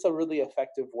just a really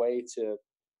effective way to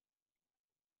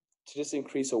just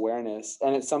increase awareness,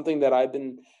 and it's something that I've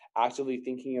been actively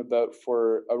thinking about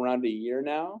for around a year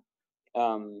now.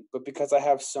 But because I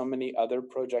have so many other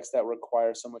projects that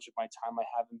require so much of my time, I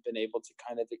haven't been able to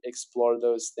kind of explore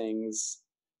those things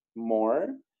more.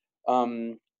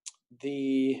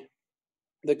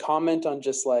 The comment on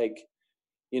just like,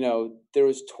 there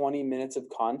was 20 minutes of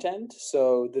content,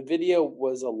 so the video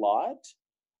was a lot.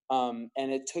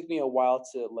 And it took me a while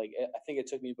to like, I think it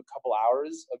took me a couple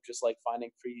hours of just like finding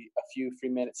a few free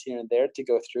minutes here and there to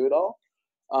go through it all.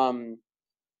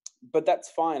 But that's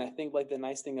fine. I think like the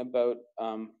nice thing about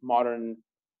modern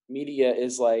media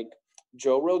is like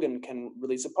Joe Rogan can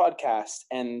release a podcast,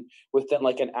 and within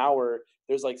like an hour,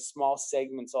 there's like small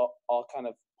segments all kind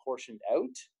of portioned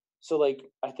out. So like,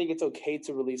 I think it's okay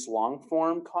to release long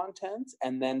form content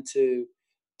and then to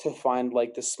find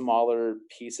like the smaller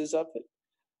pieces of it.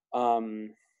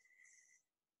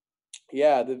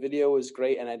 Yeah, the video was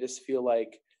great, and I just feel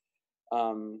like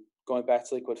going back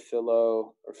to like what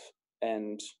Philo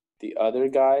and the other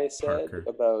guy said Parker.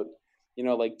 about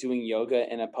like doing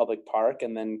yoga in a public park,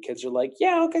 and then kids are like,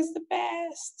 yoga's the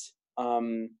best.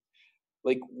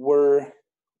 Like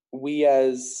we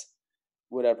as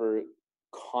whatever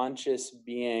conscious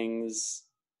beings,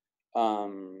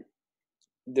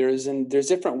 there's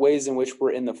different ways in which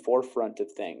we're in the forefront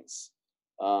of things.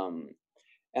 And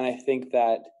I think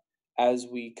that as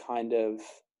we kind of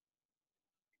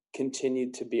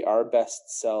continue to be our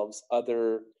best selves,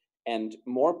 other and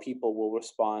more people will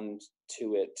respond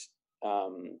to it.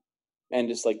 And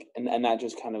just like, and that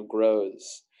just kind of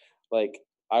grows. Like,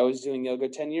 I was doing yoga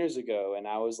 10 years ago, and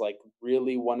I was like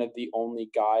really one of the only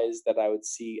guys that I would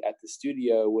see at the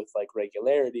studio with like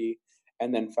regularity.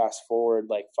 And then fast forward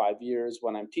like 5 years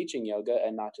when I'm teaching yoga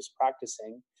and not just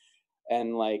practicing.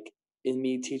 And like in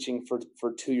me teaching for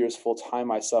 2 years full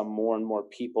time, I saw more and more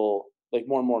people, like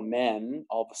more and more men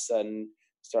all of a sudden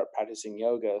start practicing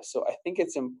yoga. So I think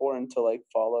it's important to like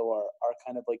follow our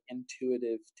kind of like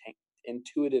intuitive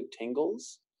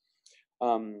tingles.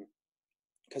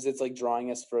 Because it's like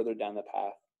drawing us further down the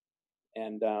path.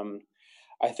 And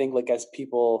I think like as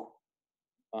people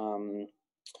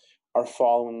are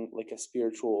following like a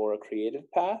spiritual or a creative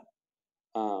path,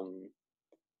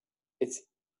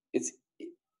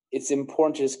 it's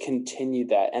important to just continue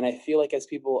that. And I feel like as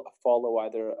people follow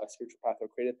either a spiritual path or a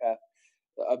creative path,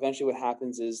 eventually what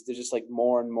happens is there's just like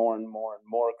more and more and more and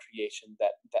more creation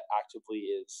that actively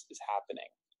is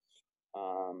happening.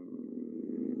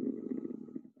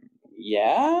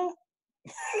 Yeah.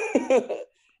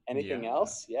 Anything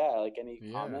else? Yeah, like any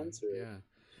comments or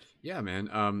Yeah, man.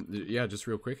 Yeah, just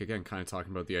real quick, again, kind of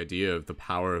talking about the idea of the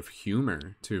power of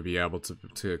humor to be able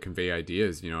to convey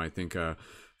ideas. I think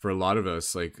for a lot of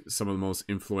us, like some of the most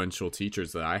influential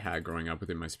teachers that I had growing up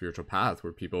within my spiritual path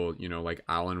were people, like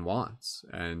Alan Watts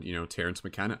and, Terrence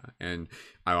McKenna. And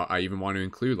I even want to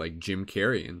include like Jim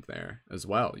Carrey in there as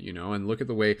well, and look at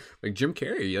the way like Jim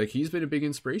Carrey, like he's been a big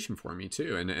inspiration for me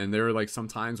too. And there were like some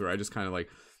times where I just kind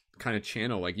of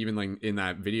channel, like even like in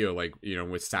that video, like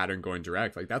with Saturn going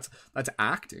direct, like that's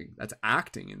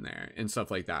acting in there and stuff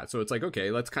like that. So it's like,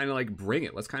 okay, let's kind of like bring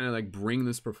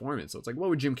this performance. So it's like, what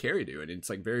would Jim Carrey do? And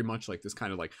it's like very much like this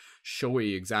kind of like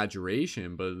showy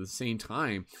exaggeration, but at the same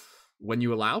time, when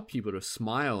you allow people to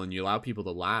smile and you allow people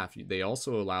to laugh, they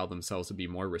also allow themselves to be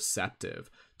more receptive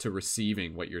to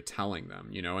receiving what you're telling them,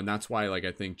 and that's why, like,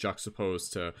 I think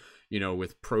juxtaposed to,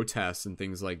 with protests and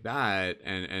things like that,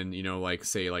 and like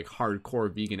say like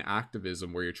hardcore vegan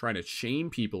activism where you're trying to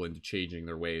shame people into changing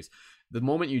their ways, the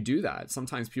moment you do that,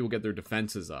 sometimes people get their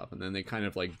defenses up and then they kind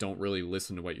of like don't really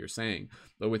listen to what you're saying.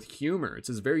 But with humor, it's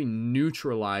this very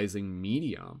neutralizing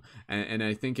medium. And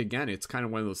I think, again, it's kind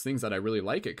of one of those things that I really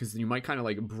like it, because you might kind of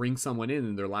like bring someone in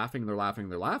and they're laughing.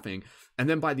 And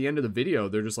then by the end of the video,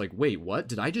 they're just like, wait, what?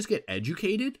 Did I just get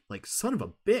educated? Like, son of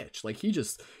a bitch. Like he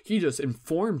just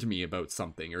informed me about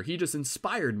something, or he just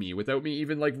inspired me without me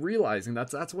even like realizing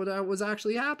that's what was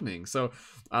actually happening. So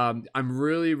I'm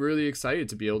really, really excited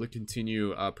to be able to continue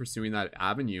continue pursuing that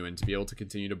avenue and to be able to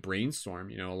continue to brainstorm,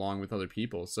 you know, along with other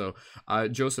people. So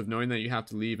Joseph, knowing that you have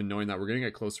to leave and knowing that we're going to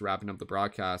get close to wrapping up the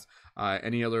broadcast,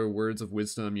 any other words of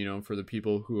wisdom, you know, for the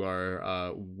people who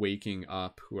are waking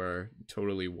up, who are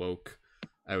totally woke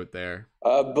out there?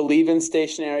 Believe in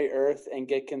stationary Earth and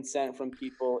get consent from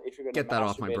people if you're going to get that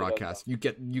off my broadcast. You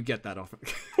get that off.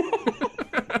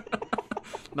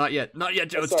 Not yet,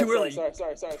 Joe. It's too early. Sorry.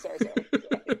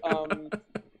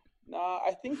 Nah,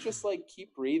 I think just like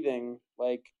keep breathing,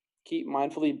 like keep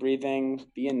mindfully breathing,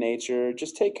 be in nature,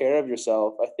 just take care of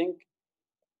yourself. I think,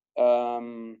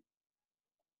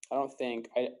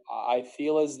 I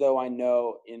feel as though I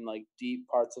know in like deep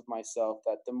parts of myself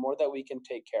that the more that we can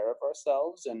take care of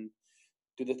ourselves and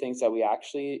do the things that we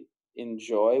actually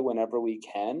enjoy whenever we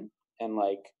can, and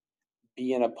like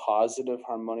be in a positive,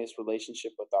 harmonious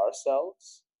relationship with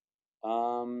ourselves,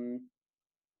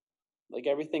 like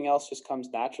everything else just comes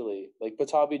naturally. Like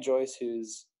Patabi Joyce,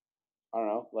 who's, I don't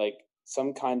know, like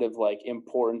some kind of like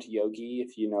important yogi,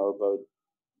 if you know about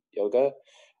yoga,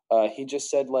 he just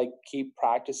said like keep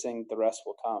practicing, the rest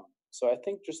will come. So I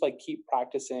think just like keep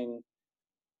practicing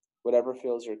whatever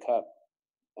fills your cup,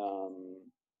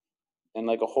 and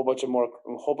like a whole bunch more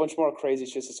crazy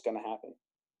shit is gonna happen.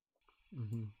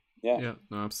 Mm-hmm. Yeah,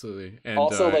 no, absolutely. And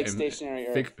also like stationary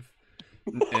Earth.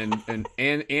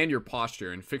 and your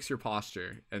posture, and fix your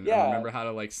posture, and remember how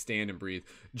to like stand and breathe.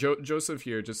 Joseph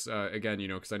here, just again, you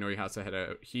know, because I know he has to head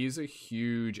out. He's a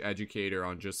huge educator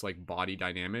on just like body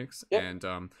dynamics, and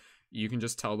you can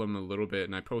just tell them a little bit,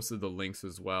 and I posted the links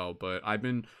as well. But I've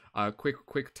been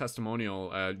quick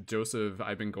testimonial. Joseph,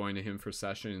 I've been going to him for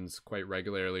sessions quite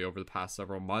regularly over the past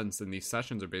several months, and these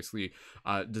sessions are basically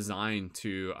designed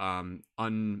to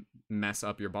unmess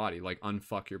up your body, like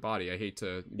unfuck your body. I hate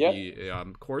to be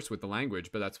coarse with the language,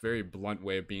 but that's a very blunt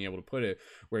way of being able to put it.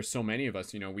 Where so many of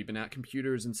us, you know, we've been at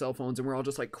computers and cell phones, and we're all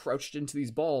just like crouched into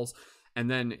these balls. And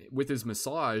then with his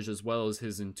massage, as well as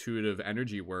his intuitive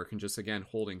energy work and just, again,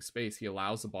 holding space, he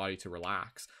allows the body to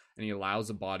relax, and he allows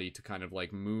the body to kind of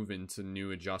like move into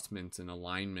new adjustments and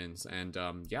alignments. And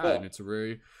and it's a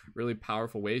really, really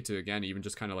powerful way to, again, even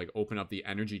just kind of like open up the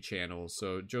energy channels.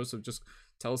 So Joseph, just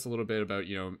tell us a little bit about,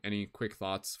 you know, any quick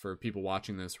thoughts for people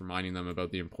watching this, reminding them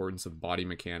about the importance of body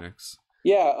mechanics.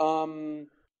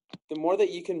 The more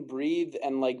that you can breathe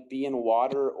and like be in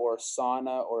water or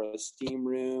sauna or a steam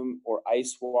room or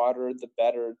ice water, the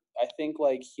better. I think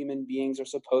like human beings are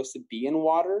supposed to be in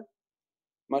water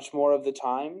much more of the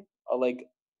time. And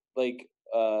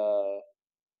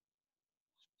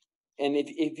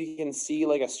if you can see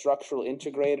like a structural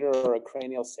integrator or a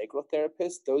cranial sacral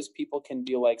therapist, those people can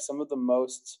be like some of the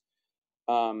most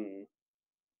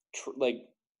like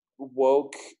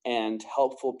woke and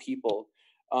helpful people.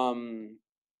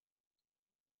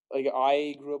 Like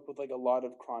I grew up with like a lot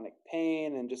of chronic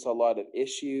pain and just a lot of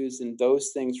issues, and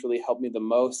those things really helped me the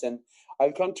most. And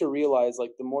I've come to realize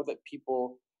like the more that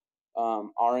people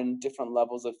are in different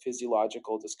levels of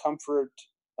physiological discomfort,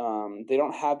 they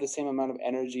don't have the same amount of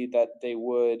energy that they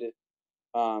would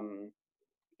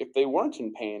if they weren't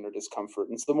in pain or discomfort.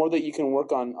 And so the more that you can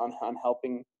work on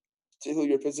helping to heal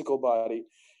your physical body,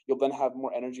 you'll then have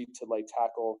more energy to like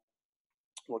tackle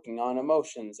working on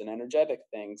emotions and energetic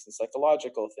things and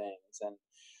psychological things,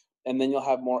 and then you'll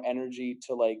have more energy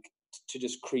to like to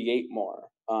just create more.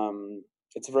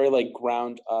 It's very like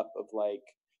ground up of like,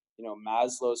 you know,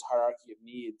 Maslow's hierarchy of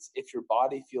needs. If your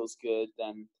body feels good,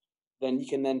 then you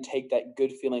can then take that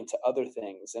good feeling to other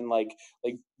things. And like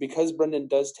because Brendan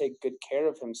does take good care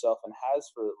of himself and has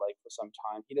for some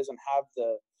time, he doesn't have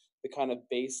the kind of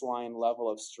baseline level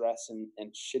of stress and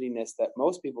shittiness that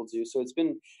most people do. So it's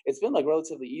been like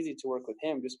relatively easy to work with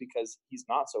him just because he's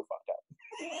not so fucked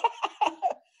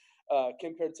up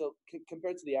compared to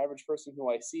the average person who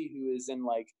I see who is in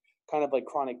like kind of like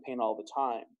chronic pain all the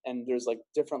time. And there's like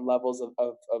different levels of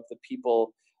the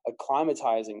people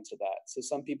acclimatizing to that. So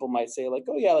some people might say like,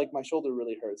 oh yeah, like my shoulder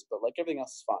really hurts, but like everything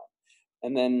else is fine.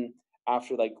 And then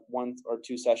after like 1 or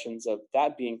 2 sessions of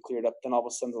that being cleared up, then all of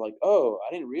a sudden they're like, oh,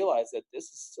 I didn't realize that this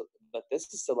is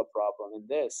still a problem in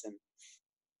this. And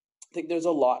I think there's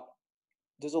a lot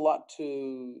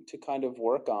to kind of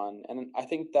work on. And I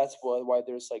think that's why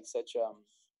there's like such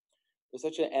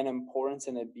an importance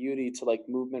and a beauty to like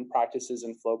movement practices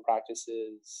and flow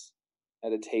practices,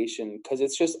 meditation, because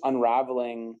it's just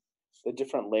unraveling the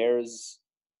different layers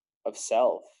of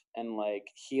self. And like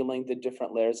healing the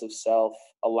different layers of self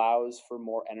allows for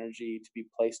more energy to be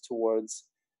placed towards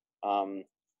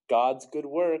God's good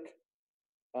work,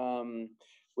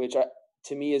 which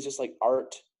to me is just like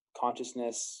art,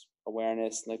 consciousness,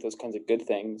 awareness, and like those kinds of good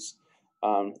things.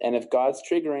 And if God's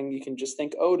triggering, you can just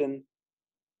think Odin.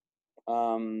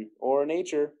 or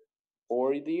nature,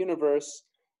 or the universe,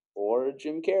 or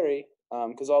Jim Carrey,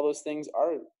 because all those things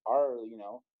are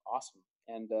awesome.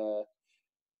 And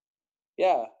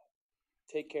yeah,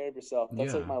 take care of yourself.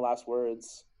 That's like Yeah. my last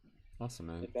words. Awesome,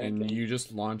 man. If anything. And you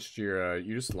just launched your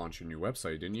new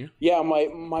website, didn't you? Yeah, my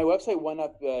website went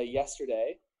up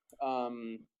yesterday.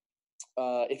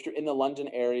 If you're in the London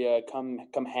area,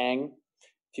 come hang.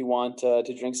 If you want to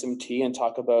drink some tea and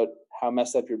talk about how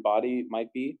messed up your body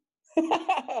might be,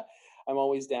 I'm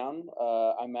always down.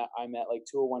 I'm at like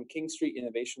 201 King Street,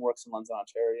 Innovation Works in London,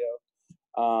 Ontario.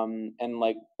 And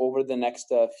like over the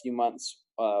next few months,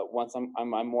 once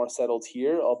I'm more settled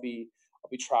here, I'll be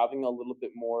traveling a little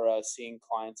bit more, seeing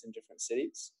clients in different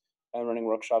cities and running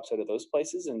workshops out of those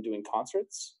places and doing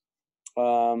concerts.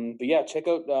 But yeah, check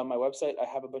out my website. I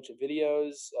have a bunch of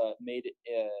videos made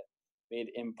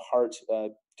in part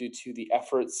due to the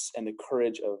efforts and the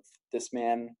courage of this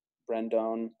man,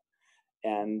 Brendon.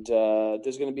 And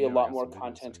there's going to be a lot more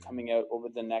content coming out over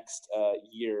the next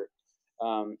year.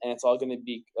 And it's all going to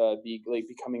be like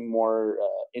becoming more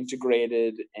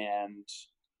integrated and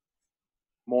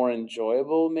more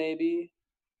enjoyable, maybe.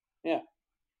 Yeah.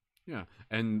 Yeah.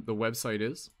 And the website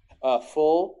is?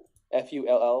 Full,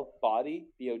 FULL, body,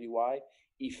 BODY,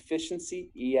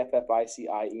 efficiency,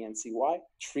 EFFICIENCY,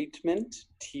 treatment,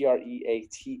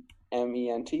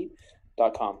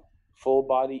 TREATMENT.com. Full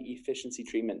body efficiency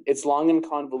treatment. It's long and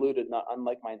convoluted, not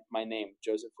unlike my name,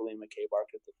 Joseph William McCabe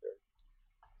Arquette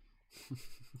III.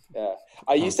 Yeah,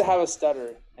 I used to have a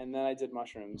stutter, and then I did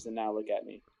mushrooms, and now look at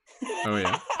me. Oh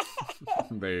yeah,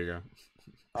 there you go.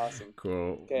 Awesome.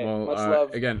 Cool. Okay, well, much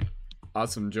love. Again,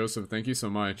 awesome, Joseph. Thank you so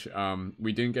much.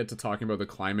 We didn't get to talking about the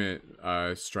climate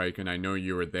strike, and I know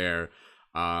you were there.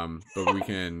 But we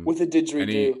can with a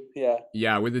didgeridoo.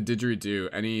 Yeah, with a didgeridoo.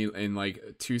 Any in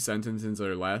like 2 sentences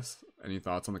or less? Any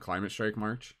thoughts on the climate strike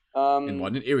march? In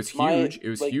London, it was huge. It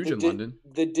was huge in London.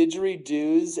 The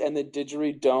didgeridoos and the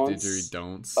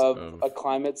didgeridon'ts of a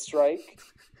climate strike.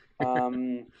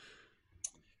 I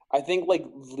think like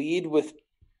lead with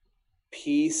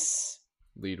peace,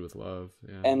 lead with love,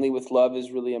 and lead with love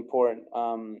is really important.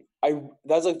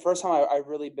 That's like the first time I've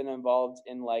really been involved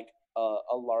in like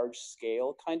a large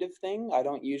scale kind of thing. I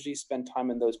don't usually spend time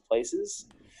in those places,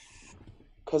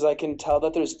 because I can tell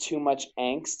that there's too much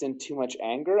angst and too much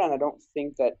anger, and I don't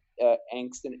think that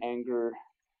angst and anger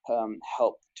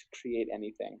help to create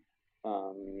anything.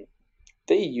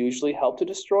 They usually help to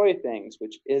destroy things,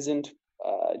 which isn't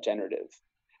generative.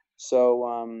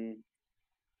 So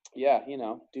yeah,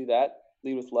 do that.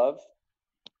 Lead with love,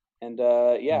 and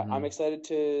I'm excited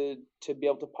to be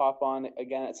able to pop on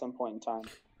again at some point in time.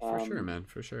 For sure, man.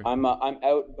 For sure. I'm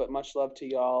out, but much love to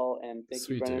y'all, and thank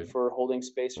you, Brendan, for holding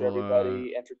space for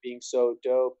everybody and for being so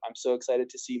dope. I'm so excited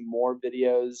to see more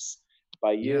videos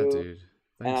by you, dude. Thanks,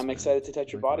 and I'm excited to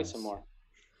touch your body some more.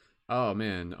 Oh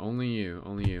man, only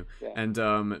you. Yeah. And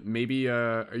maybe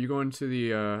are you going to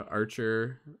the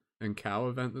Archer and Cow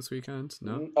event this weekend?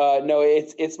 No. No,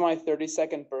 it's my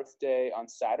 32nd birthday on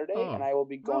Saturday, and I will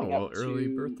be going up. Early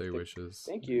birthday wishes.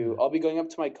 Thank you. I'll be going up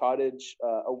to my cottage,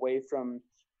 away from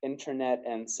internet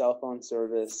and cell phone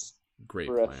service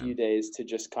for a few days, to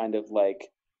just kind of like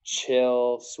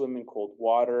chill, swim in cold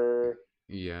water,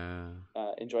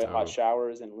 enjoy hot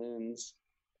showers and loons.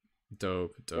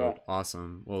 Dope.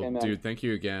 Awesome. Well, dude, thank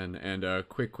you again. And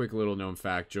quick little known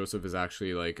fact: Joseph is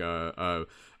actually like a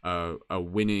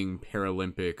winning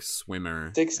Paralympic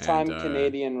swimmer, 6-time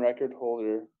Canadian record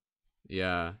holder.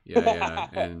 Yeah.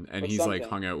 And he's like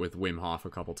hung out with Wim Hof a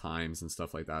couple times and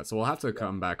stuff like that. So we'll have to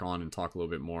come back on and talk a little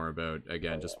bit more about,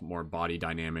 again, just more body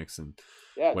dynamics and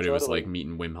what it was like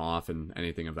meeting Wim Hof and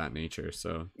anything of that nature.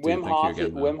 So Wim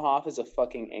Hof is a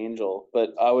fucking angel,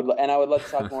 but I would love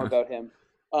to talk more about him.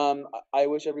 I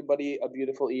wish everybody a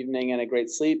beautiful evening and a great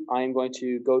sleep. I am going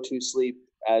to go to sleep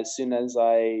as soon as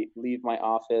I leave my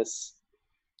office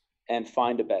and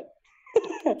find a bed.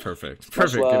 Perfect.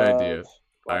 Good idea.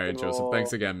 All right, Joseph.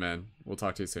 Thanks again, man. We'll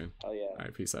talk to you soon. Oh yeah. All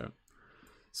right, peace out.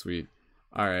 Sweet.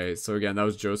 All right, so again, that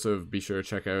was Joseph. Be sure to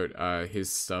check out his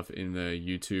stuff in the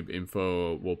YouTube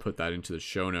info. We'll put that into the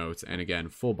show notes. And again,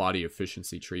 full body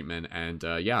efficiency treatment. And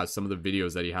some of the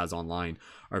videos that he has online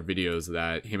are videos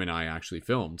that him and I actually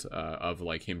filmed of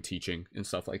like him teaching and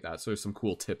stuff like that. So there's some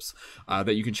cool tips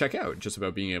that you can check out just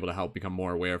about being able to help become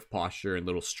more aware of posture and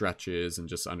little stretches and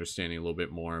just understanding a little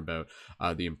bit more about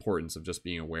the importance of just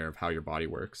being aware of how your body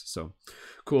works. So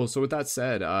cool. So with that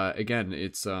said, again,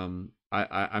 it's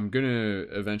I'm going to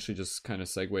eventually just kind of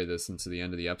segue this into the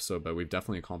end of the episode, but we've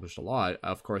definitely accomplished a lot.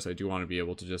 Of course, I do want to be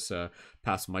able to just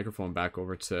pass the microphone back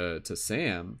over to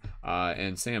Sam.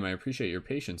 And Sam, I appreciate your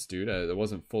patience, dude. That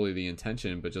wasn't fully the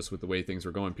intention, but just with the way things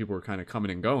were going, people were kind of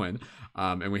coming and going,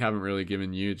 and we haven't really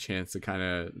given you a chance to kind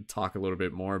of talk a little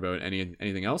bit more about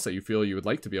anything else that you feel you would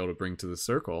like to be able to bring to the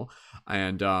circle.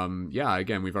 And yeah,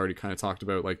 again, we've already kind of talked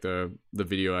about like the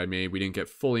video I made. We didn't get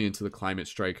fully into the climate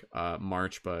strike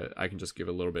march, but I can just give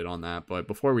a little bit on that. But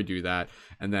before we do that,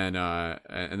 and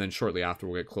then shortly after,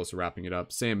 we'll get close to wrapping it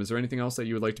up. Sam, is there anything else that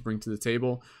you would like to bring to the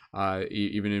table,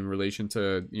 even in relation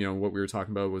to what we were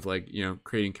talking about with like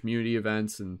creating community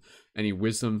events, and any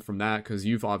wisdom from that? Because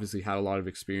you've obviously had a lot of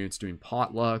experience doing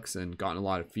potlucks and gotten a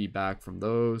lot of feedback from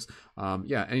those.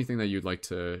 Yeah, anything that you'd like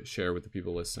to share with the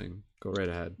people listening, go right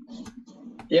ahead.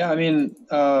 Yeah, I mean,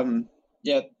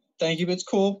 yeah, thank you. It's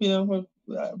cool,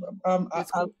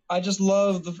 I just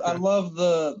love I love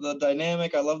the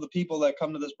dynamic. I love the people that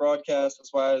come to this broadcast.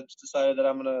 That's why I just decided that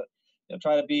I'm gonna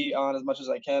try to be on as much as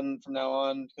I can from now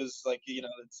on, because like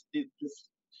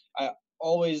I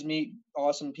always meet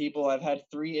awesome people. I've had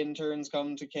 3 interns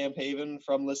come to Camp Haven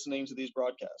from listening to these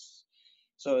broadcasts.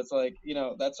 So it's like,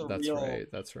 that's right.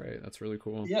 That's right. That's really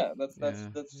cool. Yeah, that's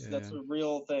a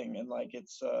real thing. And like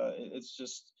it's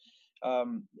just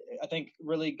I think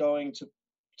really going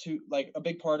to like a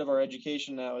big part of our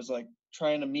education now is like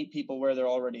trying to meet people where they're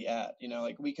already at.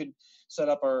 Like we could set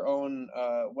up our own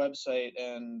website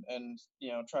and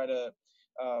try to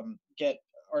get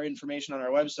our information on our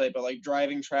website, but like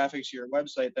driving traffic to your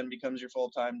website then becomes your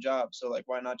full-time job. So like,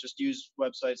 why not just use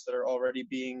websites that are already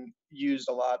being used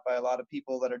a lot by a lot of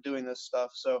people that are doing this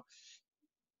stuff? So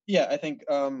yeah, I think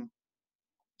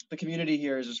the community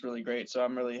here is just really great. So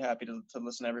I'm really happy to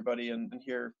listen to everybody and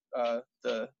hear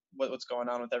what's going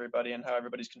on with everybody and how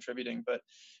everybody's contributing. But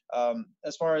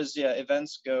as far as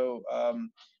events go,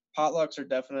 potlucks are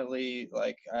definitely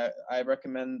like I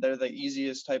recommend. They're the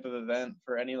easiest type of event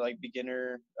for any like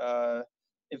beginner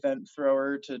event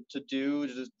thrower to do.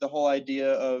 Just the whole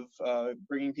idea of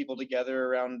bringing people together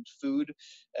around food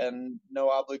and no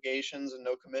obligations and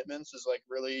no commitments is like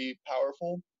really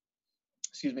powerful.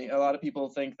 Excuse me. A lot of people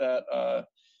think that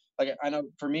like I know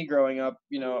for me growing up,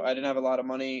 I didn't have a lot of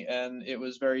money, and it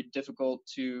was very difficult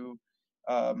to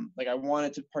like I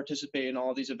wanted to participate in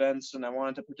all these events, and I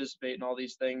wanted to participate in all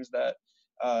these things that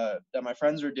my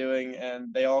friends were doing,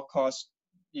 and they all cost,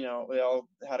 they all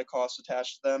had a cost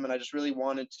attached to them. And I just really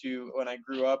wanted to, when I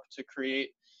grew up, to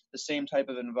create the same type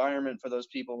of environment for those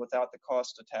people without the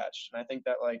cost attached. And I think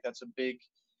that like that's a big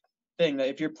thing, that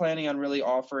if you're planning on really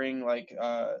offering like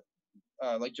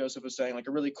Joseph was saying, like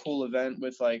a really cool event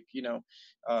with like,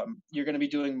 you're going to be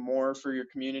doing more for your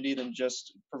community than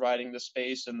just providing the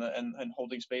space and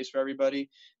holding space for everybody.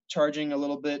 Charging a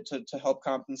little bit to help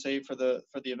compensate for the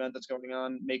event that's going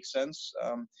on makes sense.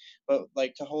 But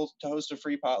like to host a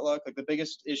free potluck, like the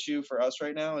biggest issue for us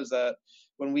right now is that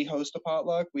when we host a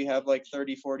potluck, we have like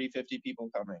 30, 40, 50 people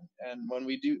coming. And when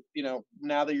we do,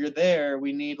 now that you're there,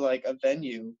 we need like a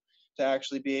venue to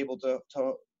actually be able to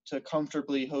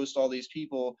comfortably host all these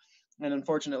people. And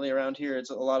unfortunately around here, it's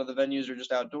a lot of the venues are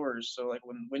just outdoors. So like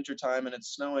when wintertime and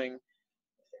it's snowing,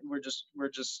 we're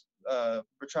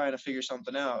trying to figure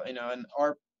something out, and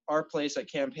our place at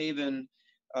Camp Haven,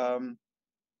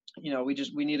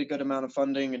 we need a good amount of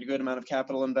funding and a good amount of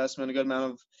capital investment, a good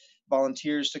amount of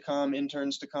volunteers to come,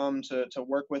 interns to come to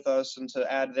work with us and to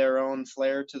add their own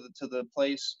flair to the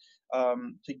place,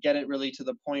 to get it really to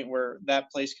the point where that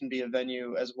place can be a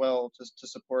venue as well to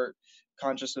support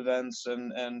conscious events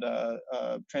and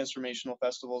transformational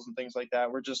festivals and things like that.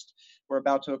 We're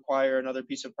about to acquire another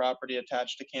piece of property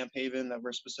attached to Camp Haven that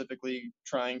we're specifically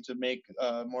trying to make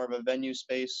more of a venue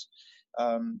space.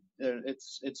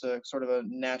 It's a sort of a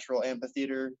natural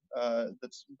amphitheater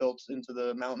that's built into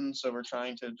the mountain, so we're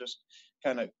trying to just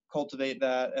kind of cultivate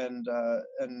that and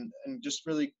just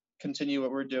really continue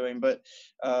what we're doing. But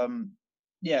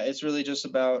it's really just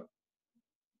about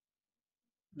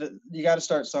you got to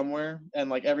start somewhere, and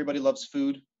like everybody loves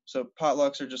food, so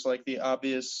potlucks are just like the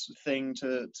obvious thing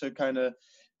to kind of,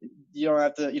 you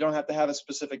don't have to have a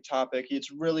specific topic. It's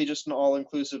really just an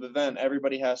all-inclusive event.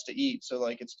 Everybody has to eat, so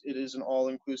like it is an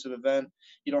all-inclusive event.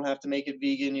 You don't have to make it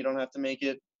vegan, you don't have to make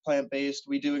it plant-based.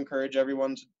 We do encourage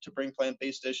everyone to bring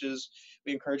plant-based dishes.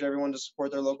 We encourage everyone to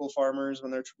support their local farmers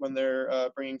when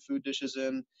they're bringing food dishes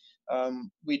in.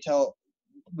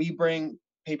 We bring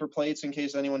paper plates in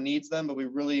case anyone needs them, but we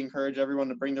really encourage everyone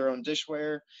to bring their own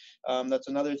dishware. That's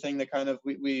another thing that kind of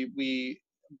we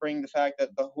bring the fact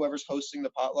that whoever's hosting the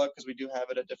potluck, because we do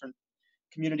have it at different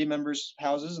community members'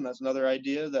 houses, and that's another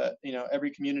idea that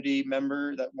every community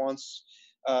member that wants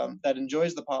that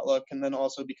enjoys the potluck can then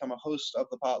also become a host of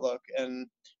the potluck, and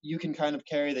you can kind of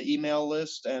carry the email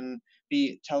list and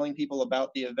be telling people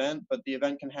about the event, but the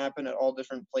event can happen at all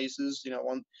different places.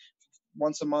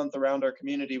 Once a month around our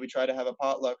community, we try to have a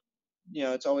potluck.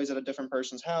 It's always at a different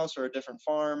person's house or a different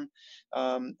farm,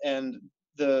 and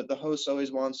the host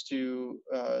always wants to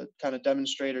kind of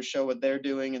demonstrate or show what they're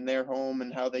doing in their home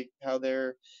and how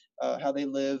they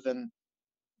live, and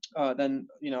then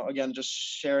again, just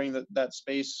sharing that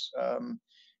space,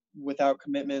 without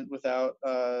commitment, without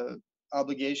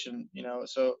obligation.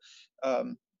 So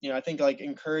I think like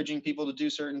encouraging people to do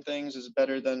certain things is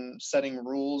better than setting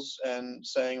rules and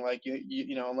saying like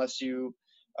unless you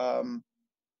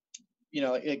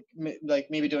like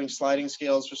maybe doing sliding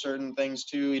scales for certain things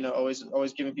too.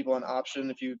 Always giving people an option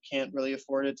if you can't really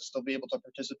afford it to still be able to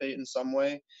participate in some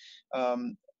way.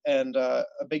 And a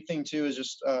big thing too is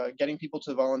just getting people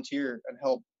to volunteer and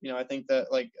help. I think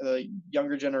that like the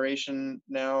younger generation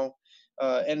now,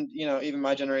 and even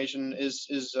my generation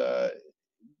is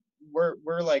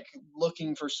we're like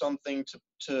looking for something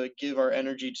to give our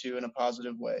energy to in a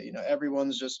positive way.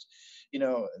 Everyone's just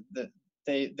that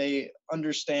they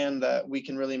understand that we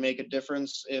can really make a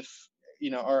difference if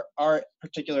our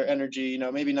particular energy,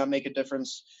 maybe not make a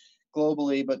difference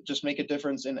globally, but just make a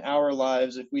difference in our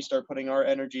lives if we start putting our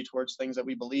energy towards things that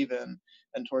we believe in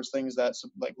and towards things that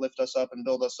like lift us up and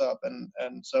build us up.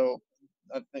 And so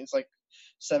I think it's like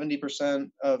 70%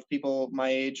 of people my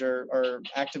age are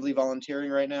actively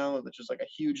volunteering right now, which is like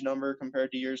a huge number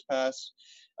compared to years past.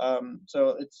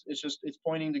 So it's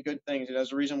pointing to good things. And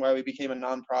as a reason why we became a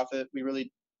nonprofit,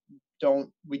 we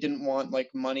didn't want like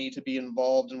money to be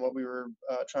involved in what we were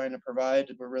trying to provide.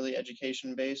 We're really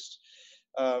education based.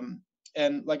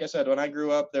 And like I said, when I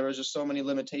grew up, there was just so many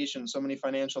limitations, so many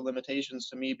financial limitations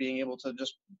to me being able to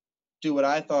just do what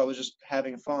I thought was just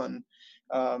having fun.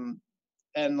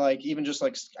 And like even just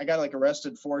like I got like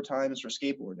arrested 4 times for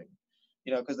skateboarding,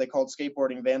 because they called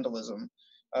skateboarding vandalism.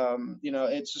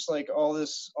 It's just like all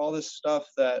this stuff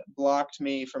that blocked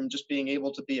me from just being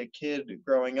able to be a kid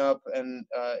growing up. And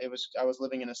I was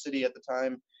living in a city at the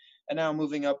time, and now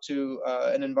moving up to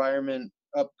an environment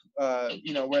up,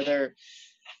 where they're,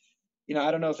 I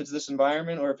don't know if it's this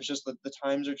environment or if it's just that the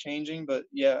times are changing, but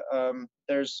yeah,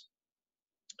 there's,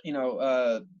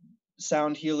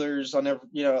 sound healers on every,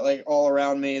 like all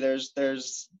around me. There's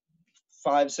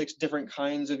 5-6 different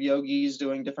kinds of yogis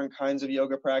doing different kinds of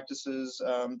yoga practices.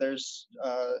 There's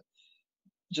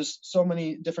just so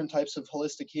many different types of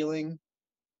holistic healing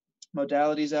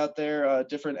modalities out there,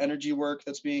 different energy work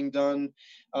that's being done,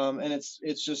 and it's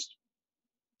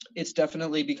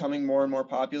definitely becoming more and more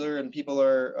popular, and people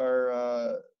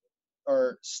are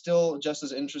still just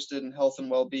as interested in health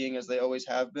and well-being as they always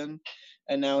have been.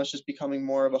 And now it's just becoming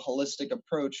more of a holistic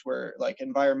approach where like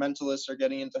environmentalists are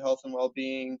getting into health and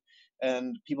well-being,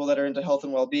 and people that are into health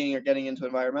and well-being are getting into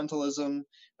environmentalism, and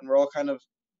we're all kind of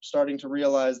starting to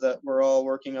realize that we're all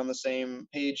working on the same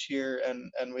page here,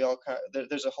 and we all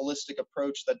there's a holistic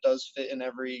approach that does fit in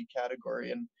every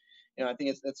category. And I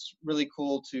think it's really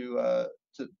cool to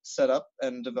set up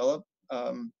and develop,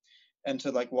 and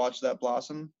to like watch that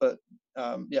blossom. But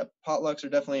yeah, potlucks are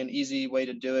definitely an easy way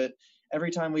to do it. Every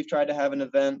time we've tried to have an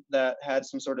event that had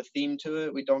some sort of theme to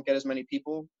it, we don't get as many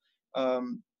people.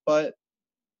 But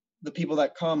the people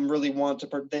that come really want to,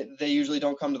 they usually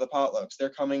don't come to the potlucks. They're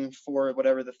coming for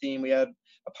whatever the theme. We had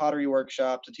a pottery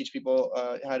workshop to teach people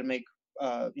how to make,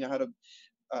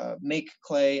 make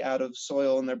clay out of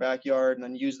soil in their backyard, and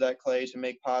then use that clay to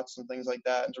make pots and things like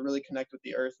that, and to really connect with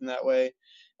the earth in that way.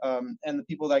 And the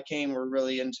people that came were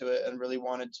really into it and really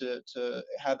wanted to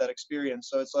have that experience.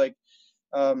 So it's like,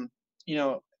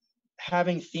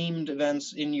 having themed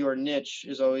events in your niche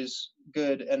is always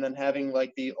good. And then having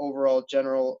like the overall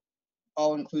general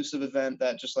all-inclusive event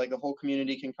that just like the whole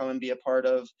community can come and be a part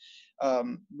of,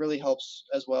 really helps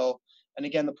as well. And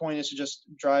again, the point is to just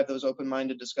drive those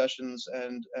open-minded discussions,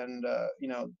 and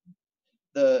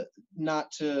the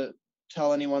not to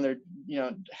tell anyone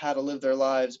how to live their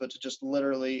lives, but to just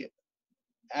literally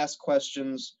ask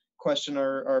questions, question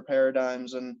our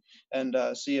paradigms, and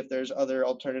see if there's other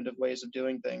alternative ways of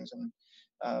doing things.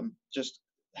 And just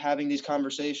having these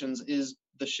conversations is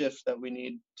the shift that we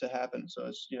need to happen. So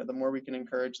it's, the more we can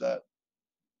encourage that,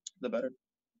 the better.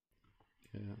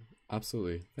 Yeah,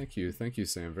 absolutely. Thank you,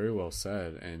 Sam. Very well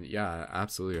said. And yeah,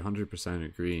 absolutely, 100%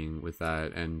 agreeing with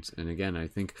that. And again, I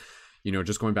think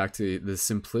just going back to the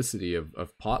simplicity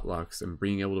of potlucks and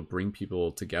being able to bring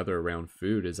people together around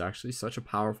food is actually such a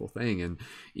powerful thing. And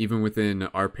even within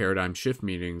our paradigm shift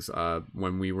meetings,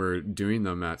 when we were doing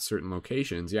them at certain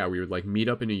locations, we would like meet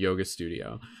up in a yoga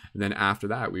studio, and then after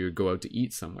that we would go out to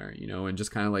eat somewhere, and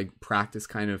just kind of like practice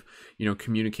kind of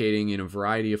communicating in a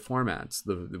variety of formats.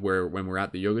 Where when we're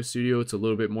at the yoga studio, it's a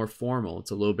little bit more formal,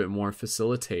 it's a little bit more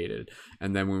facilitated,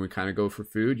 and then when we kind of go for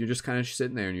food, you're just kind of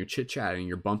sitting there and you're chit-chatting,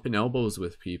 you're bumping elbows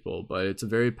with people. But it's a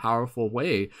very powerful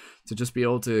way to just be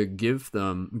able to give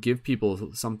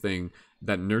people something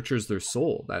that nurtures their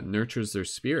soul, that nurtures their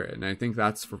spirit. And I think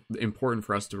that's important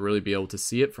for us to really be able to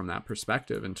see it from that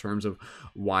perspective in terms of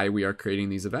why we are creating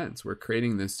these events. We're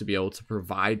creating this to be able to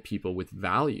provide people with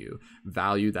value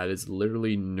that is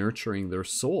literally nurturing their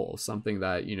soul, something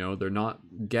that, they're not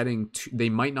getting, they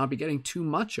might not be getting too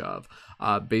much of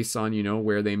based on,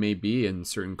 where they may be in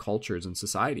certain cultures and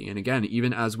society. And again,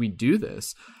 even as we do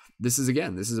this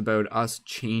is about us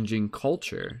changing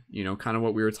culture, kind of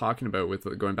what we were talking about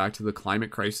with going back to the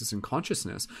climate crisis and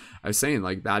consciousness. I was saying,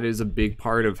 like, that is a big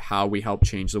part of how we help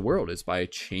change the world, is by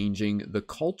changing the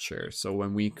culture. So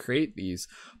when we create these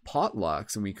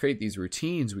potlucks and we create these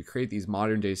routines, we create these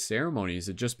modern day ceremonies,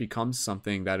 it just becomes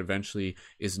something that eventually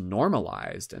is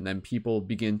normalized, and then people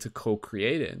begin to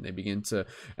co-create it, and they begin to,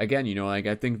 again, like,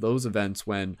 I think those events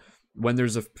when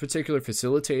there's a particular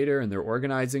facilitator and they're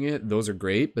organizing it, those are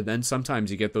great. But then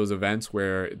sometimes you get those events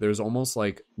where there's almost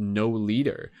like no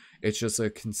leader. It's just a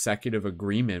consecutive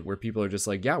agreement where people are just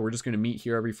like, we're just going to meet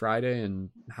here every Friday and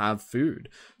have food,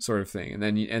 sort of thing.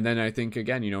 And then I think,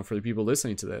 again, for the people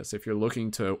listening to this, if you're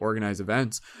looking to organize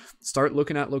events, start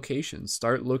looking at locations,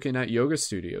 start looking at yoga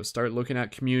studios, start looking at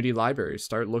community libraries,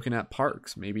 start looking at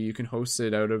parks. Maybe you can host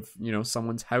it out of,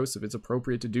 someone's house if it's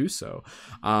appropriate to do so.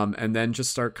 And then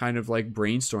just start kind of like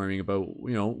brainstorming about,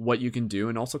 what you can do,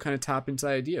 and also kind of tap into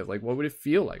the idea of like, what would it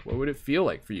feel like? What would it feel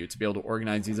like for you to be able to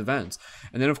organize these events?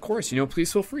 And then, of course,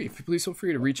 please feel free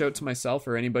to reach out to myself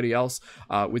or anybody else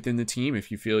within the team if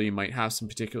you feel you might have some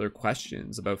particular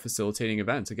questions about facilitating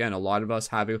events. Again, a lot of us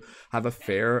have a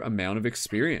fair amount of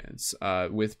experience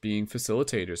with being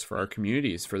facilitators for our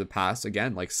communities for the past,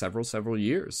 again, like several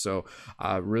years. So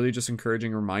really just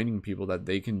encouraging, reminding people that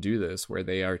they can do this where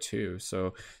they are too.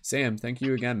 So Sam, thank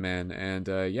you again, man. And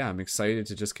I'm excited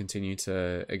to just continue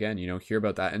to, again, hear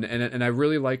about that. And I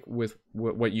really like with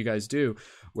what you guys do,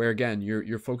 where again,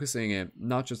 you're focusing it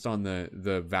not just on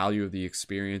the value of the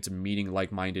experience and meeting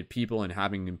like-minded people and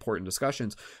having important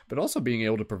discussions, but also being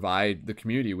able to provide the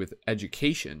community with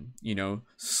education,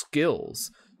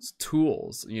 skills,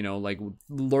 tools, like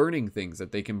learning things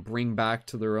that they can bring back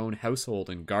to their own household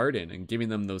and garden, and giving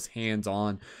them those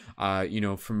hands-on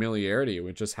familiarity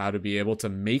with just how to be able to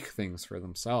make things for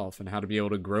themselves and how to be able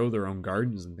to grow their own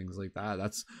gardens and things like that.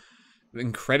 That's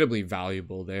incredibly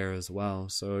valuable there as well.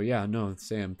 So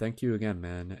Sam, thank you again,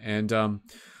 man. And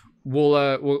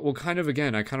we'll kind of,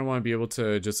 again, I kind of want to be able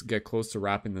to just get close to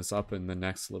wrapping this up in the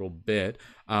next little bit.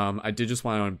 I did just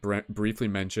want to briefly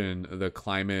mention the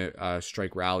climate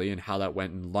strike rally and how that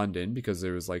went in London, because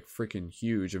it was like freaking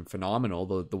huge and phenomenal.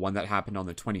 The one that happened on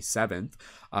the 27th,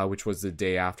 which was the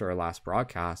day after our last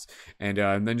broadcast, and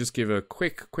then just give a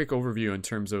quick overview in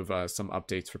terms of some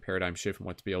updates for Paradigm Shift and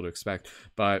what to be able to expect.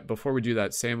 But before we do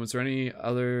that, Sam, was there any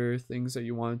other things that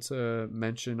you wanted to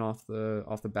mention off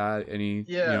the bat? Any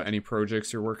any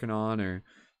projects you're working on or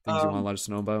things you want to let us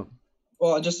know about?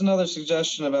 Well, just another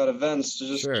suggestion about events, to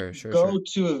just go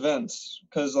to events,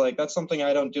 because like that's something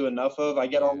I don't do enough of. I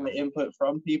get all my input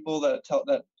from people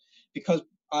that because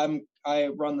I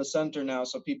run the center now,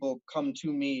 so people come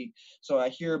to me. So I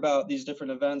hear about these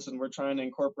different events, and we're trying to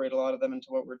incorporate a lot of them into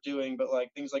what we're doing. But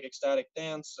like things like ecstatic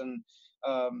dance and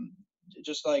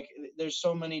just like there's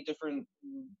so many different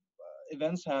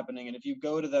events happening, and if you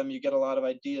go to them, you get a lot of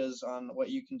ideas on what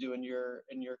you can do in your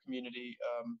community.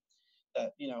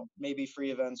 That maybe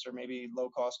free events or maybe low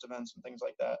cost events and things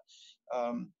like that.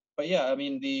 But I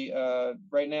mean, the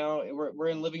right now we're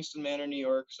in Livingston Manor, New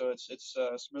York, so it's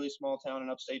a really small town in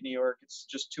upstate New York. It's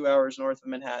just 2 hours north of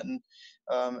Manhattan,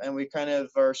 and we kind of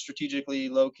are strategically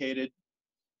located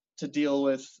to deal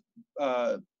with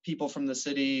people from the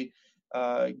city,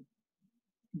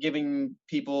 giving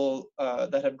people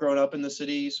that have grown up in the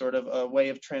city sort of a way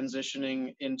of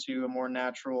transitioning into a more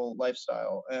natural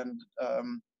lifestyle, and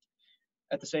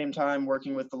at the same time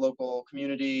working with the local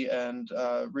community and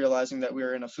realizing that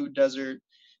we're in a food desert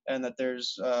and that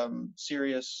there's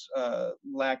serious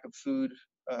lack of food,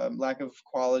 lack of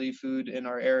quality food in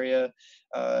our area,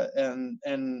 and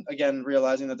again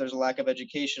realizing that there's a lack of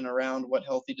education around what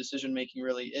healthy decision making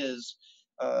really is.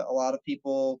 A lot of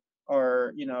people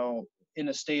are in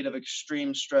a state of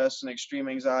extreme stress and extreme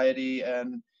anxiety,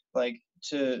 and like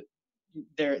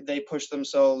they push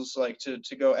themselves like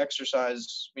to go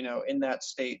exercise, in that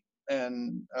state.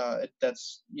 And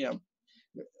that's,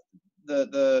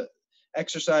 the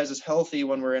exercise is healthy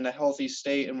when we're in a healthy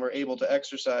state and we're able to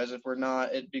exercise. If we're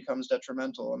not, it becomes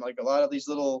detrimental. And like a lot of these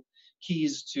little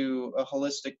keys to a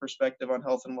holistic perspective on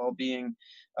health and well-being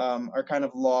are kind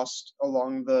of lost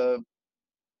along the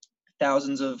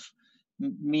thousands of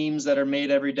memes that are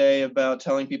made every day about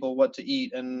telling people what to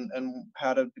eat and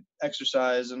how to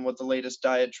exercise and what the latest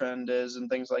diet trend is and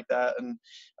things like that. And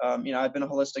I've been a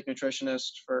holistic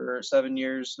nutritionist for 8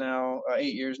 years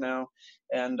now,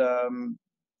 and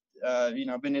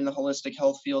I've been in the holistic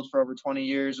health field for over 20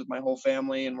 years with my whole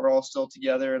family, and we're all still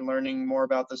together and learning more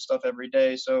about this stuff every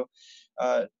day. So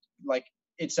like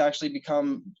it's actually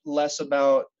become less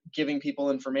about giving people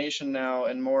information now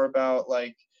and more about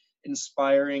like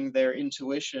inspiring their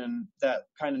intuition that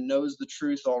kind of knows the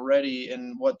truth already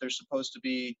and what they're supposed to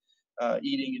be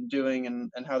eating and doing,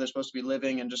 and how they're supposed to be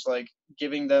living, and just like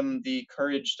giving them the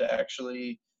courage to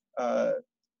actually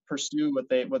pursue what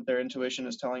their intuition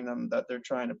is telling them that they're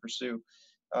trying to pursue.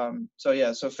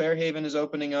 So Fairhaven is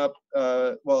opening up.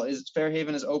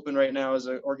 Fairhaven is open right now as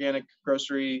an organic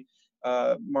grocery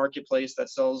marketplace that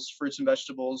sells fruits and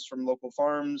vegetables from local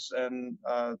farms, and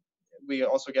we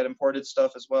also get imported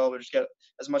stuff as well. We just get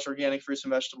as much organic fruits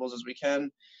and vegetables as we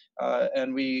can,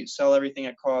 and we sell everything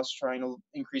at cost, trying to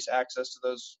increase access to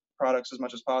those products as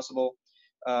much as possible.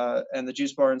 And the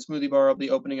juice bar and smoothie bar will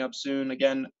be opening up soon.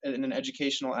 Again, in an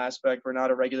educational aspect, we're not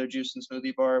a regular juice and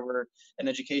smoothie bar. We're an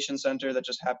education center that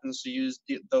just happens to use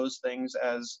those things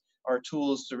as our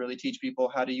tools to really teach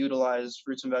people how to utilize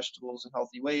fruits and vegetables in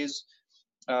healthy ways,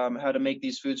 how to make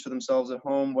these foods for themselves at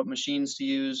home, what machines to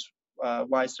use,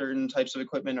 why certain types of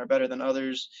equipment are better than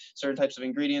others, certain types of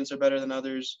ingredients are better than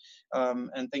others,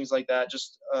 and things like that.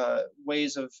 Just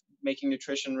ways of making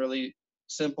nutrition really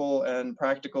simple and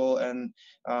practical, and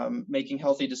making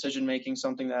healthy decision making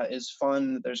something that is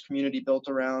fun, that there's community built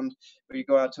around, where you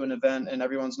go out to an event and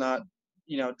everyone's not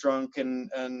drunk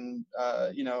and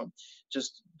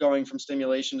just going from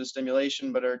stimulation to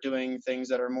stimulation, but are doing things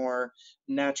that are more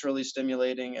naturally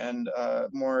stimulating and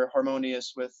more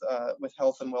harmonious with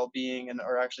health and well-being, and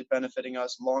are actually benefiting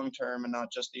us long term and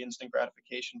not just the instant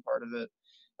gratification part of it.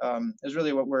 Is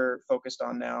really what we're focused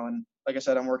on now. And like I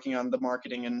said, I'm working on the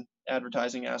marketing and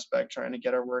advertising aspect, trying to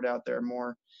get our word out there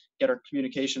more, get our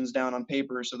communications down on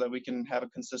paper so that we can have a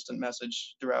consistent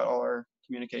message throughout all our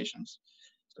communications.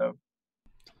 So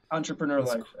entrepreneur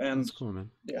life. And that's cool, man.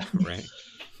 Yeah. Right.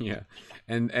 Yeah.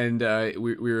 And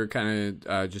we were kind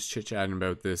of just chit-chatting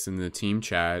about this in the team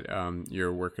chat.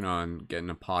 You're working on getting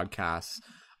a podcast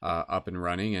up and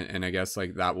running, and I guess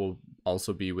like that will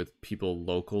also be with people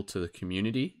local to the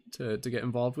community to get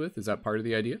involved with. Is that part of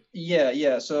the idea?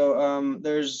 Yeah. So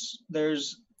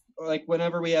there's like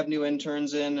whenever we have new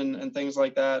interns in and things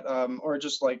like that, or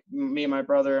just like me and my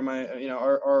brother and my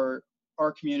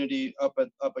our community up at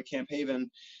Camp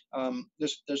Haven,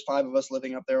 there's 5 of us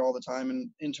living up there all the time, and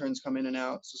interns come in and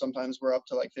out. So sometimes we're up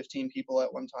to like 15 people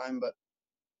at one time.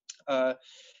 But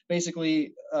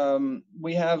basically,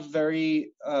 we have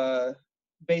very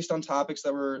based on topics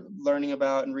that we're learning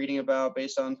about and reading about,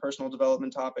 based on personal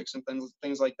development topics and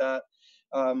things like that.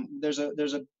 There's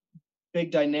a big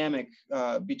dynamic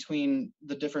between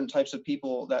the different types of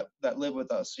people that live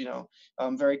with us,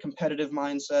 very competitive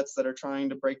mindsets that are trying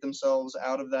to break themselves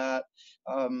out of that,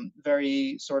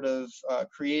 very sort of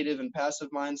creative and passive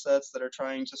mindsets that are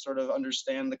trying to sort of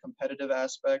understand the competitive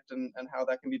aspect and how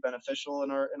that can be beneficial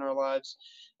in our lives.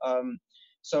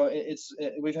 So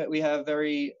we have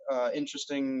very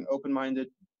interesting, open-minded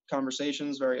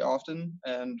conversations very often,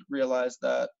 and realize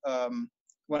that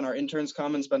when our interns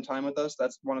come and spend time with us,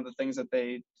 that's one of the things that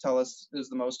they tell us is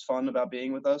the most fun about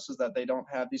being with us, is that they don't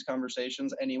have these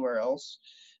conversations anywhere else,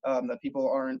 that people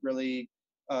aren't really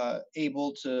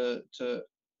able to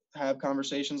have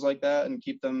conversations like that and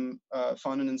keep them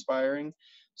fun and inspiring.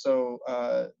 So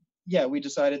we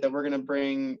decided that we're going to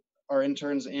bring our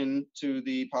interns into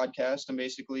the podcast and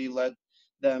basically let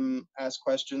them ask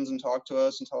questions and talk to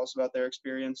us and tell us about their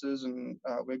experiences, and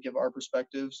we give our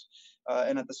perspectives,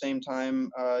 and at the same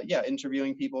time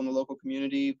interviewing people in the local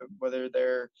community, whether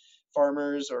they're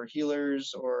farmers or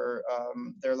healers, or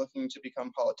they're looking to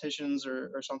become politicians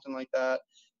or something like that,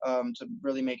 to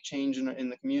really make change in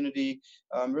the community,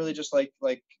 really just like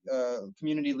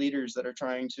community leaders that are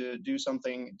trying to do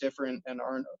something different and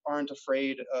aren't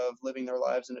afraid of living their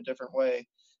lives in a different way,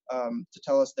 to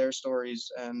tell us their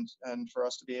stories, and for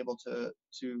us to be able to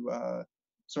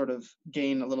sort of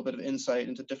gain a little bit of insight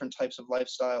into different types of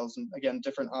lifestyles, and again,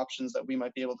 different options that we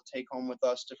might be able to take home with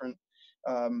us, different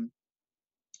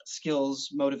skills,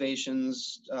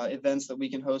 motivations, events that we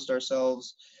can host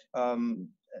ourselves.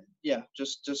 Yeah,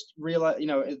 just realize,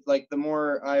 like the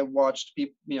more I watched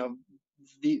people,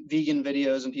 vegan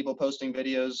videos and people posting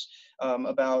videos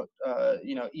about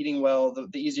eating well,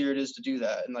 the easier it is to do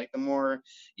that. And like the more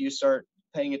you start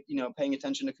paying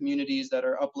attention to communities that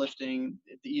are uplifting,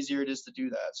 the easier it is to do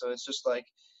that. So it's just like,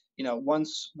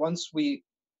 once we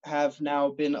have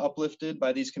now been uplifted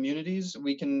by these communities,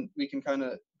 we can kind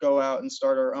of go out and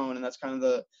start our own. And that's kind of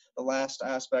the last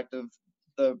aspect of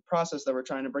the process that we're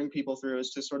trying to bring people through,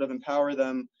 is to sort of empower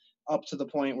them up to the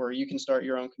point where you can start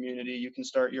your own community, you can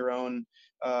start your own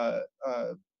that's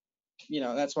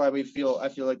why I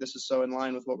feel like this is so in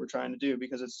line with what we're trying to do,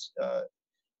 because it's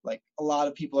like a lot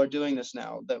of people are doing this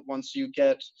now, that once you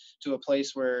get to a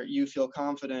place where you feel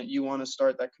confident, you want to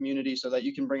start that community so that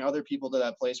you can bring other people to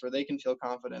that place where they can feel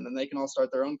confident, and they can all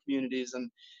start their own communities.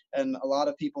 And a lot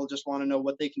of people just want to know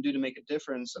what they can do to make a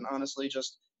difference. And honestly,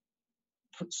 just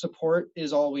support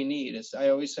is all we need. I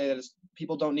always say that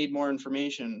people don't need more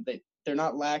information. They're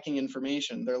not lacking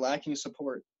information, they're lacking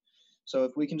support. So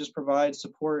if we can just provide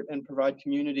support and provide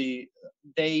community,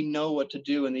 they know what to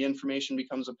do, and the information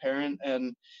becomes apparent,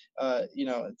 and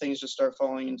things just start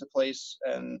falling into place,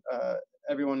 and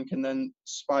everyone can then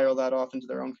spiral that off into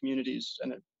their own communities,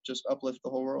 and it just uplift the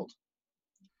whole world.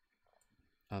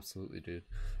 Absolutely, dude.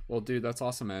 Well, dude, that's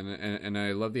awesome, man. And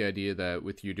I love the idea that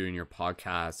with you doing your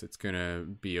podcast, it's going to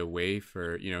be a way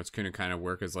for, it's going to kind of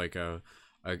work as like a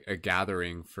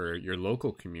gathering for your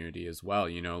local community as well.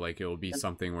 Like it will be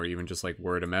something where even just like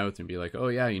word of mouth and be like, oh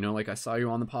yeah, like I saw you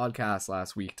on the podcast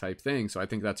last week type thing. So I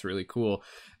think that's really cool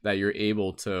that you're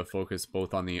able to focus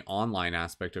both on the online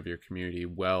aspect of your community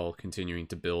while continuing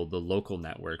to build the local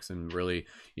networks. And really,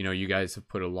 you guys have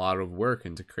put a lot of work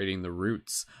into creating the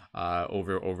roots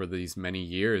over these many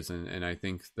years. And I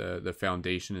think the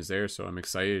foundation is there. So I'm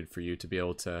excited for you to be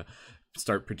able to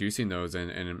start producing those,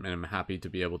 and I'm happy to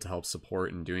be able to help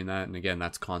support in doing that. And again,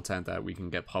 that's content that we can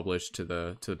get published to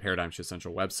the Paradigm Shift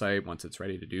Central website once it's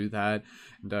ready to do that.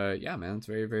 And yeah, man, it's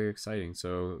very, very exciting.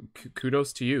 So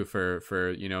kudos to you for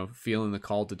feeling the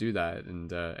call to do that.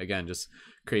 And again, just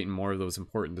creating more of those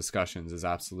important discussions is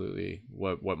absolutely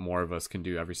what more of us can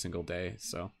do every single day.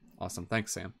 So awesome.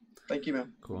 Thanks, Sam. Thank you,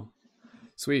 man. Cool.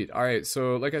 Sweet. All right.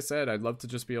 So like I said, I'd love to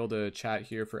just be able to chat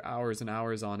here for hours and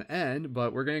hours on end,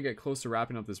 but we're going to get close to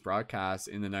wrapping up this broadcast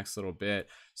in the next little bit.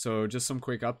 So just some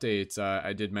quick updates.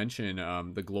 I did mention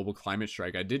the global climate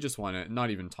strike. I did just want to not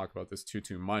even talk about this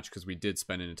too much, because we did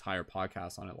spend an entire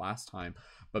podcast on it last time.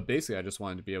 But basically, I just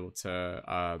wanted to be able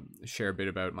to share a bit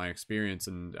about my experience,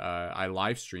 and I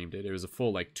live streamed it. It was a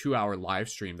full 2-hour live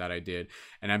stream that I did,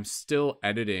 and I'm still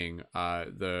editing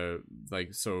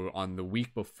so on the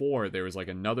week before there was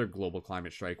another global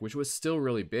climate strike, which was still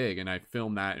really big, and I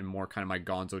filmed that in more kind of my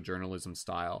gonzo journalism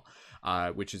style,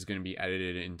 which is going to be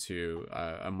edited into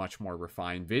a much more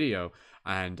refined video.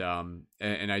 And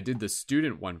I did the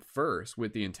student one first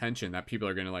with the intention that people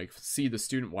are going to see the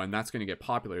student one. That's going to get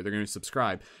popular. They're going to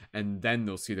subscribe, and then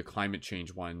they'll see the climate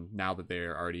change one now that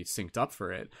they're already synced up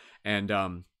for it.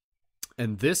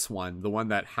 And this one, the one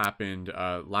that happened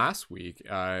last week,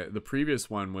 the previous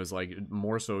one was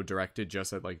more so directed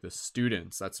just at the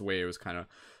students. That's the way it was kind of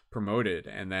promoted.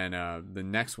 And then the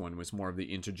next one was more of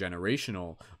the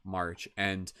intergenerational march,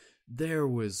 and there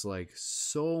was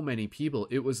so many people.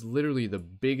 It was literally the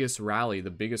biggest rally,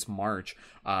 the biggest march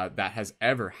that has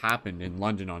ever happened in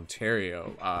London,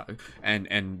 Ontario.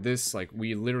 And this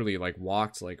we literally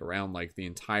walked around the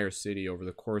entire city over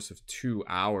the course of 2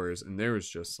 hours, and there was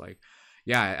just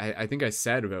yeah, I think I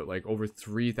said about over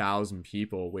 3,000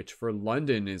 people, which for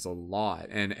London is a lot.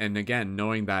 And again,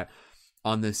 knowing that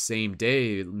on the same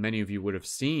day, many of you would have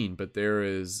seen, but there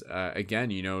is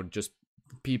again, just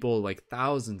people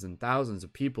thousands and thousands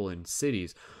of people in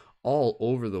cities all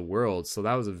over the world. So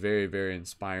that was a very, very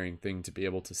inspiring thing to be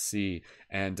able to see.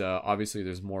 And obviously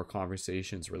there's more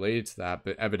conversations related to that,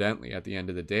 but evidently at the end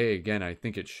of the day, again, I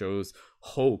think it shows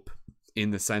hope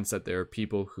in the sense that there are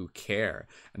people who care.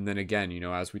 And then again,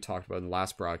 as we talked about in the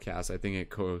last broadcast, I think it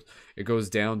comes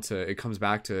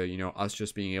back to, us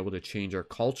just being able to change our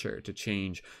culture, to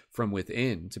change from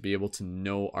within, to be able to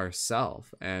know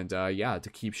ourselves, and to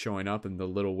keep showing up in the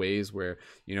little ways where,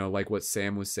 like what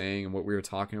Sam was saying and what we were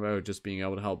talking about, just being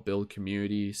able to help build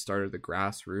community, start at the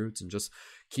grassroots, and just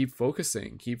keep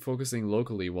focusing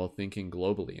locally while thinking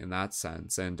globally in that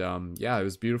sense. And yeah, it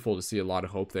was beautiful to see a lot of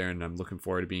hope there, and I'm looking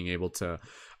forward to being able to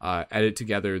edit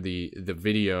together the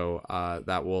video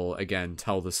that will again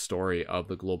tell the story of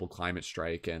the global climate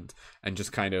strike and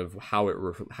just kind of how it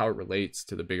relates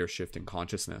to the bigger shift in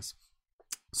consciousness.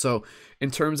 So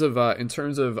in terms of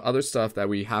other stuff that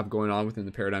we have going on within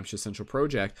the Paradigm Shift Central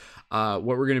project, what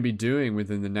we're going to be doing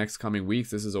within the next coming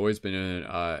weeks, this has always been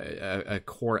a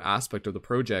core aspect of the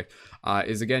project,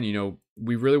 is again,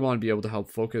 we really want to be able to help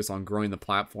focus on growing the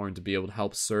platform to be able to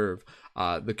help serve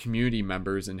the community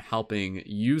members and helping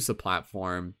use the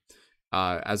platform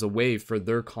as a way for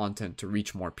their content to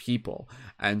reach more people.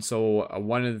 And so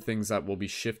one of the things that we'll be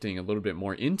shifting a little bit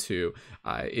more into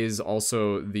is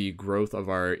also the growth of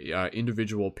our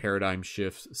individual Paradigm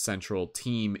Shift Central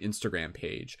team Instagram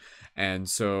page. And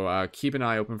so keep an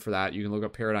eye open for that. You can look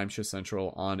up Paradigm Shift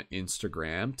Central on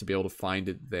Instagram to be able to find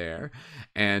it there.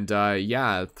 And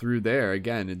yeah, through there,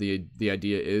 again, the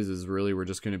idea is really we're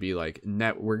just going to be like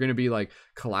we're going to be like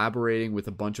collaborating with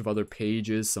a bunch of other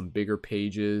pages, some bigger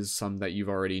pages, some that you've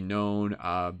already known,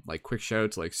 like quick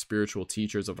shouts like Spiritual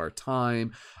Teachers of Our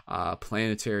Time,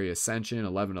 Planetary Ascension,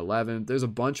 1111. There's a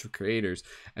bunch of creators.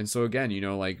 And so again,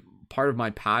 like part of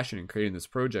my passion in creating this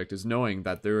project is knowing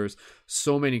that there's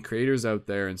so many creators out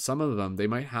there, and some of them, they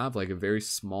might have like a very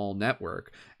small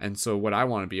network. And so what I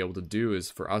want to be able to do is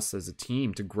for us as a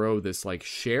team to grow this like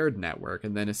shared network,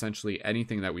 and then essentially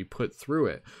anything that we put through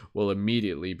it will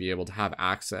immediately be able to have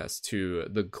access to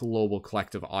the global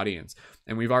collective audience.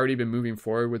 And we've already been moving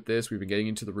forward with this. We've been getting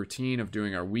into the routine of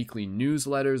doing our weekly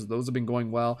newsletters. Those have been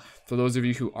going well. For those of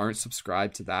you who aren't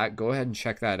subscribed to that, go ahead and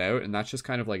check that out. And that's just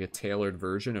kind of like a tailored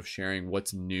version of sharing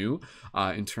what's new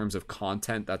in terms of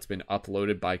content that's been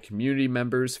uploaded by community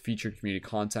members, featured community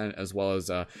content, as well as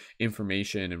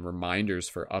information and reminders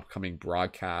for upcoming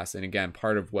broadcasts. And again,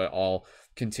 part of what I'll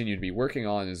continue to be working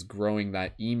on is growing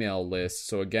that email list.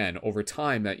 So again, over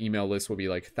time, that email list will be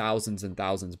like thousands and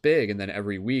thousands big. And then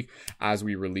every week as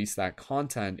we release that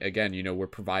content, again, we're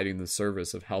providing the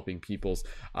service of helping people's,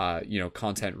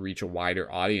 content reach a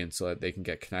wider audience so that they can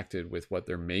get connected with what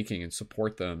they're making and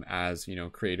support them as,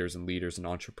 creators and leaders and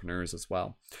entrepreneurs as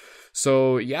well.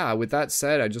 So yeah, with that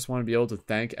said, I just want to be able to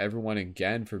thank everyone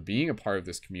again for being a part of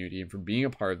this community and for being a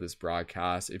part of this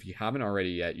broadcast. If you haven't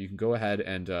already yet, you can go ahead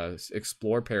and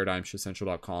explore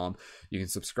ParadigmShiftCentral.com. You can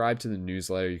subscribe to the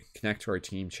newsletter. You can connect to our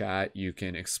team chat. You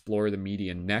can explore the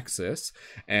Media Nexus,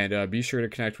 and be sure to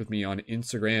connect with me on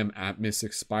Instagram at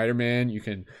Mystic Spider-Man. You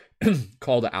can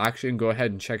call to action, go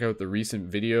ahead and check out the recent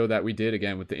video that we did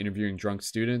again with the interviewing drunk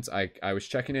students. I was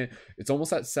checking it. It's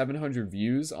almost at 700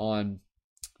 views on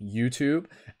YouTube.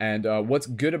 And what's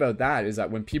good about that is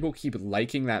that when people keep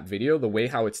liking that video, the way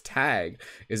how it's tagged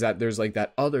is that there's like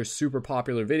that other super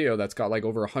popular video that's got like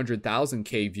over 100,000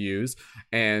 views,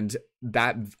 and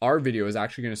that our video is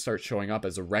actually going to start showing up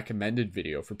as a recommended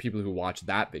video for people who watch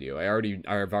that video.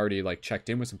 I've already like checked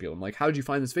in with some people. I'm like, how did you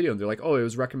find this video? And they're like, oh, it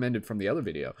was recommended from the other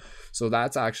video. So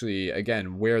that's actually,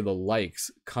 again, where the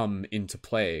likes come into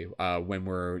play when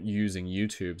we're using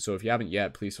YouTube. So if you haven't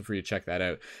yet, please feel free to check that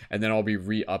out. And then I'll be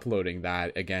re-uploading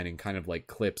that again in kind of like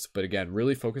clips, but again,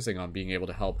 really focusing on being able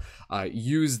to help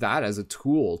use that as a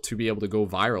tool to be able to go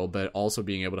viral, but also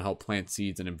being able to help plant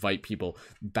seeds and invite people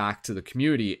back to the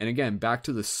community. And again, back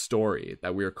to the story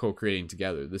that we are co-creating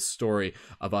together, this story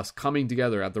of us coming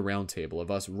together at the round table, of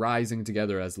us rising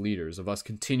together as leaders, of us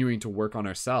continuing to work on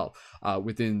ourselves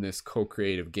within this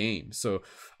co-creative game. So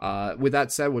with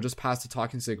that said, we'll just pass the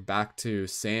talking stick back to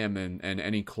Sam and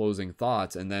any closing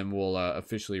thoughts, and then we'll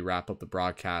officially wrap up the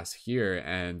broadcast here,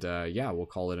 and yeah, we'll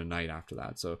call it a night after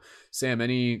that. So Sam,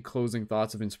 any closing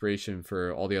thoughts of inspiration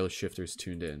for all the other shifters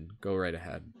tuned in? Go right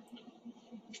ahead.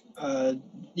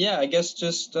 Yeah, I guess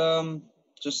just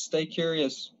stay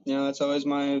curious. That's always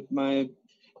my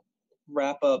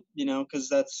wrap up. Because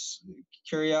that's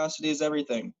curiosity is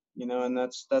everything. And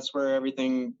that's where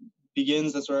everything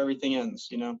begins. That's where everything ends.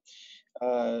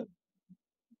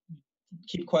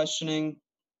 Keep questioning.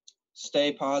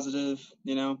 Stay positive.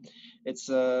 It's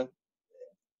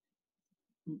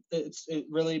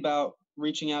really about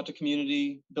reaching out to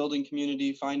community, building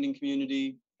community, finding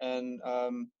community, and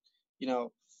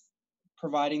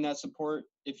providing that support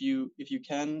if you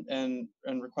can, and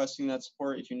requesting that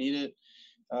support if you need it.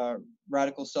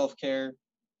 Radical self-care.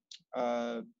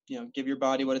 Give your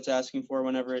body what it's asking for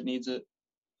whenever it needs it.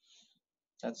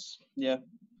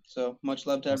 So much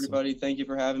love to everybody. Thank you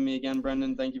for having me again,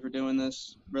 Brendan. Thank you for doing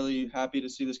this. Really happy to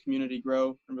see this community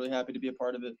grow. I'm really happy to be a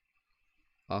part of it.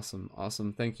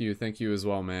 Awesome. Thank you as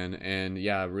well, man. And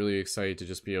yeah, really excited to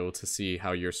just be able to see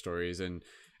how your stories and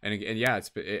and yeah, it's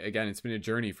been a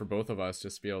journey for both of us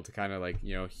just to be able to kind of like,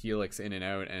 you know, helix in and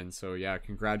out. And so yeah,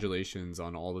 congratulations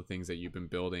on all the things that you've been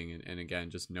building, and again,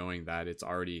 just knowing that it's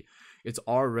already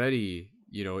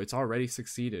you know, it's already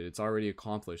succeeded, it's already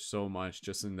accomplished so much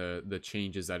just in the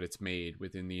changes that it's made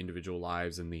within the individual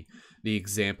lives and the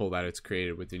example that it's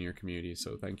created within your community.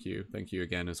 So thank you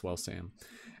again as well, Sam.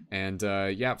 And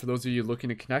yeah, for those of you looking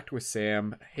to connect with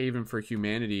Sam, Haven for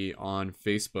Humanity on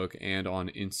Facebook and on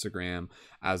Instagram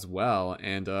as well.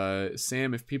 And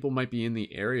Sam, if people might be in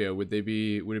the area, would it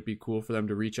be cool for them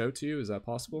to reach out to you? Is that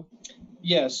possible?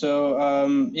 Yeah, so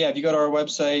yeah, if you go to our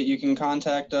website, you can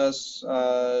contact us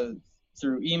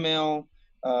through email,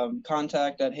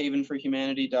 contact at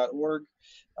havenforhumanity.org.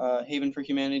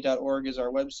 Havenforhumanity.org is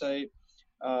our website.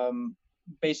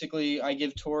 Basically, I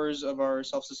give tours of our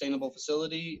self-sustainable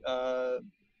facility,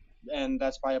 and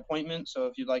that's by appointment. So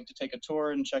if you'd like to take a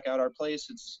tour and check out our place,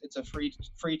 it's a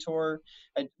free tour.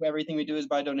 Everything we do is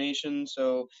by donation,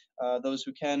 so those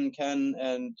who can,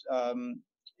 and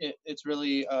it's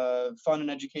really a fun and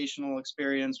educational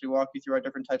experience. We walk you through our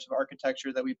different types of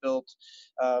architecture that we built,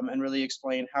 and really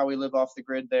explain how we live off the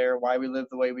grid there, why we live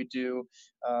the way we do,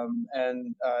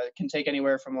 and it can take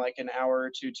anywhere from like an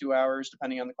hour to 2 hours,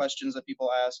 depending on the questions that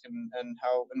people ask and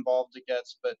how involved it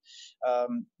gets. But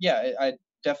yeah, I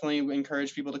definitely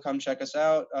encourage people to come check us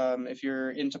out. If you're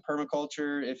into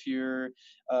permaculture, if you're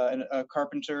a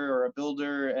carpenter or a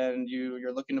builder and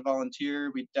you're looking to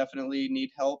volunteer, we definitely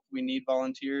need help. We need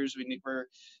volunteers. We're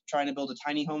trying to build a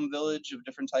tiny home village of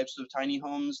different types of tiny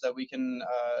homes that we can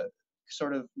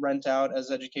sort of rent out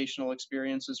as educational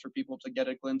experiences for people to get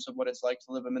a glimpse of what it's like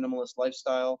to live a minimalist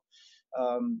lifestyle.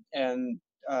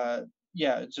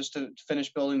 Yeah, just to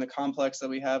finish building the complex that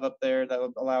we have up there that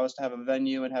will allow us to have a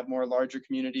venue and have more larger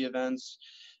community events.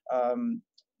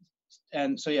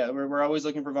 And so, yeah, we're always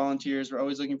looking for volunteers. We're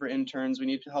always looking for interns. We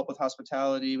need help with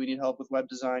hospitality. We need help with web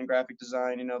design, graphic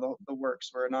design, you know, the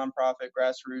works. We're a nonprofit,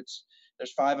 grassroots.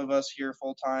 There's 5 of us here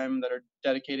full time that are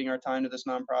dedicating our time to this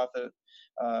nonprofit.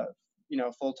 You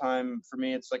know, full time for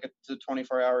me, it's like it's a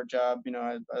 24-hour job. You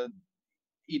know, I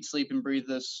eat, sleep, and breathe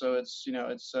this. So it's, you know,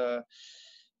 it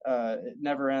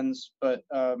never ends, but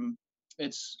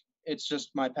it's just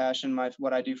my passion,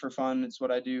 what I do for fun. It's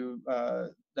what I do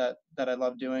that I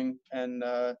love doing, and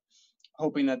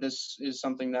hoping that this is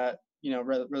something that, you know,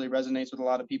 really resonates with a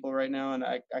lot of people right now. And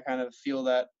I kind of feel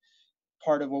that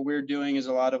part of what we're doing is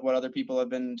a lot of what other people have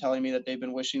been telling me that they've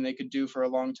been wishing they could do for a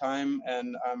long time,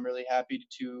 and I'm really happy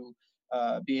to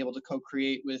be able to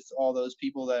co-create with all those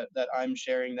people that I'm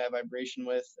sharing that vibration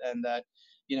with, and that,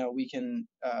 you know, we can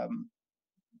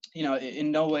you know,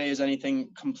 in no way is anything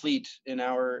complete in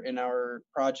our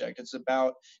project. It's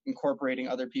about incorporating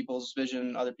other people's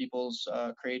vision, other people's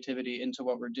creativity into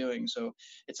what we're doing. So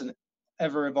it's an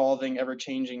ever evolving, ever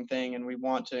changing thing, and we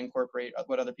want to incorporate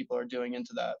what other people are doing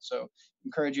into that. So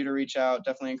encourage you to reach out.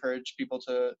 Definitely encourage people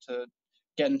to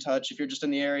get in touch. If you're just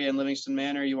in the area in Livingston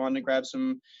Manor, you want to grab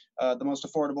some the most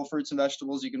affordable fruits and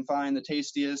vegetables you can find, the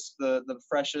tastiest, the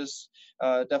freshest,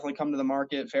 definitely come to the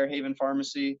market, Fairhaven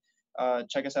Pharmacy.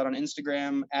 Check us out on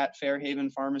Instagram at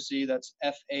Fairhaven Pharmacy. That's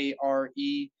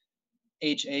FAREHAVEN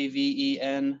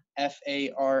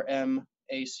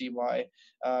FARMACY.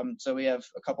 So we have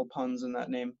a couple puns in that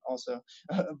name also.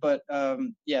 But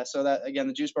yeah, so that, again,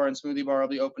 the juice bar and smoothie bar will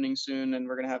be opening soon, and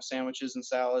we're going to have sandwiches and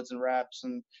salads and wraps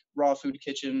and raw food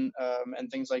kitchen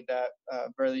and things like that.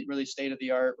 Really, really state of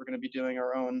the art. We're going to be doing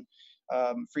our own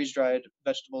freeze-dried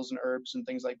vegetables and herbs and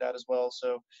things like that as well.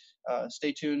 So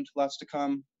stay tuned, lots to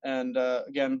come. And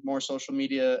again, more social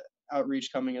media outreach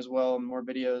coming as well, and more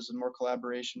videos and more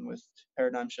collaboration with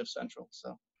Paradigm Shift Central.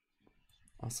 So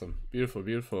awesome.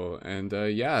 Beautiful. And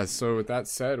yeah, so with that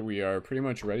said, we are pretty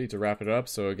much ready to wrap it up.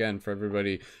 So again, for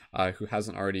everybody who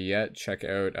hasn't already yet, check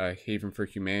out Haven for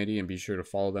Humanity and be sure to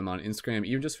follow them on Instagram.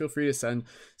 Even just feel free to send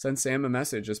Sam a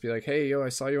message. Just be like, hey, yo, I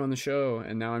saw you on the show,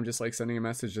 and now I'm just like sending a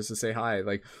message just to say hi.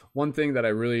 Like, one thing that I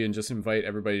really and just invite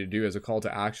everybody to do as a call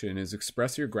to action is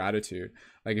express your gratitude.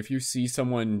 Like, if you see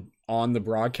someone on the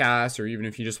broadcast, or even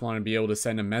if you just want to be able to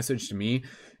send a message to me,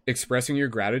 expressing your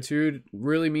gratitude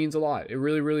really means a lot. It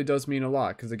really does mean a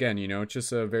lot, because again, you know, it's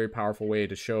just a very powerful way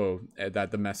to show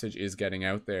that the message is getting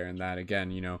out there, and that,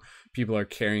 again, you know, people are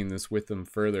carrying this with them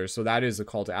further. So that is a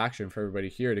call to action for everybody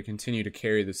here to continue to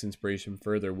carry this inspiration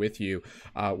further with you,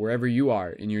 wherever you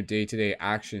are in your day-to-day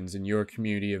actions, in your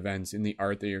community events, in the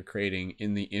art that you're creating,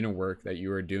 in the inner work that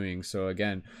you are doing. So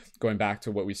again, going back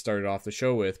to what we started off the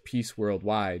show with, peace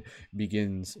worldwide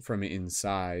begins from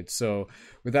inside. So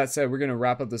with that said, we're going to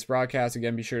wrap up this broadcast.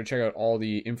 Again, be sure to check out all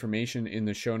the information in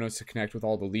the show notes to connect with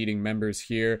all the leading members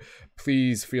here.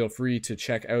 Please feel free to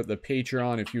check out the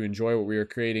Patreon if you enjoy what we are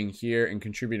creating here, and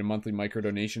contribute a monthly micro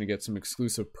donation to get some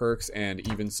exclusive perks and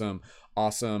even some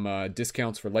awesome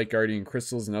discounts for Light Guardian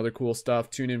crystals and other cool stuff.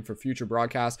 Tune in for future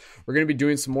broadcasts. We're going to be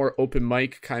doing some more open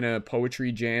mic kind of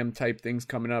poetry jam type things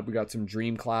coming up. We got some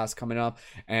dream class coming up,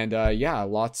 and yeah,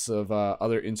 lots of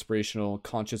other inspirational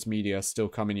conscious media still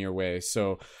coming your way.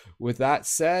 So with that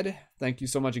said, thank you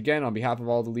so much again on behalf of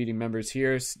all the leading members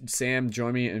here. Sam,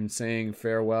 join me in saying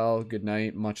farewell, good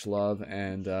night, much love,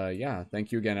 and yeah,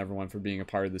 thank you again everyone for being a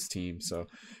part of this team. So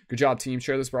good job, team.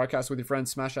 Share this broadcast with your friends,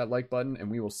 smash that like button,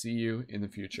 and we will see you in the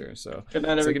future. So good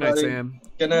night, everybody. Good night, Sam.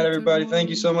 Good night, everybody. Thank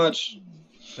you so much.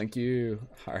 Thank you.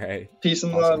 All right. Peace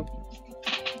and awesome. love.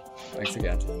 Thanks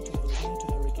again.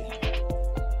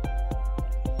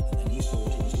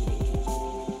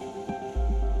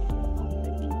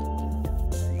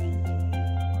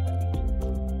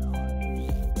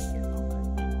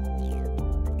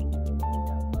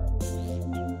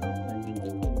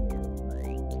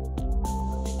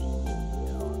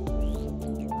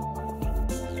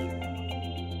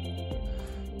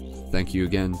 Thank you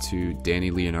again to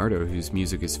Danny Leonardo, whose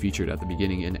music is featured at the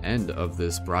beginning and end of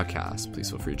this broadcast. Please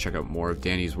feel free to check out more of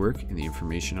Danny's work in the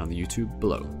information on the YouTube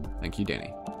below. Thank you,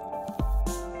 Danny.